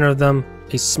at the center of them,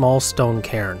 a small stone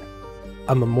cairn.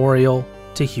 A memorial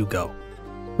to Hugo.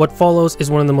 What follows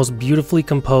is one of the most beautifully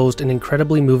composed and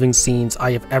incredibly moving scenes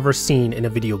I have ever seen in a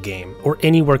video game, or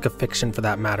any work of fiction for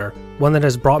that matter, one that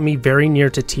has brought me very near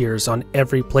to tears on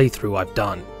every playthrough I've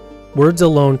done. Words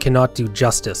alone cannot do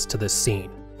justice to this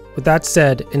scene. With that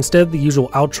said, instead of the usual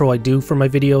outro I do for my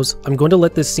videos, I'm going to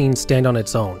let this scene stand on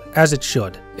its own, as it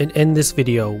should, and end this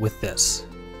video with this.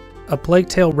 A Plague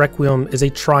Tale Requiem is a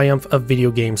triumph of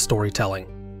video game storytelling.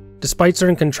 Despite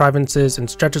certain contrivances and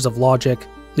stretches of logic,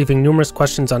 leaving numerous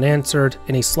questions unanswered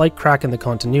and a slight crack in the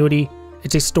continuity,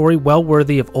 it's a story well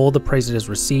worthy of all the praise it has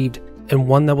received, and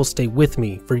one that will stay with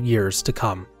me for years to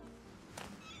come.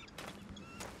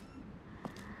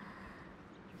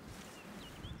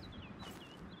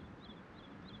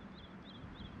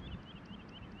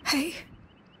 Hey.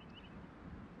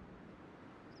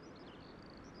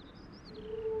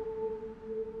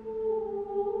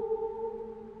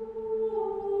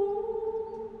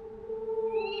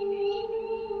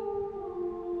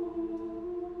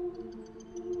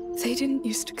 They didn't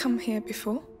used to come here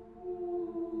before.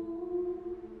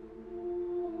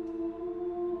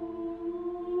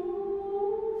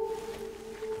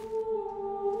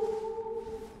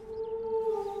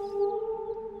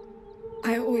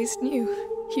 I always knew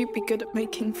you'd be good at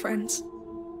making friends.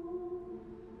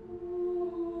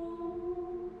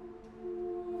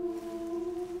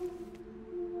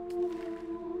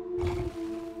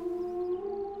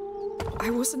 I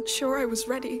wasn't sure I was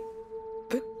ready,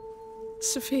 but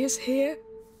Sophia's here.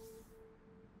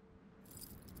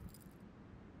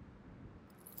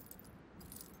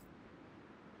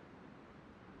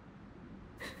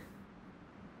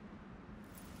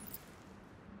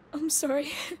 I'm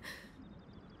sorry.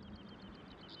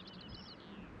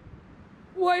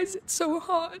 Why is it so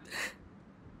hard?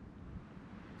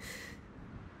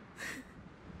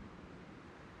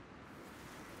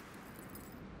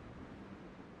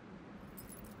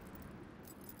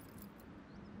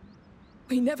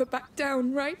 We never backed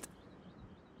down, right?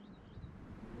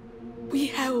 We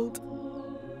held.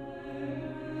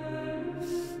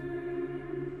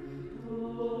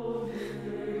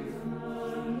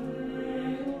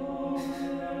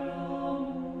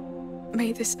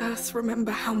 May this earth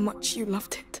remember how much you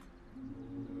loved it.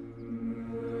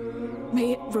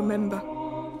 May it remember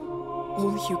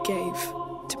all you gave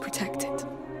to protect it.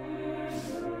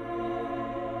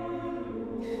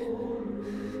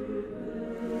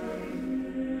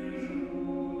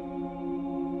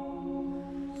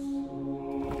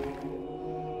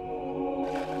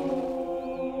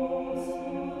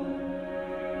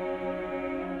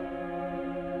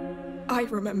 I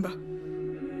remember.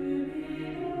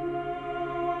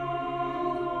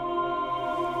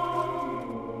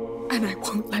 And I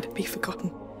won't let it be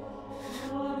forgotten.